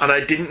 And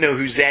I didn't know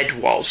who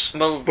Zed was,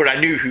 but I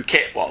knew who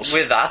Kit was.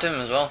 With Adam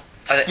as well.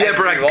 Yeah,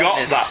 but I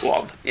got that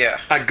one. Yeah.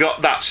 I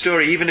got that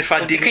story, even if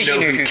I didn't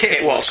know who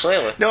Kit was.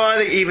 Clearly. No, I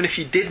think even if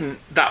you didn't,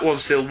 that one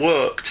still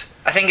worked.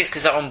 I think it's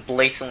because that one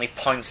blatantly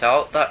points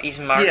out that he's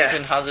married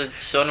and has a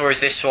son,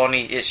 whereas this one,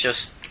 it's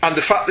just... And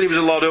the fact that he was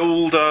a lot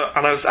older,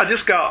 and I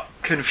just got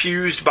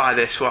confused by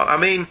this one. I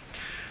mean,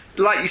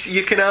 like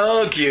you can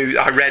argue,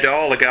 I read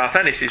all of Garth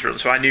Ennis's run,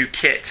 so I knew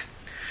Kit.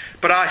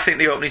 But I think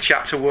the opening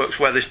chapter works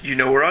whether you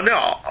know her or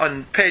not.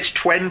 On page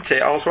 20,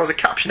 it also has a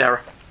caption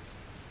error.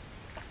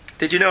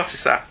 Did you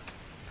notice that?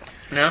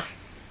 No.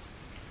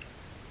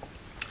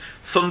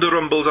 Thunder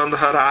rumbles on the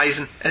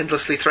horizon,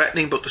 endlessly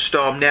threatening, but the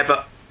storm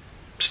never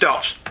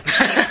stops.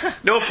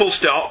 No full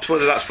stops,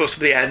 whether that's supposed to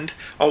be the end,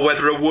 or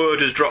whether a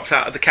word has dropped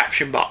out of the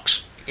caption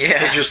box.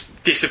 Yeah. It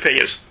just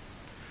disappears.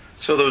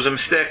 So there was a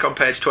mistake on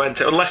page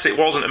 20, unless it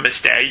wasn't a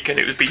mistake and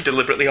it was being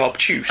deliberately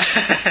obtuse.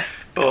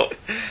 But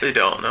we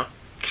don't know.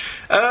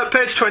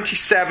 Page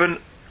 27,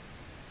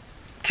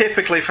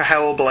 typically for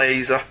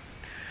Hellblazer,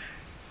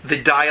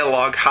 the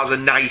dialogue has a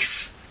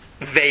nice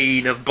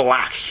vein of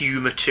black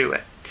humour to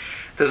it.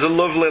 There's a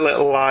lovely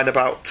little line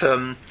about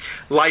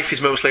life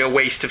is mostly a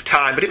waste of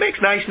time, but it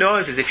makes nice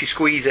noises if you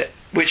squeeze it,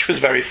 which was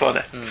very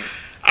funny.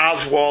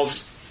 As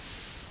was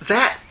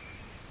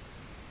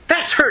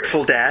that's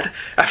hurtful, Dad,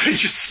 after he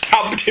just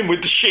stabbed him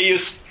with the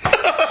shears.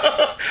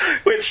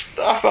 Which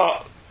I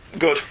thought,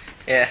 good.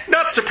 Yeah.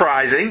 Not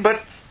surprising,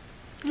 but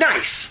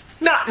nice.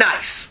 Not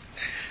nice.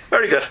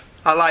 Very good.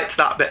 I liked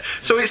that bit.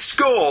 So it's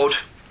scored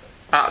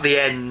at the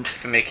end.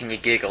 For making you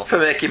giggle. For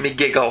making me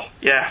giggle,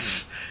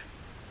 yes.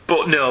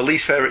 But no,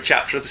 least favourite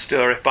chapter of the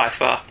story, by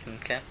far.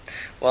 Okay.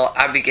 Well,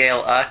 Abigail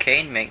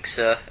Arcane makes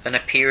an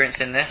appearance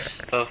in this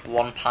for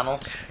one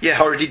panel. Yeah,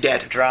 already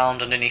dead.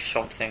 Drowned underneath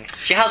something.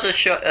 She has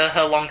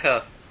her long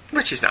hair.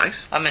 Which is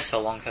nice. I miss her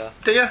long hair.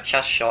 Do you? She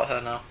has short hair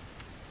now.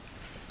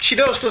 She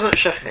does, doesn't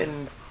she,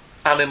 in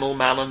Animal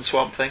Man and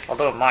Swamp Thing?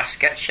 Although in my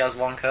sketch she has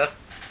long hair.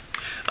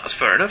 That's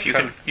fair enough.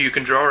 You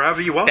can draw her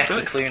however you want.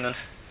 Becky Cloonan.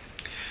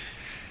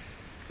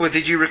 Well,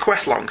 did you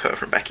request long hair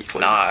from Becky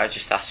Cloonan? No, I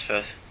just asked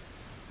for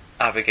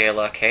Abigail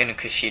Arcane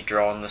because she'd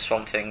drawn the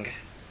Swamp Thing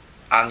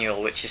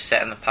annual, which is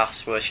set in the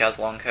past where she has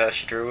long hair.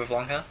 She drew with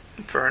long hair.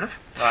 Fair enough.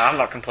 Well, I'm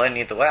not complaining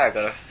either way. I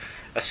got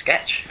a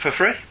sketch for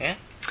free. Yeah.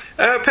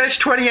 Page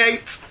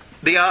 28.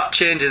 The art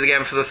changes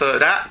again for the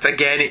third act.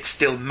 Again, it's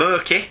still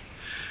murky,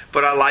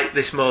 but I like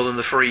this more than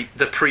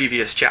the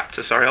previous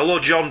chapter. Sorry, although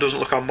John doesn't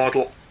look on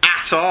model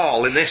at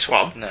all in this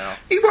one. No.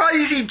 Why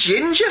is he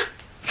ginger?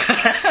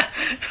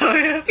 Oh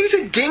yeah. He's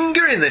a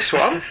ginger in this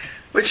one,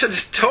 which I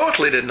just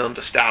totally didn't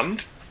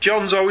understand.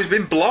 John's always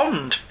been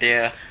blonde.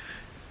 Yeah.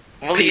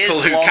 Well,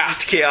 People who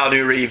cast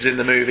Keanu Reeves in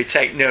the movie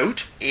take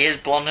note. He is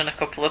blonde in a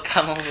couple of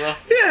panels, though.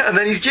 Yeah, and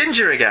then he's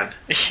ginger again.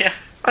 Yeah.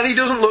 And he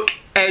doesn't look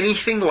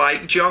anything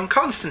like John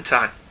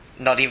Constantine.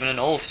 Not even an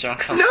old John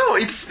Constantine. No,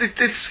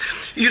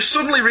 it's you're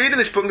suddenly reading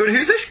this book and going,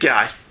 who's this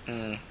guy?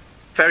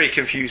 Very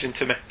confusing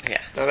to me.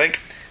 Yeah. I think.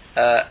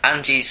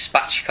 Angie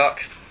Spatchcock.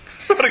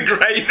 What a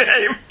great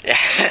name.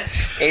 Yeah.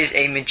 Is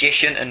a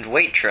magician and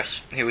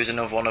waitress who is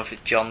another one of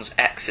John's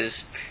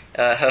exes.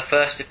 Her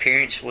first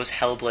appearance was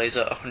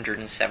Hellblazer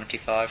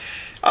 175.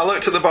 I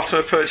looked at the bottom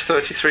of page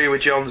 33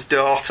 with John's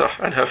daughter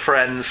and her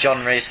friends.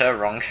 John raised her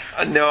wrong.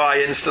 And no, I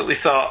instantly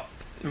thought,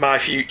 my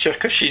future,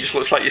 because she just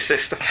looks like your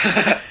sister.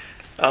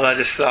 And I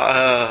just thought,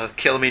 oh,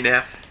 kill me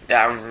now.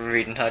 Yeah, I'm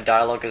reading her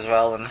dialogue as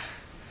well, and...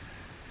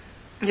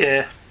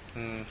 Yeah.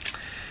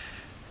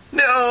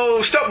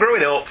 No, stop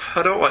growing up.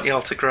 I don't want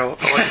y'all to grow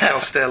up. I want y'all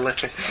to stay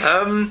little.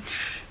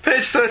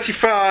 Page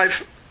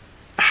 35.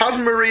 Has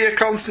Maria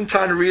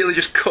Constantine really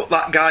just cut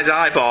that guy's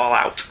eyeball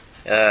out?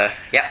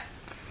 Yeah.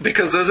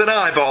 Because there's an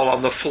eyeball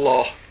on the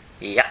floor.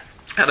 Yeah.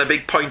 And a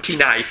big pointy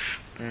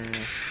knife.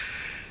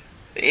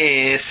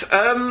 Yes.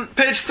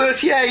 Page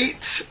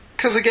 38.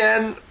 Because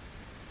again,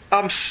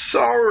 I'm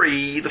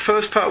sorry. The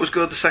first part was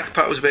good, the second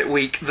part was a bit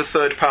weak, the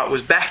third part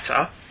was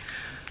better.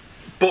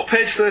 But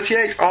page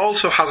 38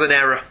 also has an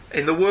error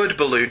in the word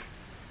balloon.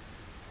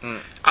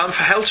 And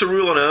for hell to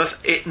rule on Earth,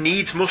 it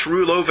needs must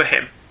rule over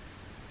him.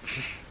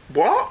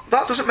 What?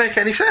 That doesn't make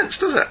any sense,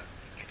 does it?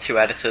 2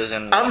 editors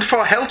and... And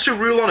for hell to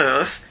rule on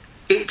Earth,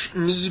 it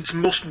needs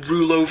must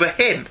rule over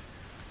him.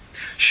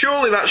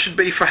 Surely that should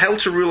be for hell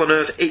to rule on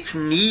Earth, its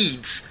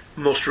needs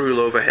must rule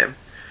over him.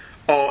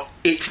 Or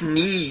it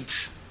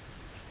needs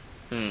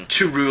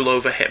to rule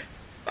over him.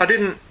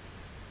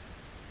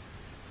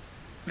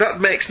 That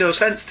makes no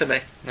sense to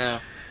me. No.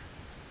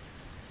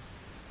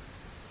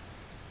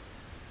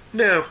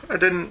 No, I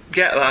didn't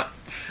get that.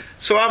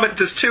 So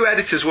there's 2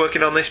 editors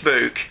working on this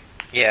book,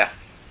 Yeah.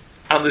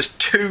 and there's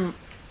 2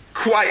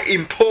 quite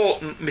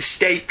important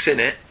mistakes in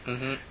it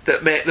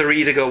that make the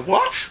reader go,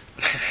 what?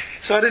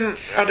 So I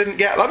didn't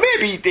get that.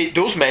 Maybe it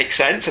does make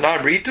sense, and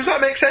does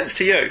that make sense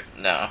to you?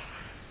 No.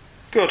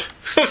 Good.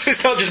 So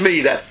it's not just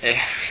me then.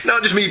 Yeah. It's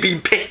not just me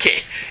being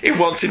picky in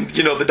wanting,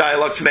 the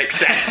dialogue to make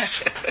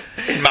sense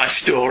in my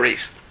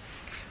stories.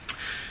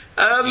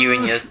 You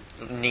and your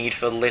need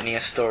for linear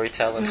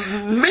storytelling.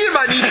 Me and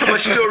my need for my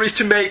stories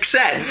to make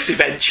sense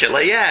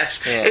eventually,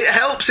 yes. Yeah. It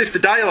helps if the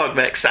dialogue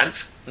makes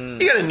sense. You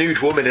get a nude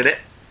woman in it.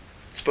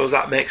 I suppose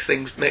that makes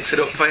it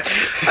up for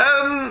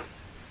you.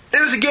 It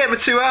was a game of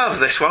 2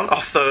 halves, this one,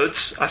 or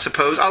thirds, I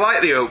suppose. I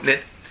like the opening.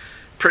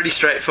 Pretty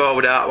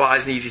straightforward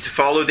art-wise and easy to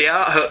follow. The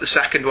art hurt the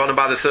second one, and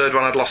by the third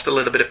one I'd lost a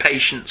little bit of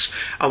patience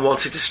and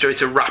wanted the story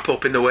to wrap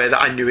up in the way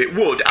that I knew it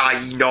would,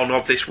 i.e. none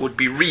of this would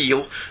be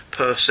real,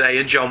 per se,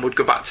 and John would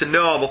go back to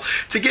normal.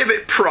 To give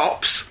it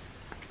props,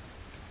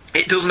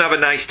 it doesn't have a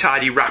nice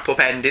tidy wrap-up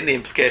ending, the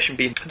implication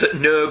being that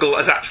Nurgle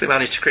has actually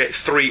managed to create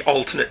 3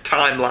 alternate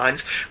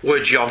timelines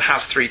where John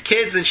has 3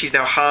 kids and she's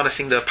now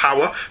harnessing their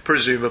power,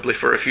 presumably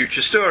for a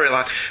future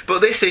storyline. But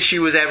this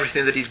issue was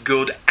everything that is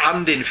good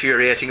and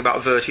infuriating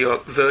about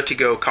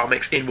Vertigo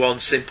comics in one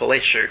simple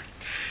issue.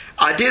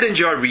 I did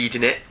enjoy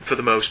reading it, for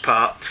the most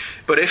part,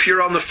 but if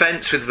you're on the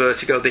fence with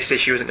Vertigo, this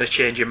issue isn't going to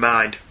change your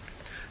mind.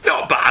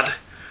 Not bad,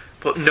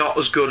 but not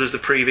as good as the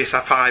previous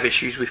 5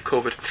 issues we've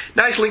covered.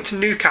 Nice link to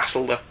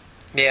Newcastle, though.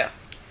 Yeah.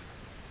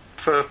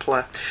 Fair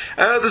play.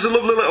 There's a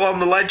lovely little On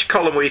the Ledge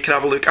column where you can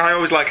have a look. I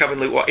always like having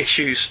a look what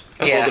issues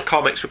of all the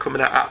comics were coming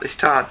out at this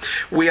time.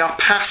 We are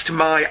past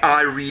my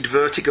I read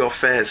Vertigo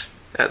phase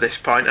at this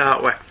point,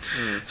 aren't we?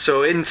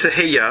 So into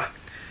here,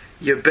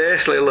 you're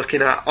basically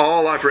looking at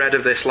all I've read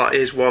of this lot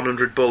is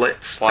 100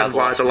 Bullets and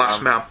Why the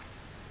Last Man.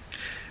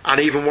 And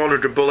even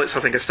 100 Bullets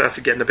I think I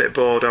started getting a bit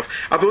bored of.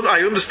 I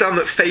understand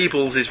that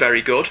Fables is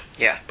very good,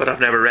 but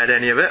I've never read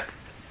any of it.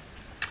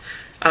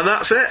 And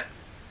that's it.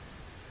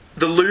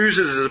 The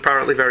Losers is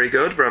apparently very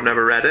good, but I've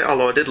never read it,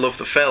 although I did love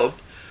the film.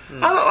 I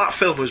thought that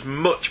film was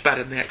much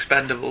better than The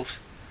Expendables.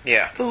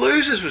 Yeah. The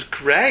Losers was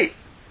great.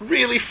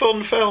 Really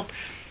fun film.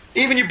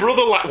 Even your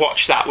brother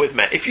watched that with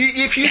me. If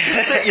you can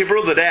sit your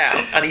brother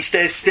down and he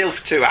stays still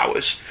for 2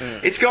 hours,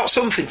 it's got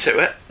something to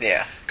it.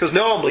 Yeah. Because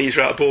normally he's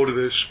right bored of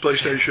this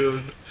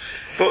PlayStation.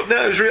 But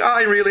no,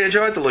 I really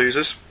enjoyed The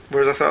Losers,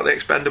 whereas I thought The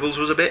Expendables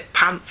was a bit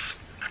pants.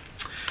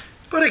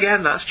 But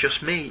again, that's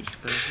just me.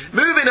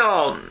 Moving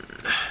on.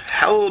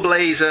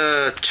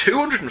 Hellblazer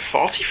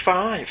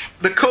 245.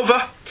 The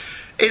cover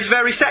is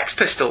very Sex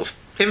Pistols.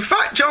 In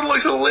fact, John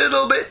looks a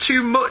little bit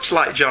too much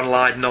like John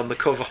Lydon on the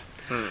cover.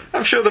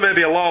 I'm sure there may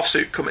be a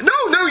lawsuit coming. No,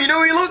 you know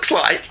who he looks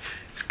like?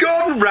 It's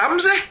Gordon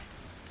Ramsay. Isn't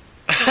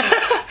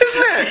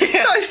it?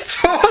 Yeah. That is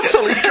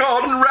totally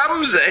Gordon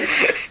Ramsay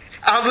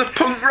as a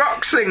punk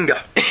rock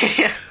singer.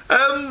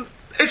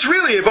 It's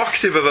really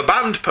evocative of a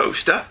band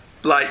poster,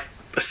 like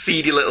a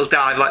seedy little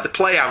dive like the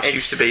Playhouse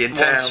used to be in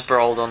town.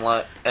 Sprawled on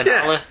like an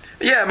alley.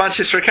 Yeah,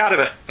 Manchester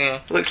Academy.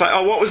 Yeah. Looks like,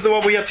 what was the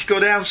one we had to go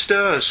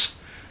downstairs?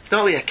 It's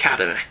not the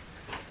Academy.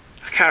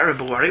 I can't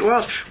remember where it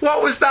was.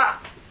 What was that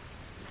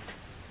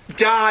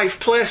dive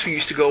place we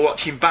used to go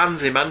watching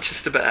bands in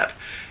Manchester, babe?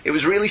 It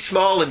was really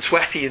small and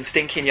sweaty and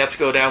stinky and you had to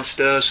go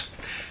downstairs.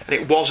 And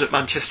it was at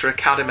Manchester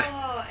Academy.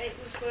 Oh, it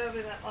was where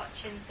we went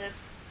watching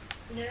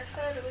the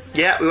Nerford, wasn't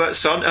it? Yeah, we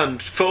went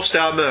and 4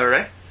 Star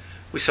Murray.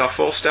 We saw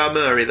 4 Star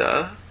Murray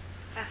there.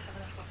 That's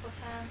happened a couple of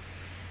times.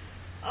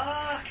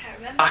 Oh, I can't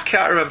remember. I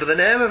can't remember the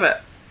name of it.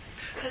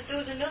 Because there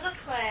was another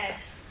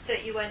place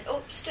that you went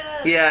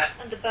upstairs. Yeah.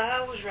 And the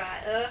bar was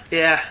right there.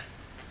 Yeah.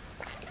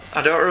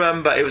 I don't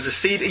remember. It was a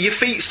seed. Your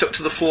feet stuck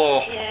to the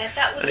floor. Yeah,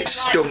 that was And it in,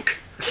 stunk.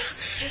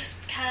 Just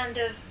kind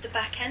of the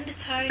back end of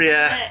town.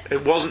 Yeah. Wasn't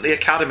It wasn't the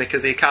Academy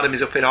because the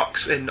Academy's up in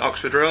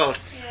Oxford Road.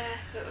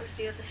 Yeah, it was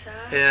the other side.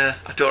 Yeah,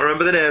 I don't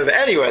remember the name of it.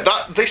 Anyway,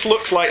 this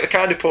looks like the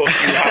kind of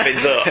poster you have in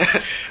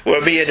there,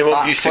 where me and your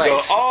mum used to go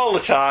all the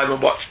time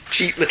and watch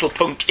cheap little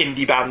punk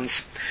indie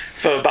bands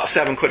for about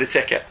 £7 a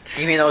ticket.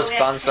 You mean those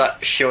bands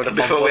that showed up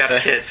Before on we had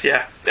Buffy? kids,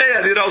 yeah.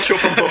 Yeah, they'd all show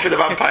up on Buffy the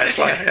Vampire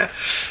Slayer,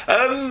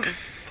 yeah.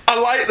 I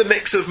like the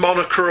mix of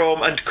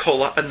monochrome and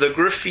colour, and the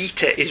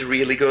graffiti is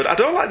really good. I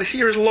don't like this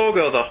era's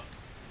logo, though.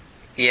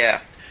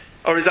 Yeah.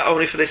 Or is that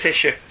only for this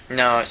issue?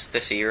 No, it's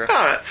this era.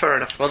 Alright, fair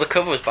enough. Well, the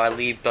cover was by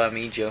Lee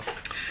Bermejo.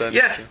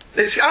 Yeah,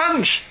 it's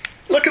Ange.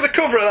 Look at the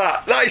cover of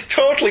that. That is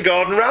totally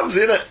Gordon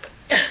Ramsay, isn't it?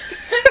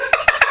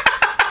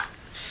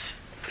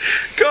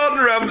 Gordon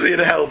Gordon Ramsay in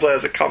a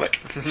Hellblazer comic.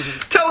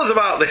 Tell us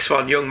about this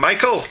one, young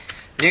Michael.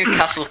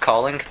 Newcastle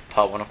Calling,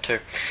 part 1 of 2,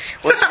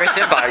 was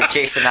written by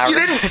Jason Aaron. You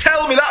didn't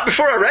tell me that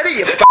before I read it,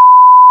 you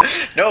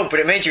No, but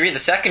it made you read the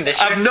second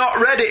issue. I've not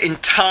read it in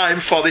time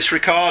for this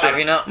recording. Have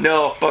you not?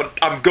 No, but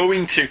I'm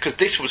going to, because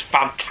this was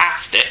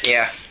fantastic.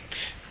 Yeah.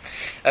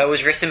 It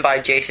was written by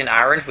Jason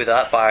Aaron, with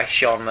art by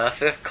Sean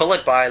Murphy,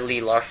 coloured by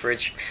Lee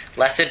Lothridge,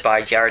 lettered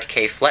by Jared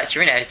K.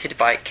 Fletcher, and edited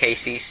by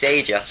Casey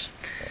Sajas.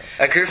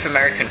 A group of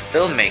American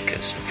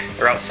filmmakers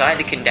are outside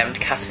the condemned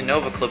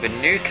Casanova Club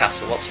in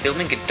Newcastle whilst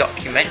filming a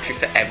documentary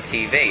for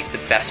MTV, the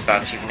best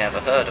band you've never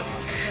heard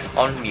of,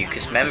 on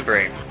mucous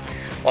membrane.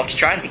 Whilst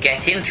trying to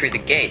get in through the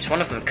gates,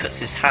 one of them cuts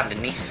his hand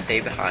and needs to stay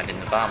behind in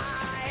the van.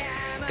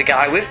 The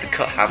guy with the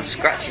cut hand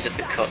scratches at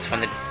the cut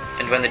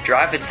and when the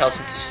driver tells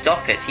him to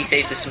stop it, he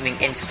says there's something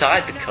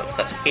inside the cut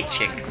that's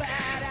itching.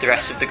 The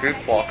rest of the group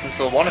walk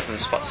until one of them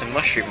spots a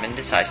mushroom and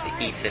decides to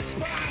eat it.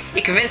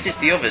 He convinces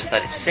the others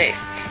that it's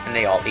safe, and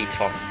they all eat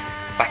one.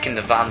 Back in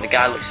the van, the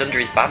guy looks under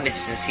his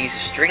bandages and sees a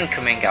string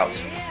coming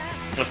out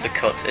of the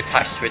cut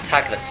attached to a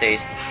tag that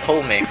says,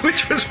 "Pull me."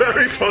 Which was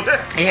very funny.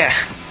 Yeah.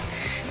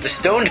 The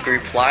stoned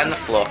group lie on the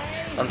floor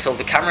until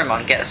the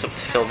cameraman gets up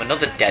to film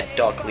another dead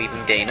dog,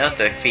 leaving Dana,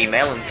 the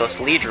female and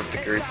thus leader of the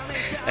group,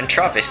 and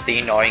Travis, the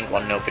annoying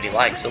one nobody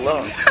likes,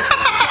 alone.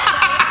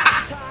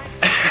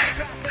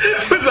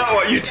 Was that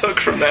what you took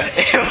from this?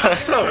 It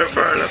was. Oh,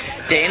 fair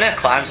enough. Dana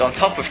climbs on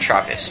top of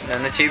Travis,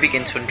 and the two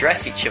begin to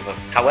undress each other.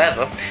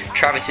 However,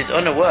 Travis is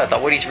unaware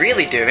that what he's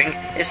really doing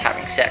is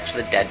having sex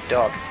with a dead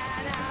dog.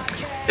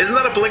 Isn't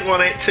that a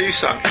Blink-182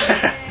 song?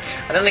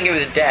 I don't think it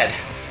was dead.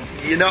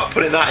 You're not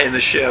putting that in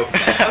the show.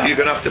 You're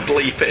going to have to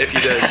bleep it if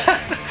you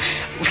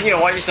do. You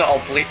know, why just not all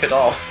bleep it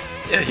all?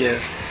 Yeah.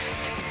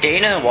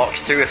 Dana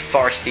walks through a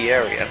foresty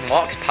area and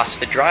walks past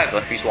the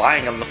driver, who's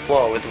lying on the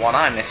floor with one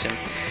eye missing.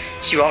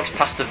 She walks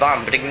past the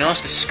van but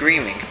ignores the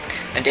screaming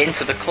and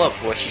into the club,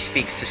 where she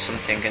speaks to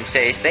something and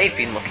says they've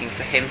been looking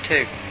for him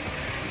too.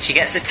 She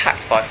gets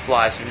attacked by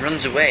flies and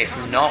runs away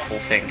from an awful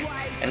thing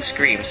and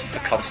screams for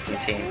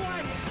Constantine.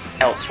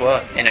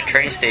 Elsewhere, in a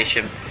train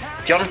station,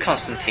 John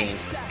Constantine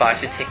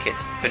buys a ticket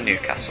for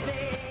Newcastle.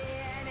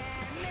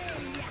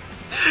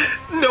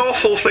 An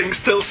awful thing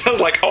still sounds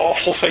like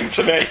awful thing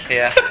to me.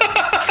 Yeah.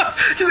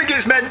 Do you think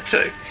it's meant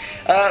to?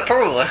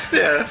 Probably.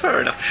 Yeah,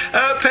 fair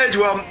enough. Page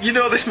 1, you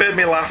know this made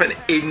me laugh an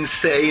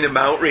insane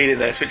amount reading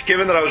this, which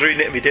given that I was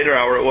reading it at my dinner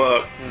hour at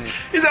work,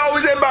 is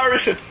always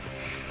embarrassing.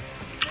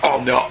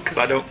 Or not, because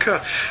I don't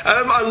care.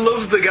 I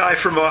love the guy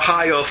from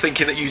Ohio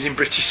thinking that using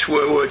British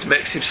swear words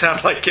makes him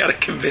sound like he had a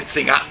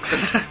convincing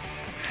accent.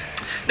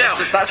 Now,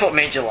 That's what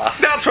made you laugh.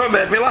 that's what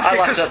made me laugh. I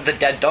laughed because, at the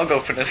dead dog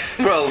opening.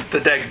 well,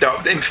 the dead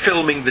dog, in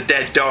filming the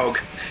dead dog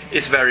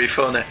is very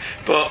funny,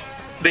 but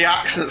the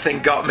accent thing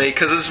got me,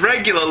 because as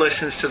regular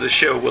listeners to the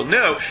show will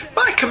know,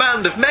 my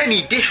command of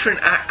many different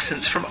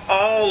accents from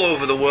all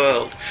over the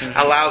world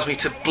allows me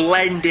to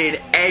blend in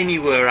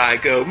anywhere I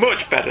go,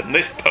 much better than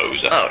this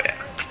poser. Oh, yeah.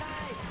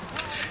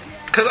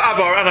 Because I've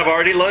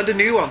already learned a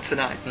new one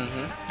tonight.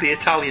 The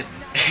Italian.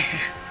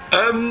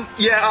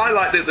 Yeah, I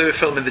like that they were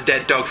filming the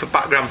dead dog for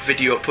background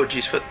video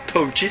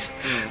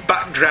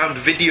background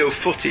video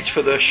footage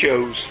for their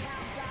shows.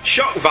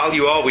 Shock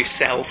value always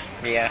sells.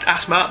 Yeah.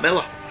 Ask Mark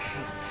Miller.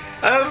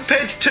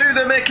 Page 2,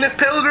 they're making a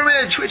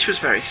pilgrimage, which was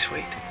very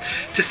sweet,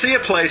 to see a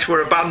place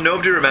where a band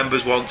nobody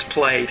remembers once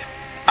played.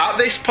 At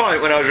this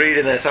point, when I was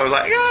reading this, I was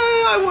like,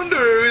 I wonder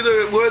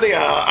where they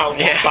are and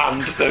what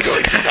band they're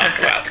going to talk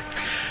about.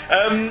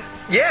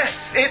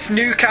 Yes, it's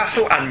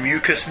Newcastle and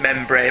mucous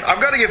membrane. I've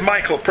got to give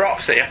Michael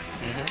props here,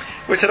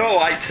 which I don't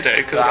like to do,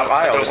 because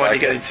I don't want you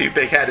getting too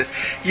big-headed.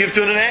 You've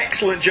done an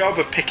excellent job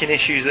of picking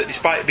issues that,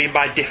 despite being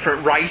by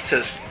different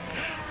writers,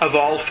 have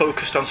all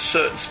focused on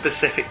certain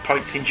specific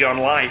points in John's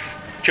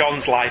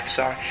life,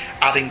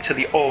 adding to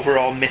the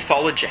overall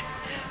mythology.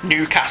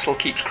 Newcastle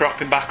keeps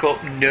cropping back up,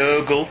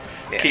 Nurgle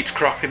keeps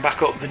cropping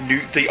back up,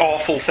 the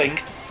awful thing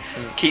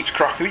keeps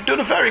cropping. You've done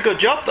a very good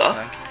job,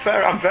 though.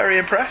 I'm very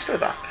impressed with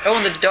that. Oh,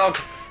 and the dog.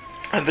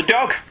 And the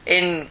dog.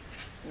 In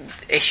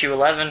issue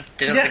 11,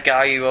 didn't the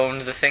guy who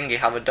owned the thingy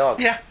have a dog?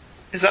 Yeah.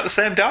 Is that the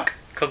same dog?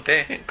 Could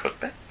be. It could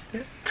be.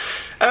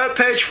 Yeah.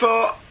 Page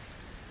 4.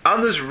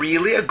 And there's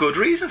really a good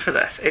reason for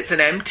this. It's an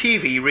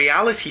MTV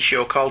reality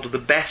show called The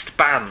Best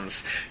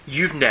Bands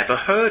You've Never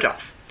Heard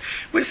Of,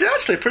 which is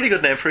actually a pretty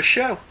good name for a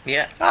show.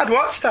 Yeah. I'd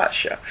watch that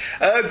show.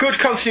 Good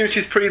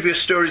continuity with previous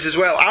stories as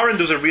well. Aaron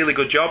does a really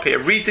good job here.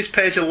 Read this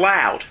page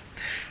aloud,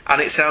 and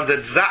it sounds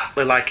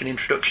exactly like an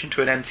introduction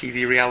to an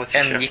MTV reality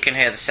show. And you can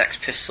hear the Sex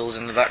Pistols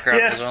in the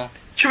background as well.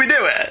 Should we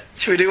do it?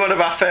 Should we do one of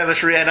our famous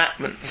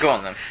reenactments? Go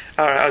on then.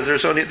 Alright,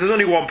 there's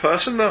only one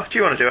person though. Do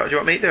you want to do it? Or do you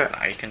want me to do it?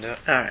 No, you can do it.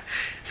 Alright.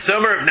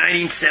 Summer of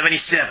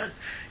 1977.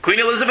 Queen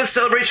Elizabeth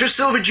celebrates her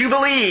Silver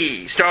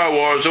Jubilee. Star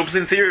Wars opens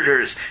in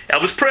theaters.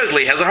 Elvis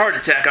Presley has a heart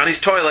attack on his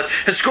toilet.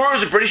 And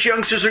scores of British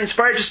youngsters are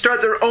inspired to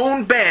start their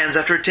own bands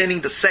after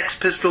attending the Sex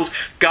Pistols'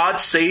 God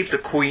Save the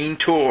Queen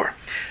tour.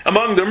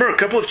 Among them are a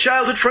couple of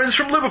childhood friends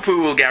from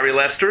Liverpool, Gary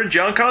Lester and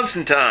John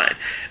Constantine.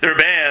 Their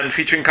band,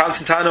 featuring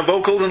Constantine on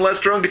vocals and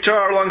Lester on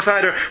guitar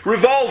alongside a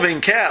revolving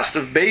cast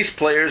of bass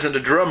players and a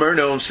drummer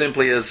known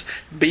simply as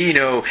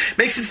Beano,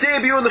 makes its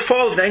debut in the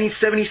fall of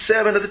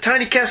 1977 at the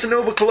tiny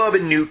Casanova Club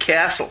in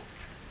Newcastle.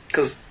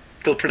 Because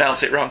they'll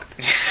pronounce it wrong.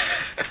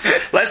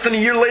 Less than a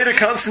year later,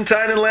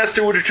 Constantine and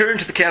Lester would return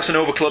to the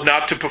Casanova Club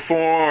not to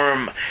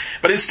perform,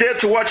 but instead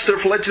to watch their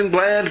fledgling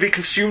band be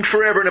consumed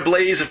forever in a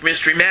blaze of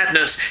mystery,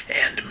 madness,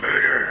 and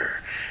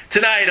murder.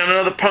 Tonight, on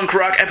another punk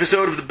rock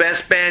episode of the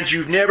best bands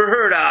you've never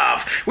heard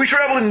of, we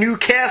travel in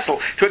Newcastle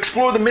to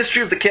explore the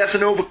mystery of the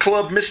Casanova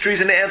Club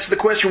mysteries and to answer the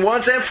question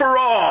once and for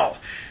all: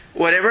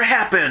 whatever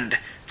happened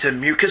to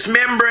mucous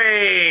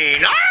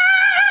membrane?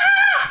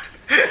 Ah!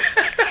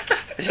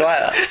 Did you like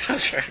that? That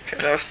was very good.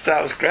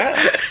 That was great.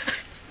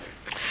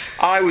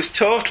 I was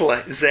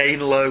totally Zane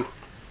Lowe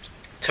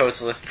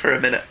Totally. for a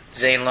minute.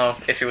 Zane Lowe,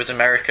 if he was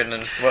American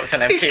and worked on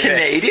MTV. He's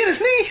Canadian,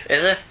 isn't he?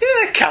 Is it?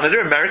 Yeah, Canada,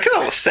 America,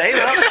 all the same,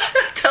 aren't they?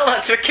 Tell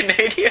that to a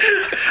Canadian.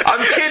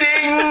 I'm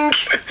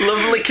kidding!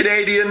 Lovely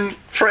Canadian,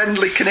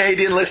 friendly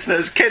Canadian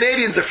listeners.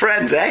 Canadians are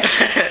friends, eh?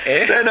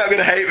 Eh? They're not going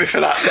to hate me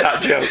for that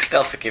joke.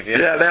 They'll forgive you.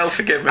 Yeah, they'll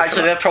forgive me.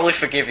 Actually, they'll probably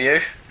forgive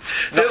you.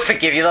 Not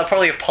forgive you, they'll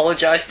probably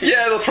apologise to you.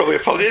 Yeah, they'll probably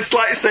apologize. It's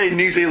like saying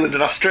New Zealand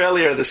and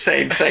Australia are the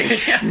same thing.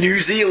 Yeah. New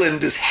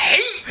Zealanders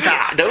hate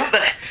that, don't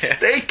they? Yeah.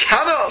 They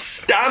cannot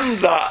stand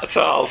that at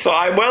all. So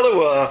I'm well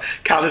aware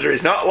Canada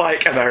is not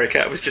like America.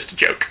 It was just a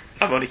joke.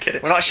 I'm only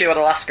kidding. We're not sure what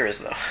Alaska is,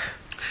 though.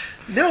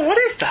 No, what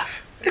is that?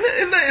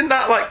 Isn't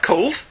that like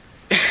cold?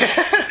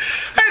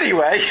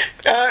 Anyway,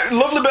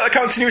 lovely bit of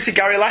continuity.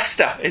 Gary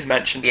Lester is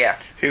mentioned. Yeah.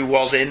 Who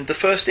was in the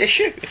first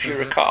issue, if you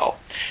recall,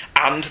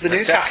 and the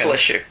Newcastle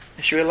second.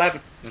 issue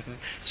 11.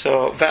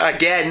 So,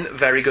 again,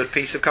 very good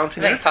piece of I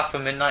continuity. think Papa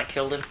Midnight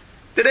killed him.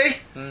 Did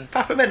he?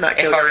 Papa Midnight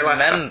killed If I Gary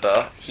Lester.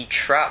 remember, he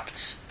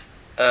trapped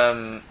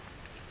the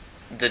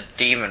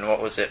demon,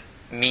 what was it?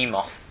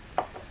 Memoth.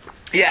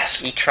 Yes.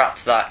 He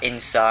trapped that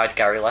inside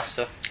Gary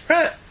Lester.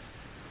 Right.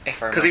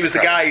 Because He was the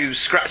guy who was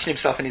scratching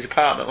himself in his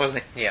apartment,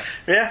 wasn't he? Yeah.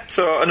 Yeah,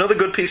 so another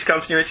good piece of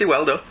continuity,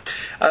 well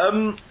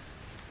done.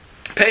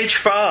 Page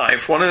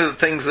 5, one of the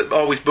things that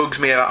always bugs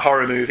me about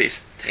horror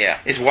movies Yeah.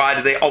 is why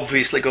do they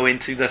obviously go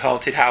into the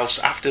haunted house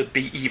after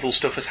evil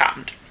stuff has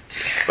happened.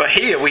 But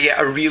here we get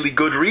a really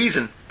good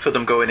reason for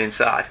them going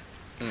inside.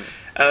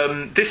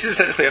 This is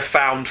essentially a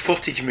found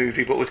footage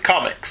movie but with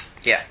comics,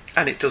 Yeah.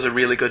 and it does a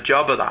really good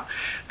job of that.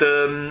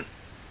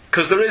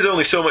 Because there is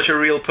only so much a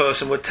real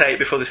person would take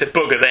before they say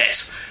bugger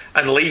this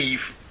and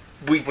leave.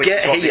 We Which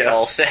get is what here, they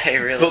all say,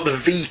 really. but the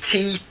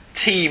VT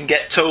team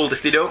get told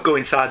if they don't go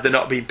inside they're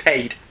not being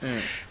paid,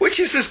 which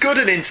is as good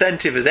an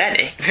incentive as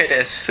any It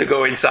is. to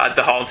go inside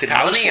the haunted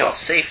house Money or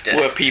safety.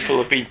 where people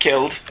have been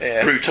killed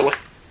brutally.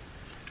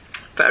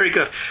 Very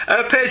good.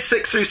 Page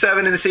 6 through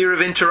 7 in this era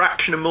of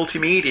interaction and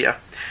multimedia.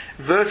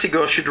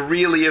 Vertigo should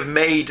really have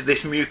made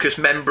this mucous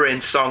membrane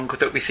song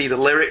that we see the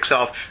lyrics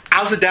of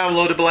as a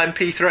downloadable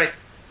MP3.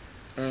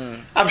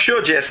 I'm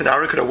sure Jason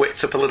Aaron could have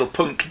whipped up a little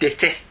punk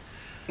ditty.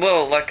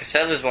 Well, like I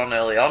said, there's one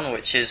early on,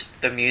 which is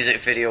the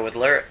music video with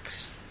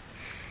lyrics.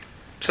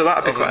 So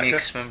that'd be Of a quite good.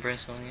 mucous membrane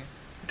song, yeah.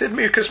 Did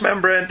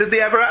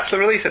they ever actually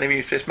release any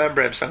mucous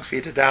membrane songs for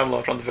you to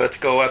download on the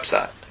Vertigo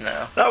website?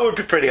 No. That would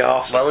be pretty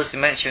awesome. Well, as they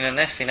mentioned in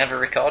this, they never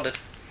recorded.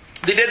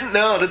 They didn't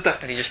know, did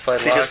they? He just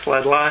played They live. just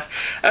played live.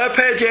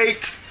 Page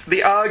 8,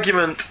 the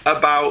argument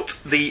about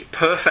the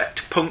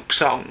perfect punk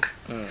song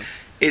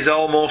is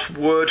almost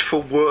word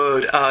for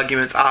word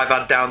arguments I've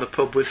had down the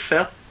pub with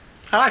Phil.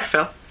 Hi,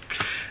 Phil.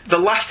 The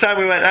last time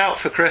we went out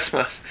for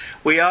Christmas,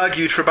 we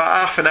argued for about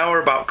half an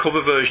hour about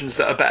cover versions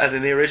that are better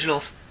than the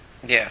originals.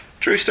 Yeah.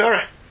 True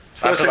story.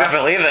 I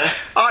believe it.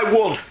 I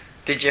won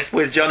Did you?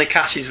 with Johnny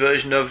Cash's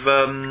version of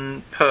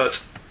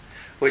Hurt,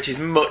 which is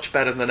much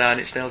better than the Nine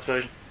Inch Nails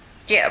version.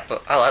 Yeah,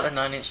 but I like the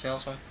Nine Inch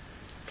Nails one.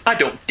 I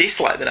don't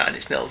dislike the Nine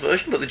Inch Nails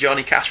version, but the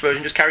Johnny Cash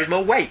version just carries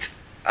more weight.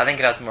 I think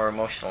it has more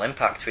emotional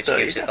impact, which There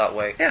gives you it go. that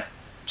weight. Yeah.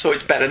 So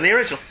it's better than the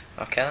original.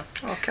 Okay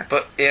then. Okay.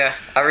 But yeah,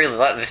 I really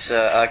like this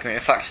argument.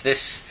 In fact,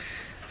 this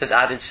has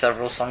added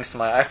several songs to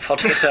my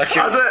iPod, this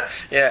argument. Has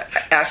it? Yeah.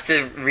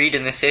 After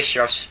reading this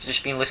issue, I've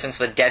just been listening to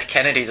the Dead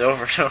Kennedys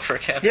over and over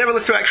again. You ever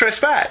listen to X-Ray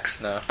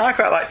Specs? No. I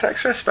quite liked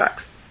X-Ray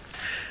Specs.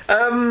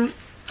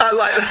 I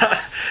like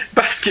that.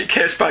 Basket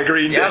Case by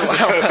Green Day Yeah, is the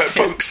well, perfect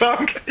yeah. punk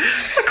song.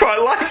 I quite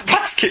like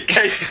Basket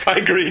Case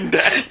by Green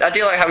Day. I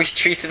do like how he's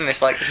treating this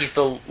like he's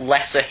the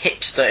lesser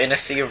hipster in a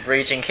sea of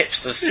raging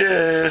hipsters.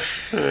 Yes.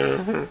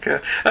 Okay.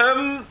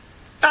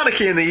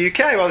 Anarchy in the UK,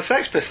 well, the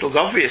Sex Pistols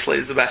obviously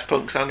is the best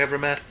punk song ever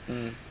made.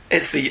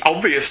 It's the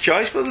obvious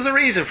choice, but there's a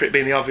reason for it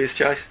being the obvious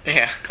choice.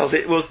 Yeah. Because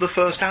it was the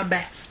first and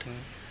best,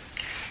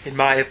 in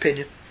my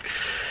opinion.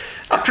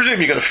 I presume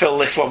you're going to fill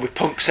this one with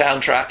punk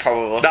soundtracks.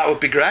 Probably. That would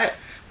be great.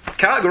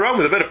 Can't go wrong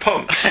with a bit of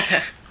punk.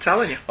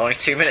 Telling you. Only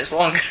 2 minutes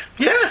long.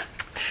 Yeah.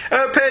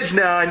 Page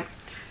 9.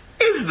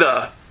 Is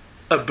there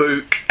a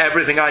book,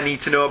 Everything I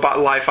Need to Know About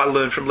Life I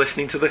Learned from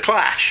Listening to The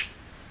Clash?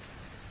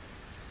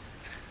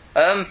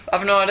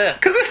 I've no idea.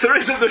 Because if there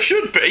isn't, there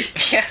should be.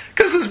 Yeah.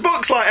 Because there's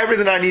books like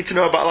Everything I Need to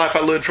Know About Life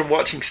I Learned from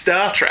Watching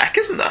Star Trek,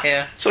 isn't there?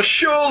 Yeah. So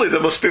surely there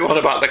must be one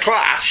about The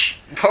Clash.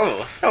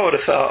 Probably. I would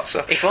have thought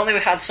so. If only we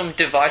had some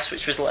device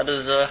which would let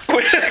us...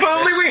 If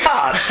only we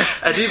had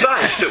a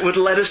device that would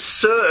let us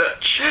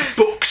search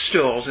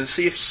bookstores and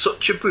see if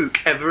such a book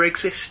ever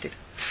existed.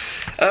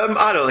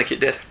 I don't think it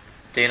did.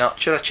 Do you not?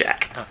 Should I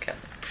check? Okay.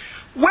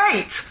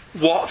 Wait!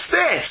 What's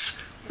this?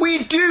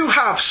 We do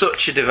have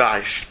such a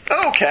device.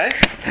 Okay.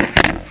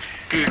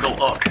 Google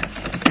look.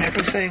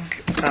 Everything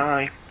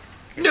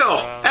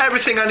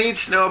Everything I need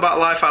to know about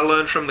life I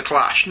learned from The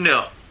Clash.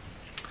 No.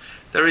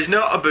 There is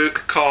not a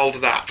book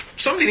called that.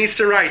 Somebody needs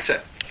to write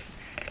it.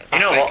 You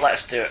know what?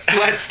 Let's do it.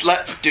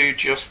 Let's do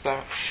just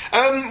that.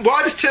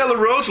 Why does Taylor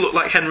Rhodes look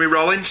like Henry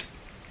Rollins?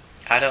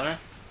 I don't know.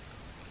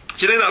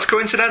 Do you think that's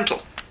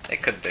coincidental?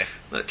 It could be.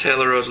 That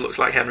Taylor Rhodes looks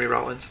like Henry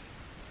Rollins.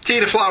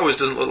 Tina Flowers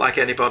doesn't look like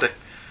anybody.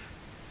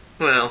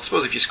 Well, I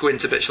suppose if you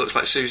squint a bit, she looks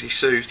like Susie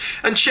Sues.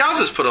 And Chaz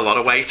has put a lot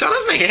of weight on,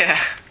 hasn't he?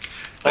 Yeah.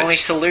 Only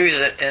to lose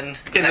it in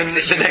the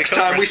next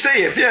time we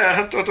see him.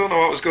 Yeah, I don't know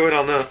what was going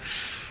on there.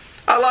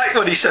 I like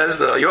what he says,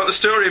 though. You want the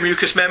story of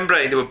mucous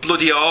membrane? They were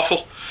bloody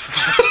awful.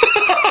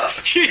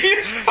 That's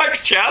genius.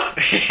 Thanks, Chaz.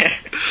 Yeah.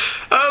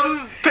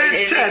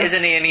 Page 10.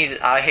 Isn't he in his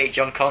I Hate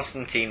John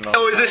Constantine mode?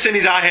 Oh, is this in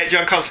his I Hate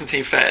John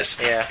Constantine phase?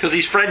 Yeah. Because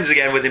he's friends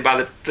again with him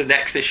by the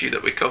next issue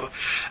that we cover.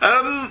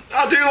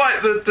 I do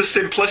like the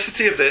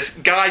simplicity of this.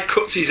 Guy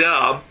cuts his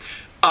arm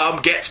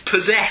gets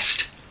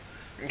possessed.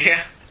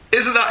 Yeah.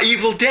 Isn't that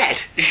Evil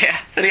Dead? Yeah.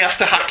 And he has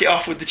to hack it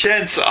off with the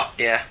chainsaw.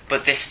 Yeah,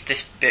 but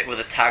this bit with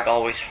the tag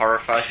always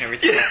horrifies me every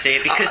time I see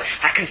it because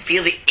I can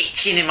feel the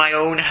itching in my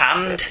own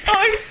hand.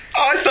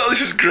 I thought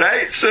this was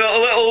great. So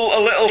a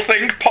little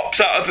thing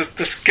pops out of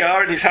the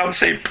scar in his hand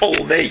saying,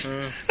 "Pull me."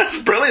 That's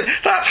brilliant.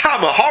 That's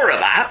Hammer horror,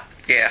 that.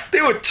 Yeah.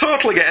 They would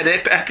totally get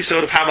an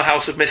episode of Hammer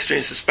House of Mystery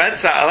and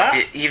Suspense out of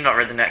that. You've not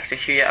read the next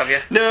issue yet, have you?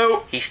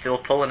 No. He's still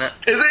pulling it.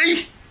 Is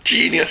he?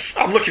 Genius.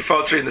 I'm looking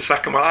forward to reading the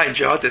second one. I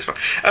enjoyed this one.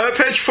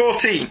 Page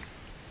 14.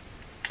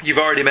 You've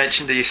already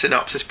mentioned your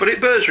synopsis, but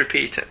it bears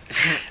repeating.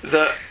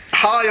 That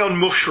high on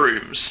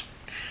mushrooms,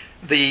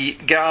 the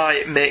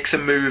guy makes a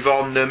move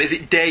on, is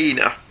it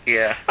Dana?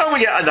 Yeah. And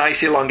we get a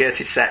nice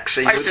elongated sex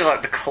scene. I actually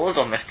like the colours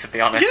on this, to be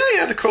honest.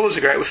 Yeah, the colours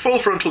are great, with full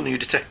frontal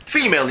nudity.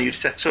 Female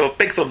nudity, so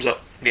big thumbs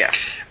up. Yeah.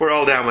 We're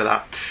all down with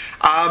that.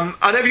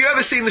 And have you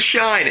ever seen The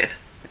Shining?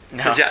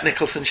 No. The Jack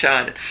Nicholson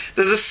Shining.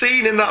 There's a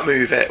scene in that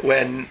movie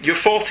when you're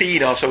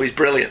 14 or so, he's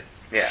brilliant.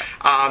 Yeah.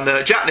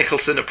 And Jack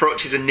Nicholson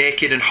approaches a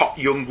naked and hot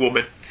young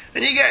woman.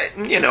 And you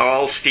get,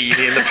 all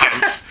steamy in the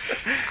pants.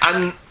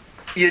 And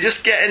you're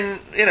just getting,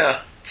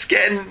 it's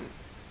getting...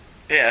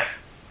 Yeah.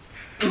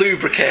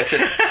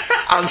 lubricated.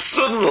 And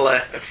suddenly,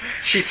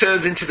 she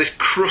turns into this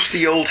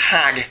crusty old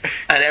hag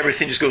and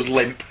everything just goes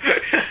limp.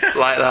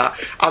 Like that.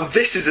 And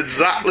this is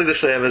exactly the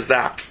same as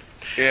that.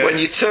 Yeah. When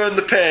you turn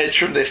the page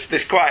from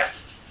this quite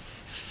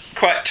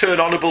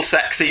turn-onable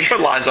sex scene, put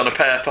lines on a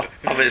paper,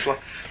 obviously.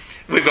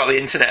 We've got the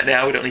internet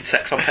now, we don't need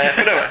sex on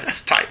paper, do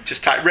we?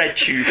 Just type red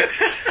tube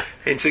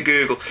into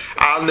Google.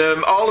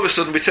 And all of a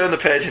sudden we turn the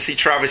page and see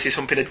Travis is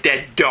humping a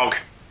dead dog.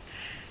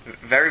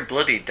 Very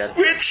bloody dead.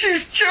 Which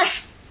is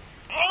just...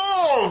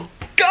 Oh,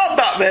 God,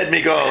 that made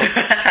me go.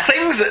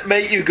 Things that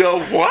make you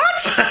go,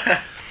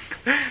 what?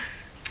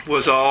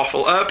 Was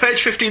awful.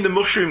 Page 15, the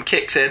mushroom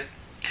kicks in.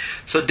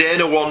 So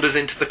Dana wanders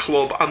into the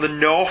club and the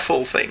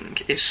Norfolk thing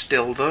is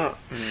still there.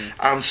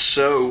 And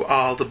so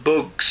are the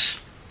bugs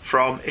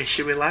from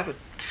issue 11.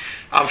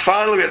 And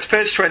finally we get to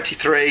page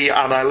 23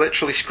 and I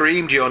literally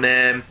screamed your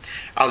name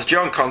as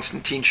John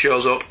Constantine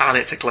shows up and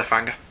it's a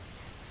cliffhanger.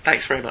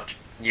 Thanks very much.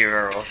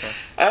 You're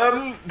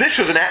awesome. This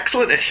was an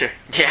excellent issue.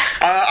 Yeah.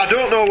 I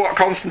don't know what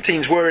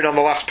Constantine's wearing on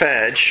the last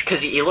page.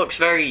 Because he looks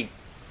very...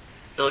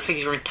 It looks like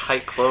he's wearing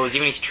tight clothes.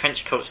 Even his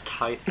trench coat's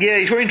tight. Yeah,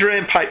 he's wearing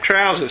drain pipe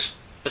trousers.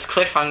 As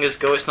cliffhangers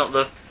go, it's not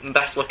the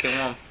best looking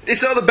one.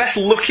 It's not the best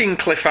looking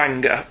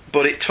cliffhanger,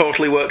 but it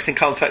totally works in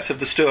context of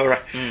the story.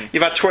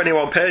 You've had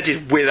 21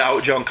 pages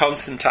without John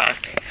Constantine.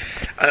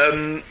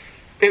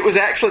 It was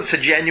excellent. It's a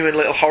genuine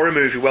little horror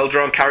movie, well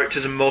drawn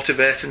characters and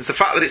motivations. The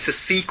fact that it's a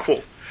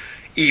sequel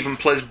even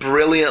plays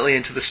brilliantly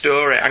into the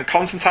story, and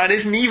Constantine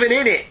isn't even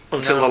in it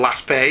until the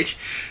last page,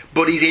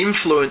 but his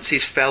influence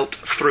is felt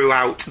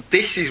throughout.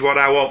 This is what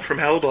I want from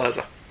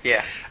Hellblazer.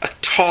 Yeah. A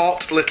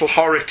taut little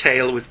horror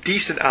tale with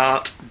decent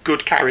art,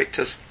 good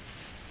characters.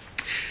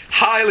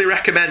 Highly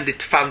recommended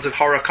to fans of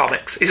horror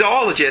comics. Is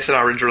all the Jason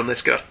Orange run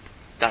this good?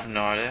 I have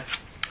no idea.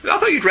 I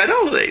thought you'd read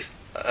all of these.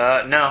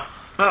 No.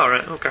 Oh,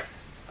 right, okay.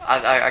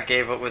 I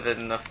gave up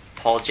within the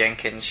Paul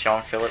Jenkins,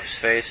 Sean Phillips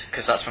phase,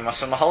 because that's when my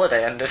summer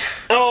holiday ended.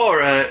 Oh,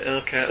 right,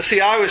 okay.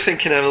 See, I was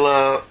thinking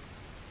of...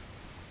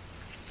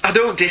 I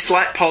don't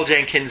dislike Paul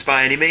Jenkins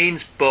by any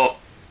means, but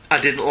I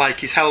didn't like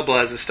his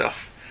Hellblazer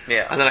stuff.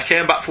 Yeah. And then I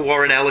came back for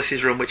Warren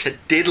Ellis's run, which I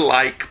did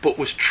like, but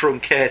was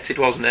truncated,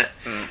 wasn't it?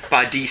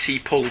 By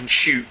DC pulling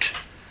Shoot.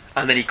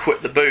 And then he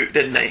quit the boot,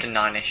 didn't he? After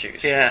 9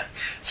 issues. Yeah.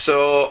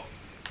 So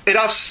they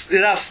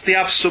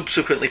have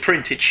subsequently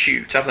printed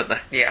Shoot, haven't they?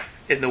 Yeah.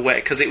 In the way,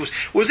 because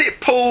was it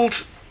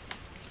pulled?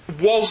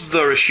 Was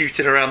there a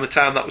shooting around the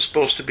time that was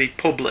supposed to be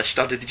published,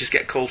 or did they just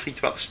get cold feet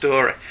about the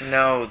story?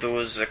 No, there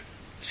was a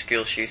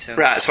school shooting.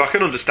 Right, so I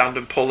can understand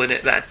them pulling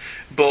it then,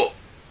 but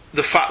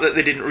the fact that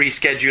they didn't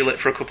reschedule it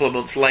for a couple of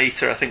months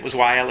later, I think, was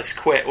why Ellis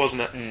quit,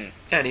 wasn't it?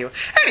 Anyway,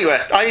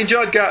 I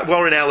enjoyed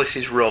Warren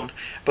Ellis's run,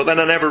 but then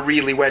I never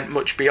really went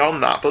much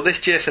beyond that. But this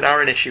Jason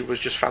Aaron issue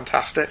was just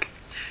fantastic.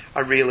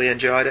 I really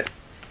enjoyed it.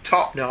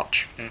 Top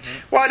notch.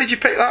 Why did you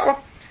pick that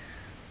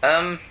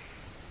one?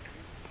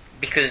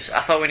 Because I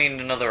thought we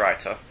needed another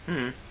writer.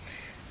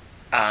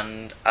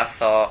 And I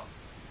thought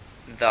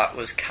that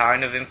was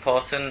kind of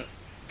important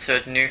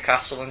to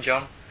Newcastle and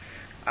John.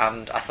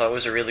 And I thought it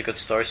was a really good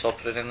story, so I'll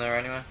put it in there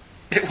anyway.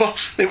 It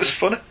was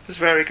funny. It was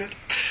very good.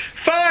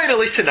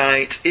 Finally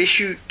tonight,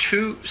 issue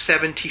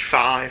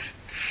 275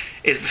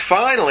 is the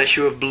final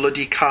issue of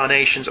Bloody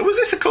Carnations. Or was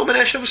this the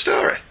culmination of a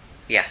story?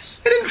 Yes.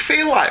 It didn't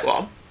feel like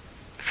one.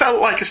 It felt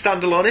like a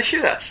standalone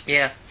issue, this.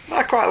 Yeah.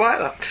 I quite like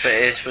that. But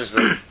this was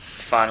the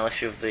final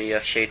issue of the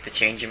Shade the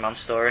Changing Man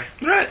story.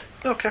 Right,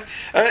 okay.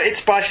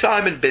 It's by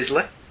Simon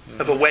Bisley,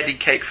 of a wedding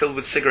cake filled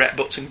with cigarette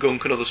butts and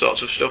gunk and other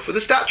sorts of stuff, with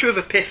a statue of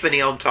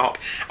Epiphany on top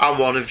and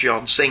one of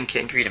John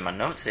sinking. Reading my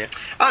notes here.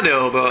 I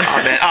know, but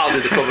I'll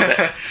do the cover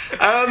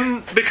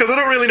bit. Because I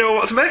don't really know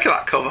what to make of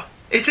that cover.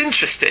 It's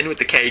interesting with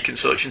the cake and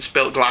such and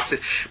spilt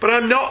glasses, but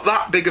I'm not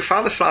that big a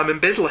fan of Simon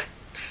Bisley.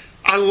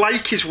 I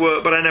like his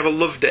work, but I never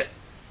loved it.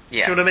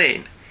 Yeah. Do you know what I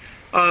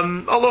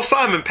mean? Although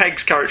Simon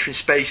Pegg's character in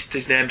Spaced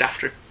is named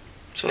after him.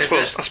 So I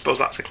suppose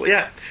that's a clue.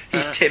 Yeah,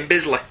 he's Tim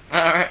Bisley.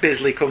 Alright.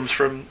 Bisley comes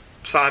from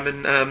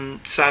Simon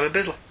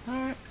Bisley.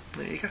 Alright.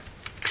 There you go.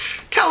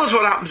 Tell us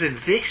what happens in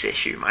this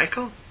issue,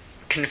 Michael.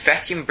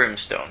 Confetti and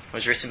Brimstone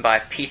was written by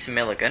Peter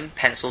Milligan,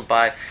 penciled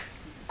by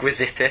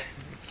Giuseppe.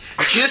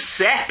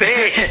 Giuseppe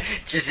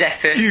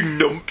You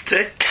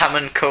numpty.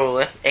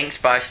 Camoncola,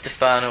 inked by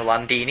Stefano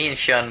Landini and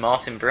Sean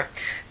Martinborough,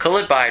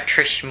 coloured by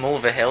Trish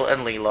Mulvihill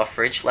and Lee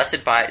Lothridge,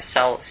 lettered by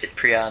Sal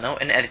Cipriano,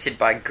 and edited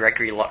by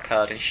Gregory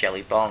Lockhart and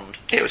Shelley Bond.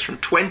 It was from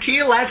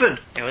 2011.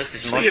 It was the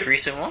So most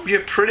recent one.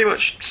 You're pretty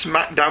much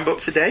smack down up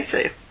to date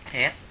here.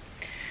 Yeah.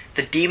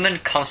 The demon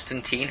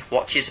Constantine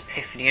watches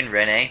Epiphany and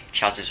Renee,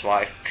 Chaz's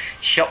wife,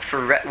 shop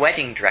for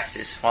wedding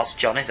dresses whilst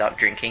John is out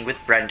drinking with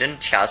Brendan,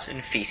 Chaz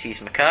and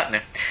Feces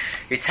McCartney,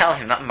 who tell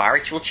him that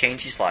marriage will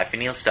change his life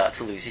and he'll start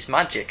to lose his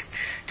magic.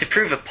 To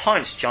prove a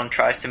point, John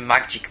tries to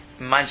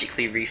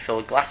magically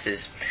refill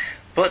glasses,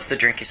 but the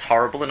drink is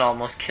horrible and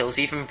almost kills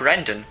even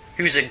Brendan,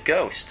 who's a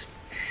ghost.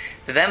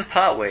 They then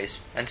part ways,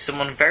 and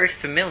someone very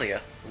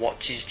familiar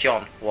watches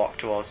John walk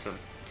towards them.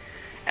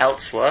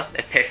 Elsewhere,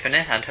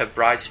 Epiphany and her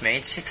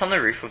bridesmaids sit on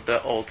the roof of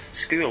their old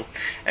school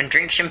and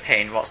drink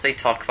champagne whilst they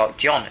talk about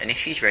John and if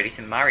she's ready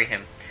to marry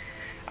him.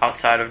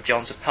 Outside of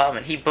John's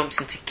apartment, he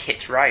bumps into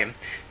Kit Ryan,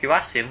 who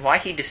asks him why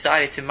he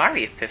decided to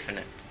marry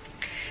Epiphany.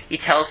 He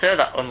tells her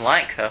that,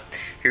 unlike her,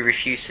 who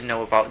refused to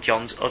know about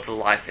John's other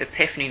life,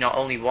 Epiphany not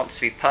only wants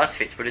to be part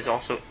of it, but is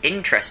also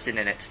interested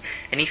in it,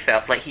 and he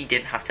felt like he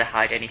didn't have to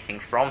hide anything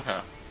from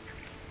her.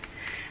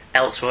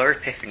 Elsewhere,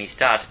 Epiphany's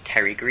dad,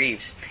 Terry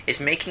Greaves, is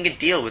making a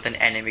deal with an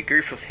enemy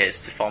group of his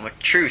to form a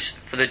truce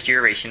for the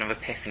duration of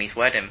Epiphany's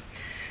wedding.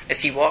 As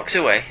he walks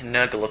away,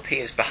 Nurgle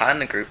appears behind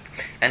the group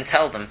and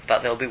tells them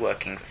that they'll be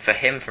working for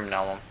him from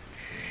now on.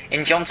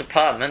 In John's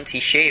apartment,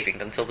 he's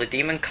shaving until the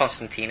demon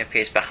Constantine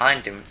appears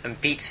behind him and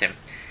beats him.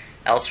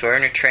 Elsewhere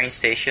in a train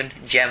station,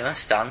 Gemma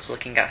stands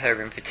looking at her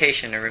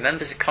invitation and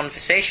remembers a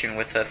conversation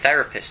with her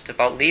therapist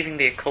about leaving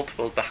the occult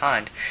world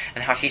behind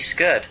and how she's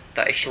scared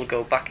that if she'll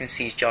go back and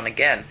sees John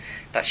again,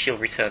 that she'll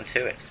return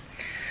to it.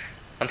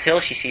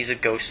 Until she sees a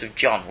ghost of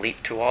John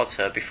leap towards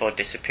her before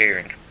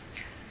disappearing.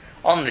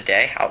 On the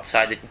day,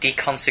 outside the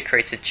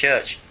deconsecrated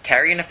church,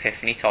 Terry and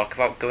Epiphany talk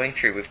about going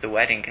through with the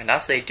wedding, and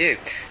as they do,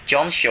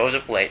 John shows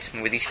up late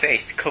and with his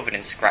face covered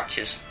in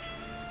scratches.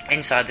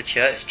 Inside the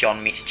church,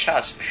 John meets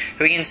Chaz,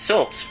 who he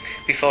insults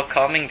before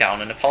calming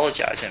down and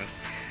apologising.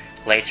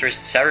 Later, as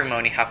the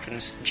ceremony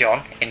happens,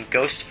 John, in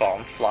ghost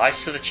form,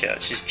 flies to the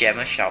church as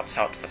Gemma shouts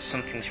out that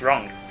something's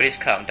wrong, but is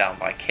calmed down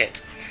by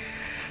Kit.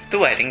 The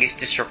wedding is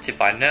disrupted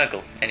by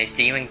Nurgle and his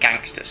demon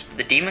gangsters, but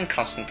the demon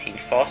Constantine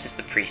forces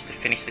the priest to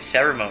finish the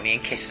ceremony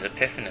and kisses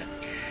Epiphany.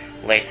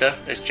 Later,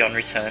 as John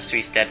returns to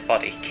his dead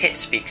body, Kit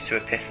speaks to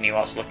Epiphany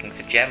whilst looking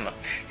for Gemma,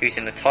 who's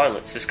in the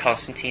toilets as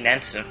Constantine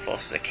enters and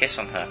forces a kiss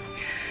on her.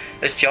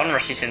 As John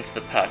rushes into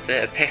the party,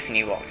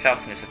 Epiphany walks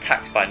out and is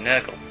attacked by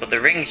Nurgle, but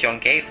the rings John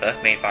gave her,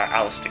 made by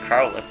Aleister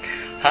Crowley,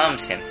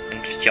 harms him,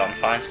 and John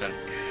finds them.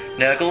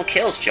 Nurgle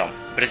kills John,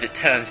 but as it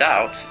turns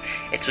out,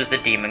 it was the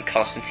demon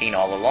Constantine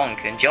all along,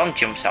 and John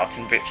jumps out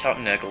and rips out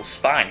Nurgle's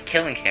spine,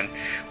 killing him,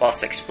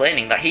 whilst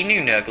explaining that he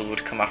knew Nurgle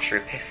would come after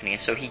Epiphany,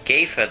 and so he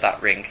gave her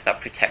that ring that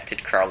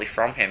protected Crowley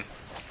from him.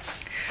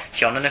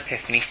 John and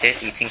Epiphany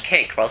sit eating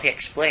cake while he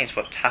explains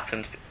what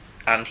happened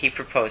and he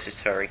proposes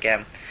to her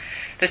again.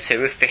 The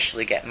two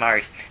officially get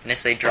married, and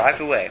as they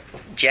drive away,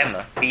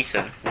 Gemma,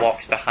 beaten,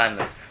 walks behind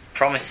them,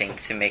 promising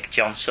to make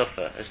John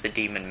suffer as the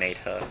demon made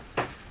her.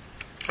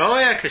 Oh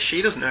yeah, because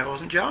she doesn't know it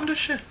wasn't John, does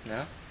she?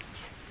 No?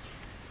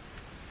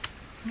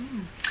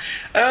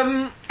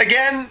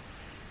 Again,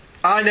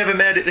 I never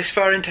made it this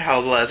far into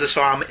Hellblazer,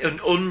 so I'm in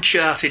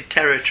uncharted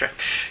territory.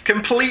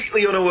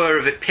 Completely unaware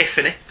of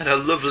Epiphany and her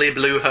lovely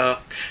blue hair.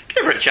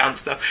 Give her a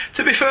chance, though.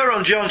 To be fair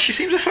on John, she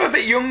seems a fair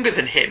bit younger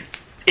than him,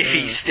 if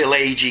he's still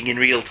ageing in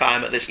real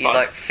time at this point. He's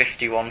like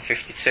 51,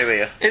 52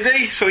 here. Is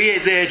he? So he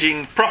is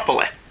ageing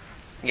properly.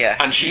 Yeah.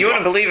 And she's you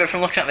wouldn't what? believe it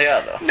from looking at the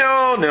hair, though.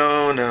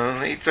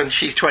 No. And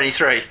she's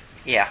 23.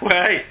 Yeah. Well,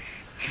 hey.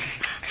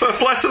 Fair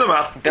play to the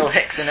man. Bill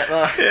Hicks in it,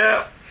 though.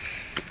 Yeah.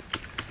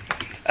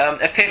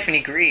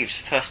 Epiphany Greaves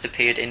first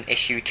appeared in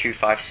issue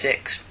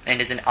 256 and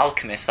is an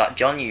alchemist that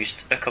John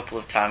used a couple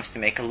of times to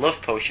make a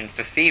love potion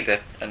for Phoebe,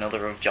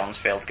 another of John's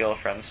failed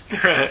girlfriends,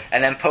 Right.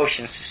 and then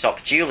potions to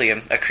stop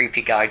Julian, a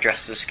creepy guy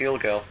dressed as a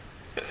schoolgirl.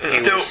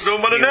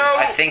 Don't want to know.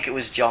 I think it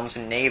was John's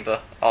neighbour,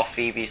 or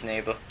Phoebe's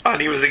neighbour. And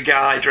he was a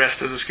guy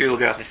dressed as a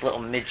schoolgirl. This little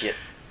midget.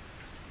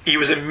 He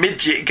was a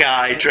midget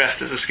guy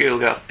dressed as a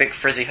schoolgirl. Big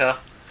frizzy hair.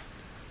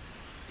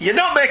 You're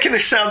not making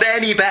this sound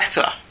any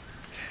better.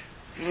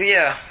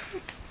 Yeah.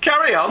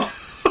 Carry on.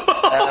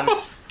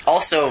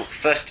 Also,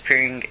 first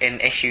appearing in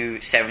issue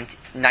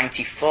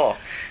 94,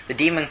 the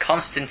demon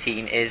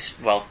Constantine is,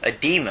 well, a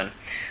demon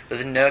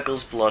with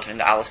Nurgle's blood and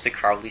Aleister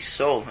Crowley's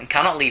soul, and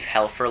cannot leave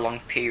hell for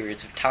long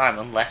periods of time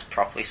unless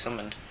properly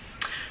summoned.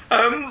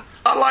 I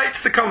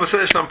liked the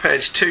conversation on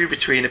page 2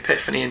 between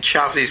Epiphany and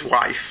Chaz's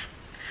wife,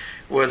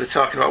 where they're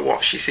talking about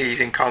what she sees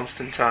in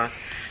Constantine.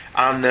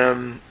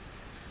 And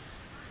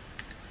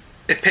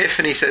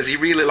Epiphany says he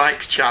really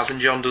likes Chaz and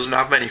John doesn't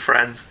have many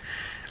friends.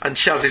 And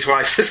Chaz's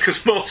wife says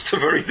because most of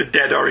them are either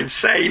dead or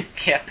insane.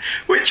 Yeah.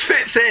 Which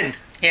fits in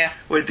Yeah.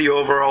 with the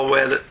overall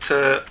way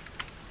that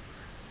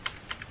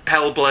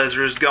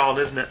Hellblazer has gone,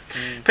 isn't it?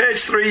 Page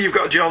 3, you've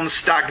got John's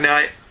Stag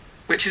Night,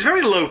 which is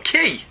very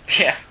low-key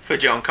Yeah. for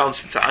John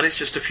Constantine. It's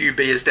just a few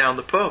beers down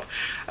the pub.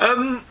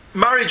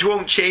 Marriage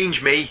won't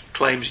change me,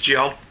 claims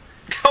John.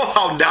 Oh,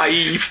 how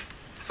naive.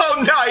 How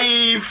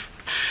naive.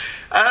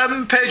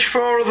 Page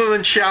 4, other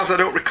than Chaz, I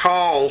don't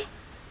recall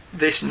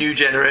this new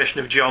generation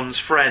of John's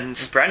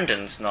friends.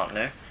 Brendan's not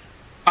new.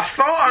 I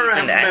thought He's I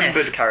an Ennis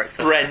remembered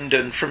character.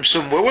 Brendan from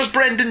somewhere. Was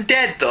Brendan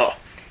dead, though,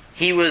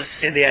 He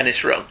was in the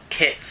Ennis run?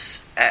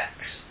 Kit's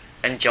ex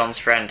and John's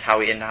friend, how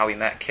he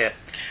met Kit.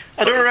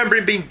 I don't remember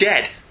him being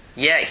dead.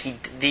 Yeah,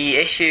 the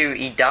issue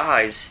he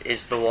dies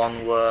is the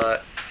one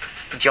where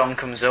John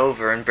comes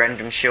over and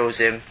Brendan shows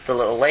him the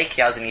little lake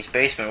he has in his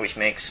basement, which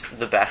makes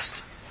the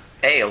best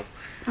ale.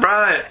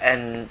 Right.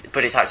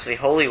 But it's actually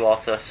holy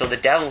water. So the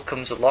devil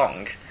comes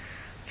along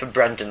for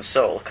Brendan's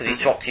soul because he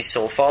swapped his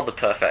soul for the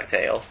perfect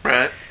ale.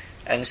 Right.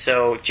 And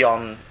so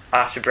John,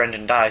 after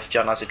Brendan dies,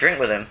 John has a drink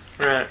with him.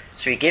 Right.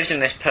 So he gives him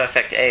this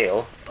perfect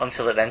ale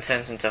until it then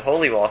turns into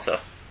holy water.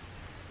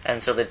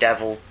 And so the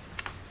devil.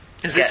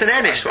 Is this an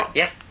Ennis one?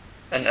 Yeah,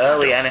 an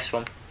early Ennis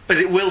one. Is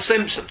it Will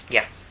Simpson?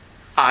 Yeah.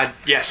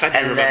 Yes, I do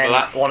And remember then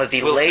that. one of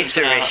the Will later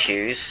Simpson art.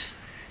 issues,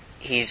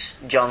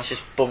 John's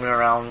just bumming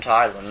around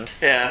Ireland.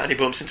 Yeah, and he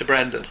bumps into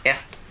Brendan. Yeah.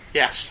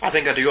 Yes, I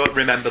think I do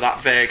remember that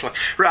vaguely.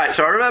 Right,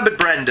 so I remembered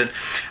Brendan.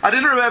 I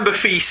didn't remember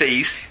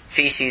Feces.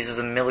 Feces is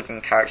a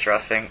Milligan character, I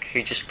think,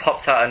 who just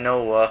popped out of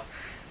nowhere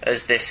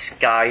as this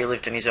guy who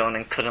lived on his own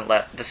and couldn't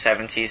let the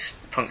 70s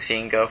punk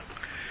scene go.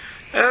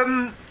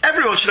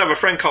 Everyone should have a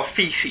friend called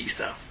Feces,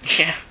 though,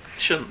 Yeah.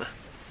 shouldn't they?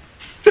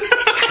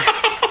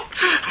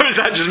 Or is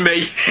that just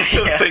me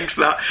that Yeah. thinks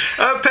that?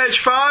 Page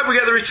 5, we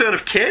get the return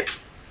of Kit.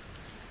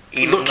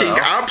 Even Looking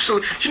though-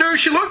 absolutely... Do you know who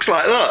she looks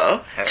like,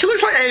 though? Who? She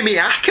looks like Amy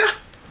Acker,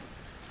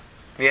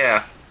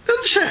 Yeah.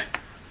 doesn't she?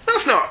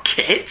 That's not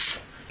Kit.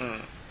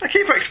 I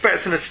keep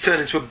expecting her to turn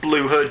into a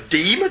blue-haired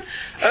demon.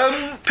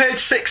 Page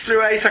 6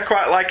 through 8, I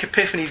quite like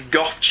Epiphany's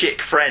goth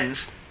chick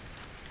friends.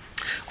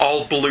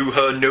 All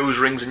blue-haired nose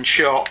rings and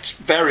short,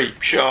 very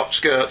short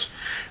skirts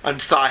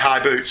and thigh-high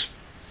boots.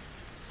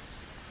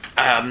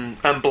 And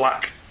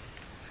black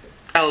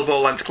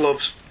elbow-length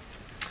gloves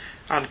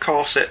and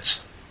corsets.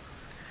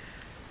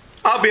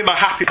 I'll be in my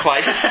happy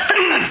place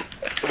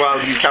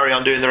while you carry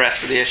on doing the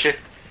rest of the issue.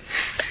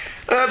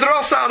 They're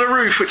all sat on a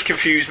roof, which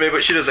confused me,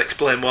 but she does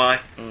explain why.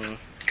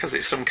 Because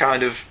it's some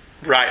kind of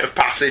rite of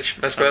passage,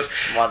 I suppose.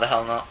 Why the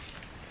hell not?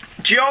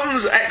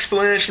 John's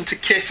explanation to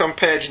Kit on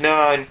page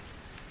 9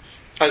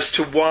 as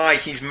to why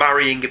he's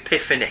marrying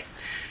Epiphany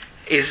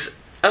is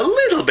a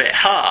little bit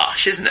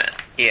harsh, isn't it?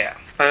 Yeah.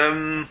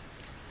 Um,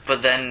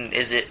 But then,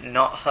 is it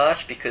not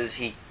harsh because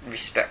he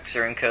respects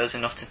her and cares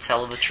enough to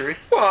tell her the truth?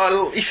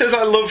 well, he says,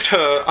 I loved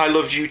her, I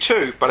loved you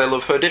too, but I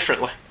love her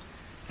differently.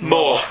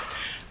 More.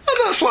 And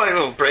that's like,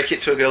 well, break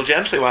it to a girl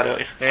gently, why don't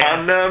you? Yeah.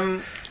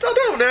 And, I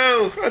don't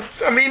know.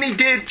 I mean,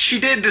 she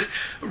did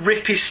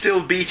rip his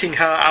still beating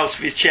heart out of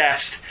his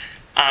chest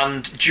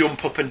and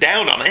jump up and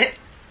down on it,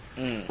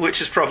 which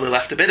has probably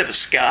left a bit of a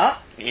scar,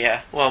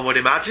 Yeah. one would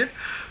imagine.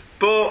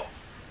 But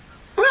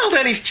Well,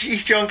 then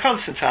he's John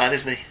Constantine,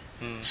 isn't he?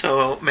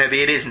 So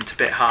maybe it isn't a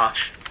bit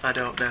harsh. I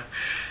don't know.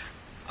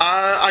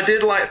 I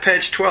did like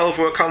page 12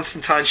 where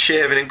Constantine's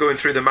shaving and going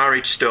through the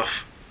marriage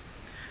stuff,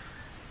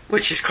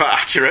 which is quite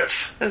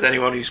accurate, as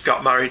anyone who's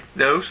got married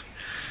knows.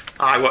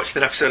 I watched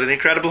an episode of The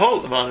Incredible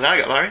Hulk the morning I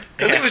got married,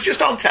 because it was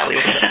just on telly,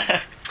 wasn't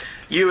it?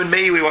 You and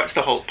me, we watched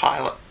the Hulk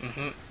pilot.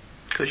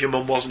 Because your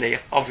mum wasn't here,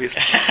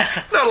 obviously.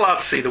 Not allowed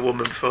to see the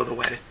woman before the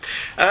wedding.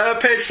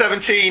 Page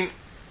 17.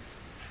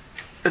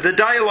 The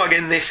dialogue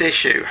in this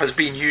issue has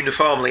been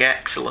uniformly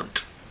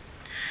excellent.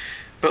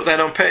 But then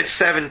on page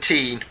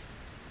 17,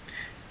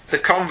 the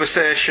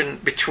conversation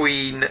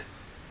between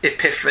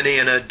Epiphany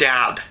and her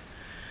dad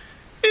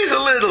is a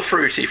little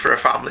fruity for a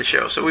family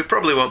show, so we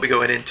probably won't be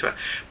going into it.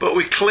 But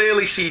we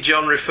clearly see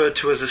John referred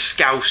to as a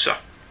Scouser.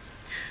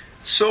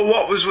 So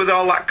what was with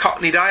all that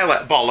Cockney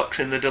dialect bollocks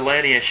in the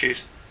Delaney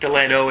issues?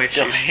 Delano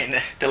issues.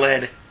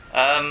 Delaney.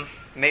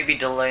 Maybe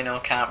Delano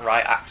can't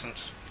write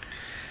accents.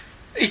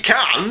 He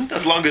can,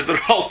 as long as they're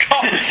all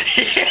Cockney.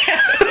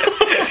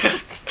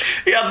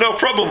 He had no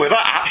problem with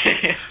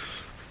that.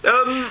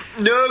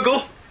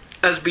 Nurgle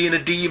has been a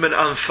demon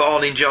and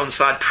thorn in John's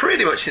side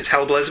pretty much since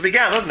Hellblazer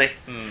began, hasn't he?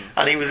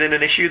 And he was in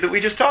an issue that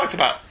we just talked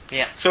about.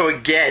 Yeah. So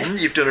again,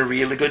 you've done a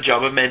really good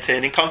job of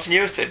maintaining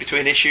continuity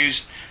between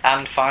issues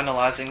and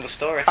finalising the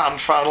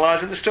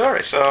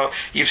story. So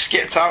you've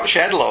skipped out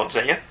shed loads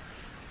here,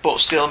 but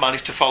still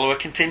managed to follow a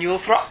continual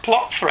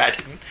plot thread.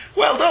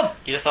 Well done.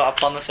 You'd have thought I'd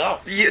planned this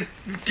out.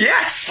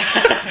 Yes.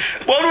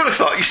 One would have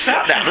thought you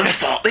sat down and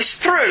thought this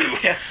through.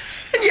 Yeah.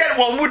 And yet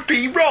one would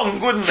be wrong,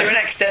 wouldn't To it? an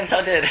extent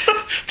I did.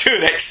 To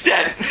an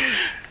extent.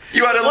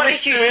 You had a What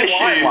list of issues do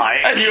issues, I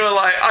like? and you were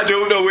like, I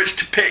don't know which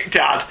to pick,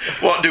 Dad.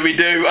 What do we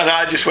do? And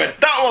I just went,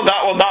 that one.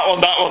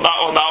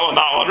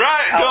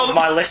 Right, Out go of on.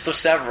 my list of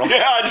several.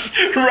 Yeah, I just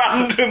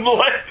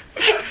randomly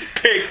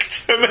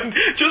picked them, and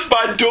just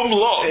by dumb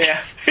luck, Yeah.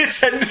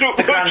 it's ended up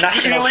Grand working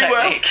National really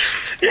technique.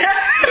 well. Yeah.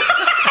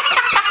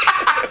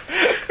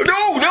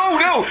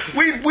 No.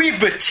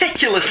 We've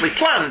meticulously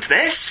planned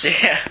this.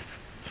 Yeah.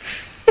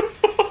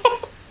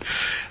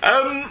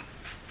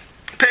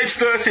 Page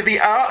 30, the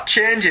art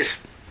changes,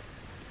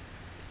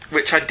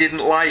 which I didn't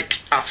like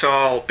at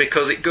all,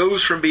 because it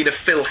goes from being a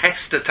Phil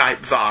Hester type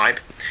vibe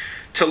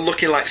to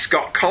looking like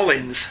Scott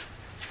Collins,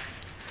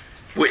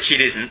 which it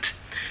isn't.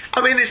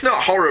 I mean, it's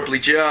not horribly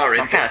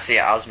jarring. I can't see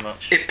it as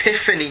much.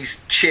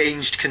 Epiphany's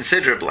changed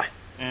considerably,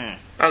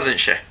 hasn't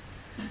she?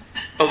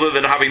 Other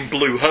than having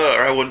blue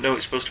hair, I wouldn't know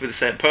it's supposed to be the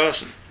same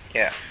person.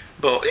 Yeah.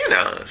 But, you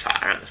know, it's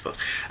alright, I suppose.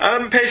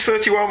 Page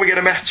 31, we get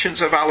a mention of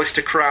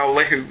Aleister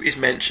Crowley, who is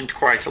mentioned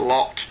quite a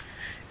lot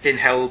in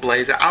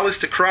Hellblazer.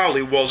 Aleister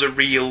Crowley was a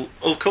real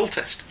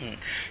occultist.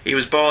 He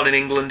was born in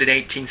England in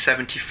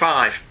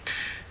 1875.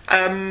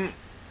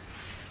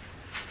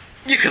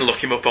 You can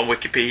look him up on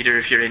Wikipedia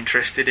if you're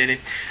interested in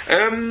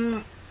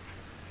him.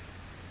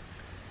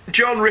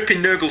 John ripping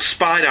Nurgle's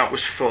spine out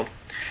was fun.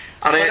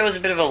 And I thought it was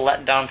a bit of a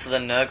letdown to the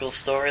Nurgle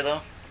story, though.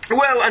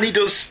 Well, and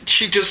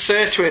she does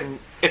say to him,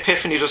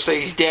 Epiphany does say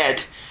he's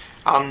dead,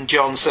 and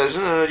John says,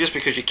 just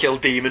because you kill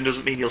Demon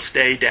doesn't mean he'll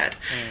stay dead.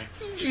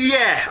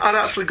 Yeah, I'd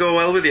actually go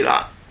well with you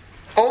that.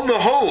 On the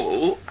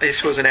whole,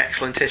 this was an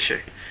excellent issue,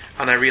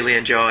 and I really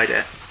enjoyed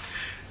it.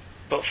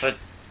 But for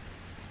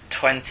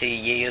 20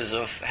 years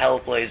of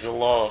Hellblazer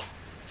lore,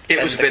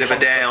 It was a bit of a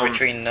down,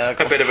 between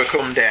Nurgle. a bit of a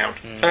come down.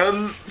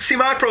 See,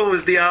 my problem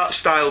is the art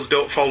styles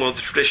don't follow the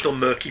traditional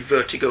murky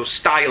Vertigo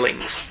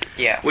stylings,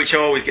 which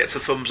always gets a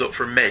thumbs up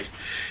from me.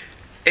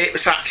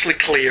 It's actually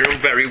clear and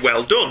very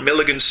well done.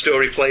 Milligan's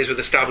story plays with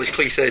established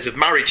cliches of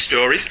marriage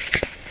stories.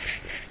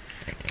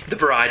 The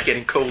bride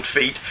getting cold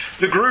feet,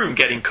 the groom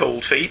getting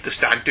cold feet, the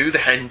stag do, the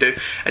hen do,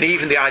 and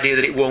even the idea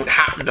that it won't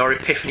happen or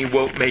Epiphany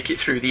won't make it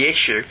through the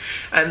issue.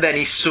 And then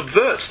he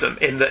subverts them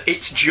in that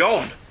it's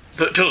John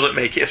that doesn't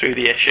make it through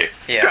the issue.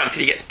 Yeah.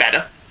 Granted, he gets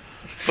better.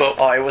 But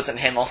Or it wasn't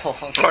him all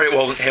along. or it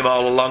wasn't him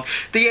all along.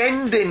 The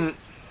ending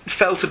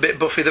felt a bit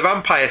Buffy the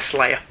Vampire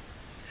Slayer.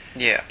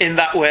 Yeah. In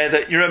that way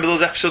that, you remember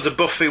those episodes of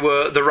Buffy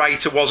where the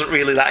writer wasn't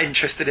really that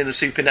interested in the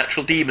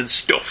supernatural demon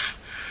stuff.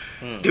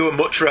 They were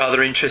much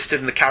rather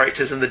interested in the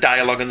characters and the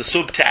dialogue and the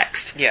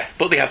subtext. Yeah.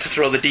 But they had to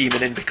throw the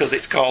demon in because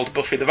it's called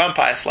Buffy the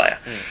Vampire Slayer.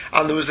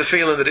 And there was the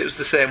feeling that it was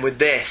the same with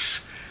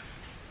this.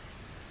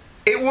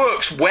 It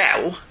works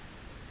well,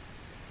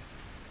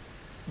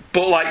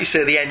 but like you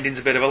say, the ending's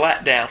a bit of a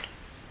letdown.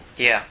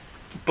 Yeah.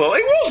 But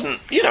it wasn't,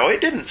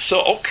 it didn't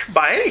suck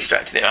by any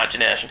stretch of the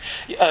imagination.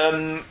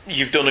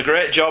 You've done a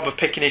great job of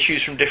picking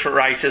issues from different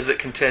writers that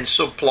contain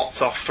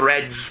subplots or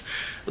threads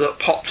that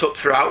popped up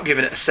throughout,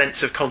 giving it a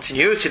sense of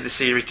continuity of the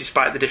series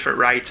despite the different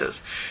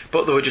writers.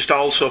 But they were just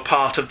also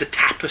part of the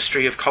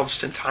tapestry of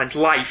Constantine's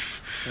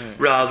life,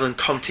 rather than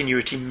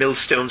continuity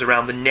millstones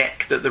around the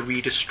neck that the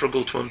reader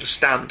struggled to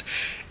understand.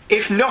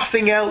 If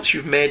nothing else,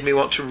 you've made me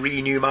want to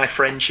renew my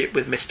friendship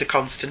with Mr.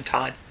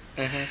 Constantine.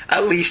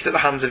 At least at the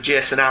hands of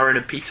Jason Aaron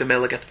and Peter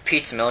Milligan.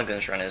 Peter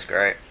Milligan's run is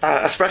great.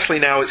 Especially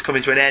now it's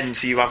coming to an end,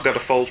 so you have got a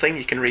full thing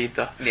you can read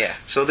there. Yeah.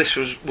 So this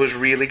was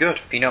really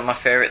good. You know what my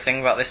favourite thing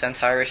about this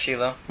entire issue,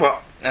 though?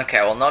 What? Okay,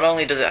 well, not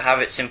only does it have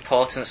its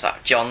importance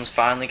that John's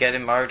finally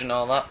getting married and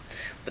all that,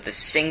 but the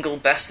single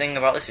best thing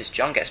about this is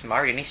John gets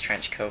married in his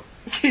trench coat.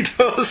 He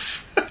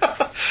does.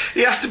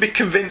 He has to be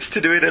convinced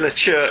to do it in a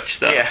church,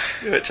 though, Yeah.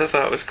 which I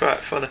thought was quite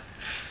funny.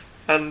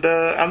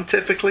 And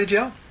typically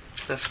John,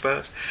 I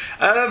suppose.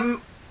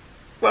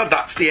 Well,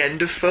 that's the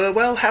end of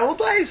Farewell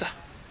Hellblazer.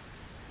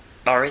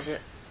 Or is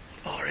it?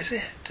 Or is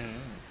it?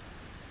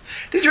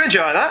 Did you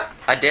enjoy that?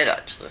 I did,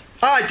 actually.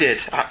 I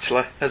did,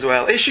 actually, as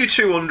well. Issue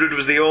 200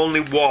 was the only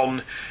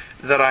one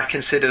that I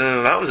considered,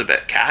 oh, that was a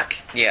bit cack.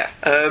 Yeah.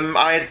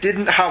 I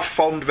didn't have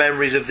fond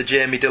memories of the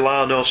Jamie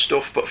Delano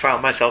stuff, but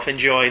found myself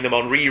enjoying them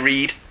on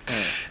reread.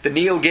 The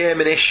Neil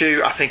Gaiman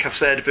issue, I think I've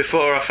said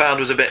before, I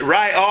found was a bit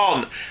right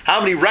on. How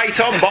many right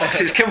on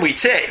boxes can we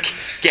tick?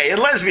 Gay and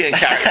lesbian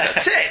character,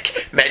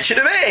 tick. Mention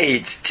of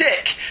AIDS,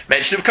 tick.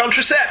 Mention of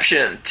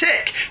contraception,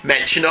 tick.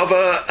 Mention of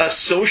a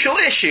social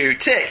issue,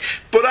 tick.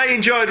 But I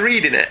enjoyed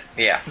reading it.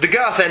 Yeah. The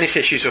Garth Ennis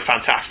issues were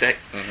fantastic,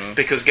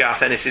 because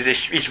Garth Ennis's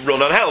his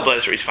run on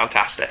Hellblazer is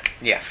fantastic.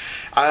 Yeah.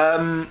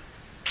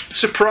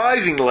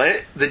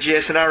 Surprisingly, the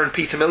Jason Aaron,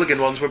 Peter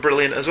Milligan ones were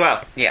brilliant as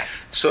well. Yeah.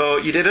 So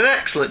you did an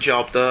excellent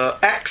job there.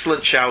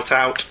 Excellent shout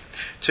out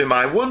to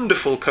my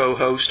wonderful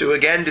co-host, who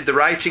again did the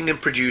writing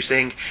and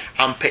producing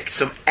and picked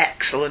some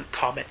excellent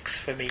comics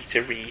for me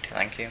to read.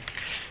 Thank you.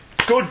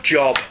 Good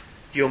job,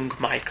 young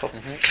Michael.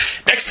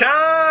 Next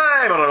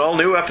time on an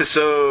all-new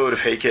episode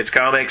of Hey Kids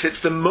Comics, it's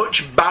the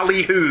much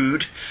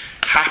ballyhooed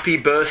Happy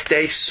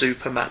Birthday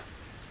Superman.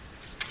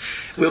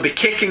 We'll be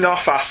kicking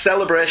off our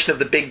celebration of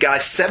the big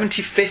guy's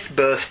 75th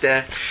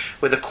birthday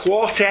with a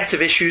quartet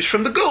of issues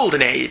from the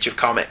golden age of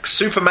comics.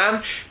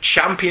 Superman,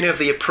 Champion of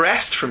the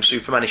Oppressed from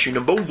Superman issue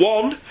number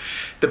 1,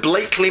 The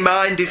Blakely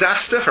Mine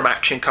Disaster from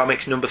Action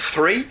Comics number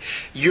 3,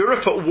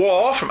 Europe at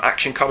War from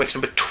Action Comics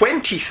number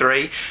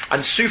 23,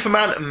 and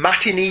Superman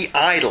Matinee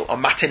Idol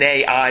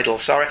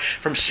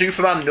from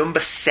Superman number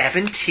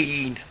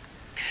 17.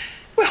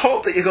 We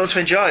hope that you're going to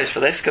enjoy us for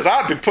this, because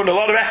I've been putting a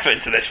lot of effort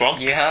into this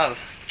one. You have.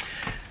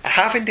 I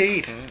have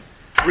indeed.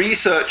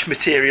 Research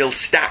material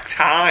stacked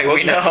high,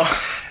 wasn't We know. it?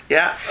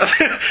 Yeah.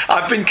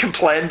 I've been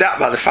complained at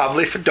by the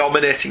family for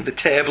dominating the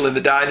table in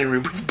the dining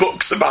room with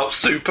books about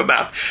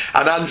Superman.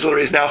 And Angela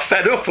is now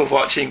fed up of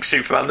watching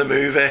Superman the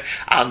movie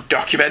and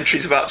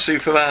documentaries about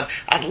Superman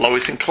and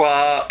Lois and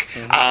Clark.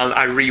 And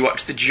I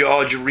rewatched the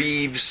George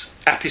Reeves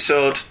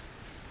episode,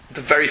 the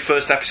very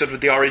first episode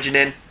with the origin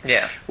in.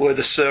 Yeah. Were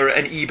the Sarah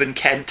and Eben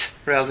Kent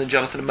rather than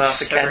Jonathan and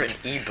Martha Sarah Kent.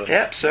 and Eben.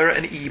 Yep, Sarah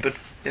and Eben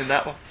in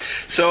that one.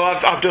 So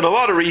I've done a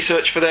lot of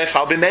research for this.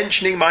 I'll be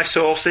mentioning my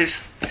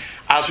sources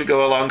as we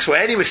go along, so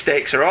any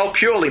mistakes are all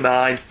purely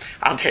mine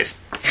and his.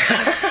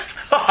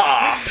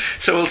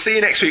 So we'll see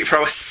you next week for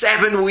our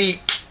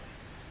 7-week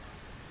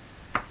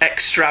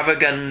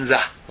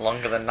extravaganza.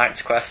 Longer than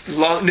Knight's Quest.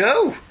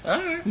 No,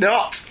 Alright.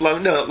 not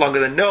longer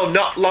than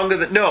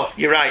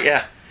you're right,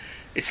 yeah.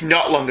 It's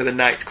not longer than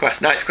Knight's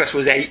Quest. Knight's Quest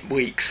was 8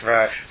 weeks.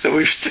 Right. So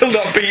we've still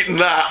not beaten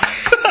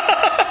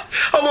that.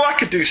 Although I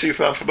could do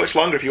Superman for much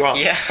longer if you want.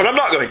 Yeah. But I'm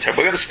not going to. We're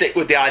going to stick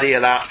with the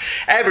idea that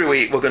every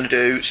week we're going to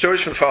do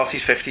stories from the 40s,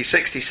 50s,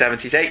 60s,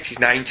 70s, 80s,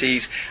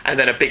 90s, and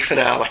then a big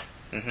finale.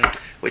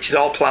 Which is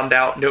all planned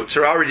out. Notes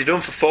are already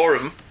done for 4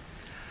 of them.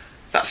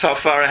 That's how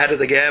far ahead of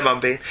the game I'm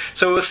being.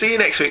 So we'll see you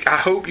next week. I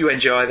hope you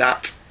enjoy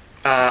that.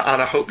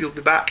 And I hope you'll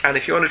be back. And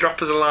if you want to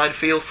drop us a line,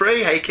 feel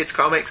free.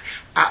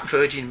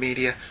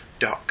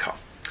 HeyKidsComics@virginmedia.com.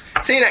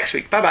 See you next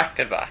week. Bye bye.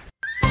 Goodbye.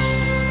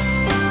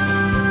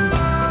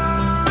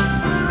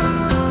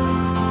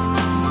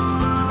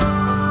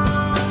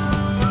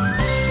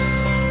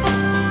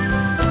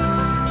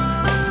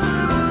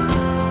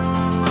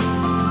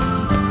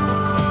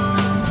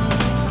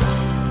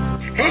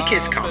 Hey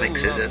Kids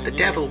Comics is a The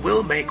Devil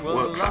Will Make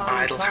Work for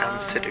Idle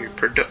Hands to Do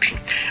production,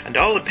 and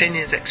all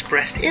opinions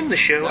expressed in the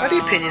show are the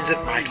opinions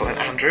of Michael and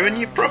Andrew, and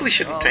you probably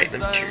shouldn't take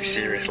them too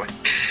seriously.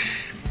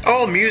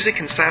 All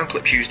music and sound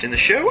clips used in the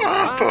show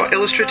are for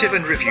illustrative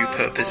and review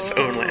purposes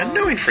only, and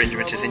no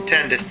infringement is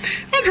intended.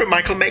 Andrew and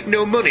Michael make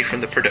no money from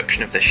the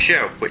production of this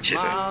show, which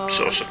is a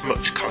source of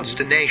much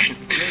consternation.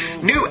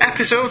 New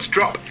episodes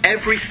drop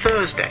every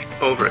Thursday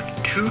over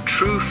at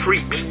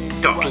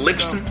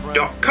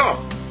twotruefreaks.libsyn.com,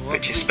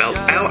 which is spelled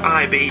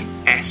Libsyn.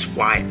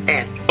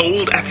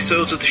 Old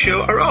episodes of the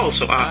show are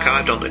also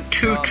archived on the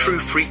Two True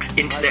Freaks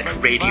internet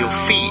radio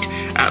feed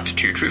at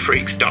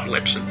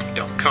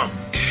twotruefreaks.libsyn.com.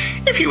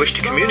 If you wish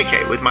to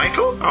communicate with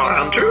Michael or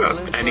Andrew or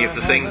any of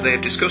the things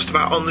they've discussed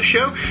about on the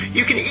show,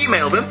 you can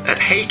email them at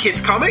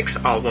heykidscomics,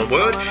 all one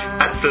word,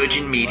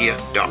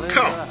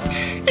 @virginmedia.com.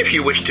 If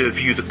you wish to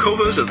view the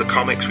covers of the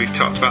comics we've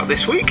talked about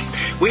this week,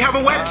 we have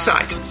a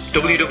website,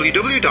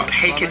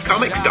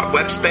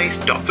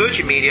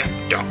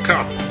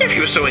 www.heykidscomics.webspace.virginmedia.com. If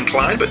you are so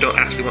inclined but don't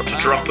actually want to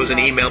drop us an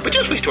email but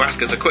just wish to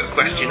ask us a quick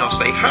question or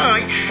say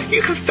hi,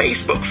 you can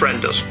Facebook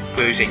friend us.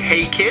 We're using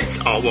Hey Kids,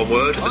 all one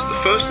word, as the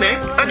first name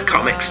and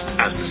Comics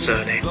as the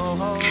surname.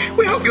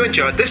 We hope you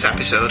enjoyed this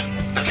episode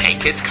of Hey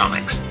Kids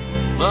Comics.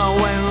 The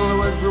wind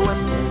was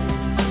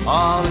whistling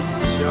all its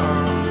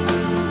charm.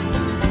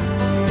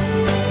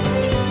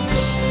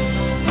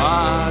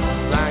 I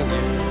sang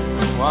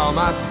you all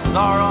my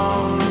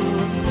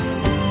sorrows.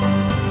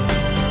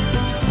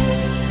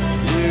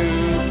 You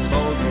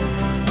told me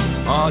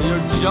all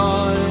your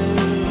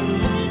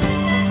joys.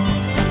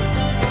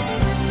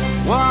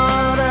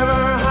 Whatever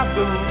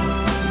happened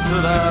to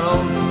that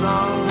old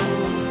song?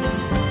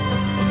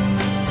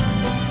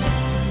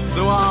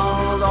 To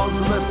all those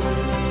little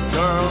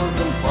girls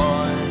and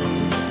boys.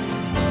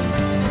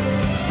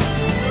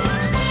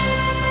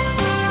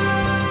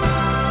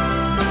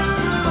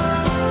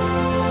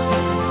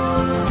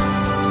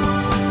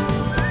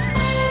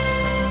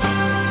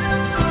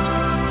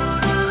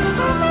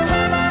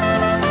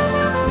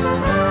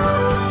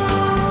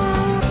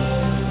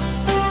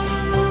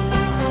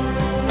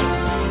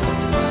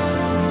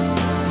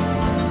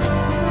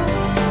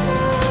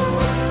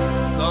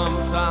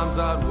 Sometimes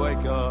I'd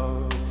wake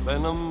up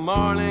in the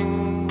morning,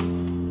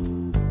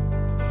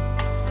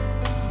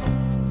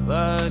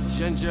 the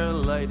ginger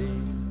lady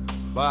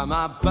by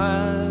my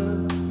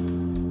bed,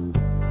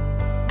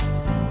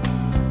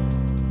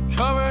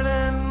 covered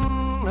in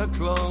a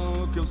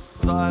cloak of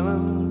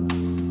silence.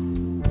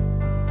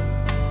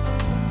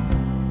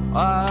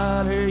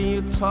 I'd hear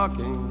you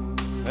talking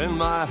in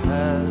my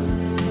head.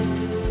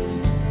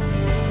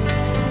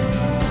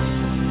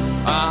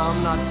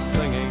 I'm not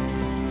singing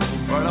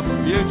for the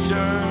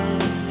future,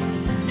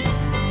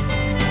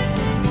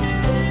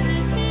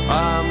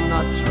 I'm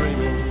not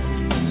dreaming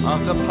of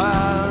the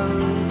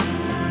past.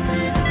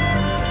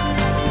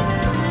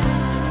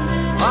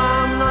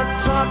 I'm not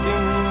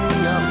talking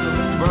of the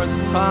first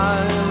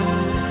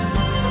times.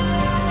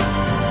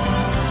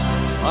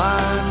 I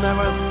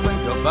never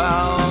think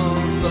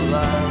about the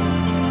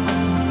last.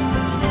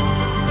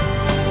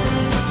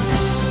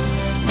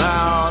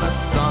 Now the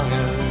song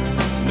is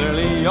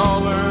nearly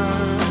over.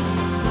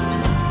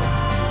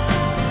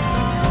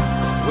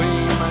 We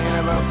may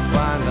never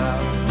find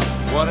out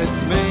what it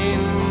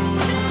means.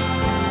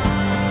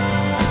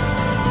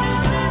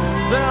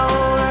 Still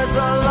there's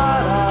a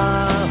lot I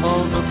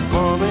hold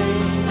before me.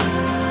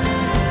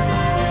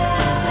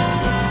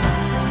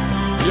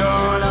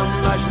 You're the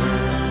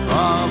measure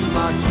of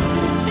my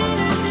dreams,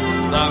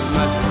 the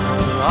measure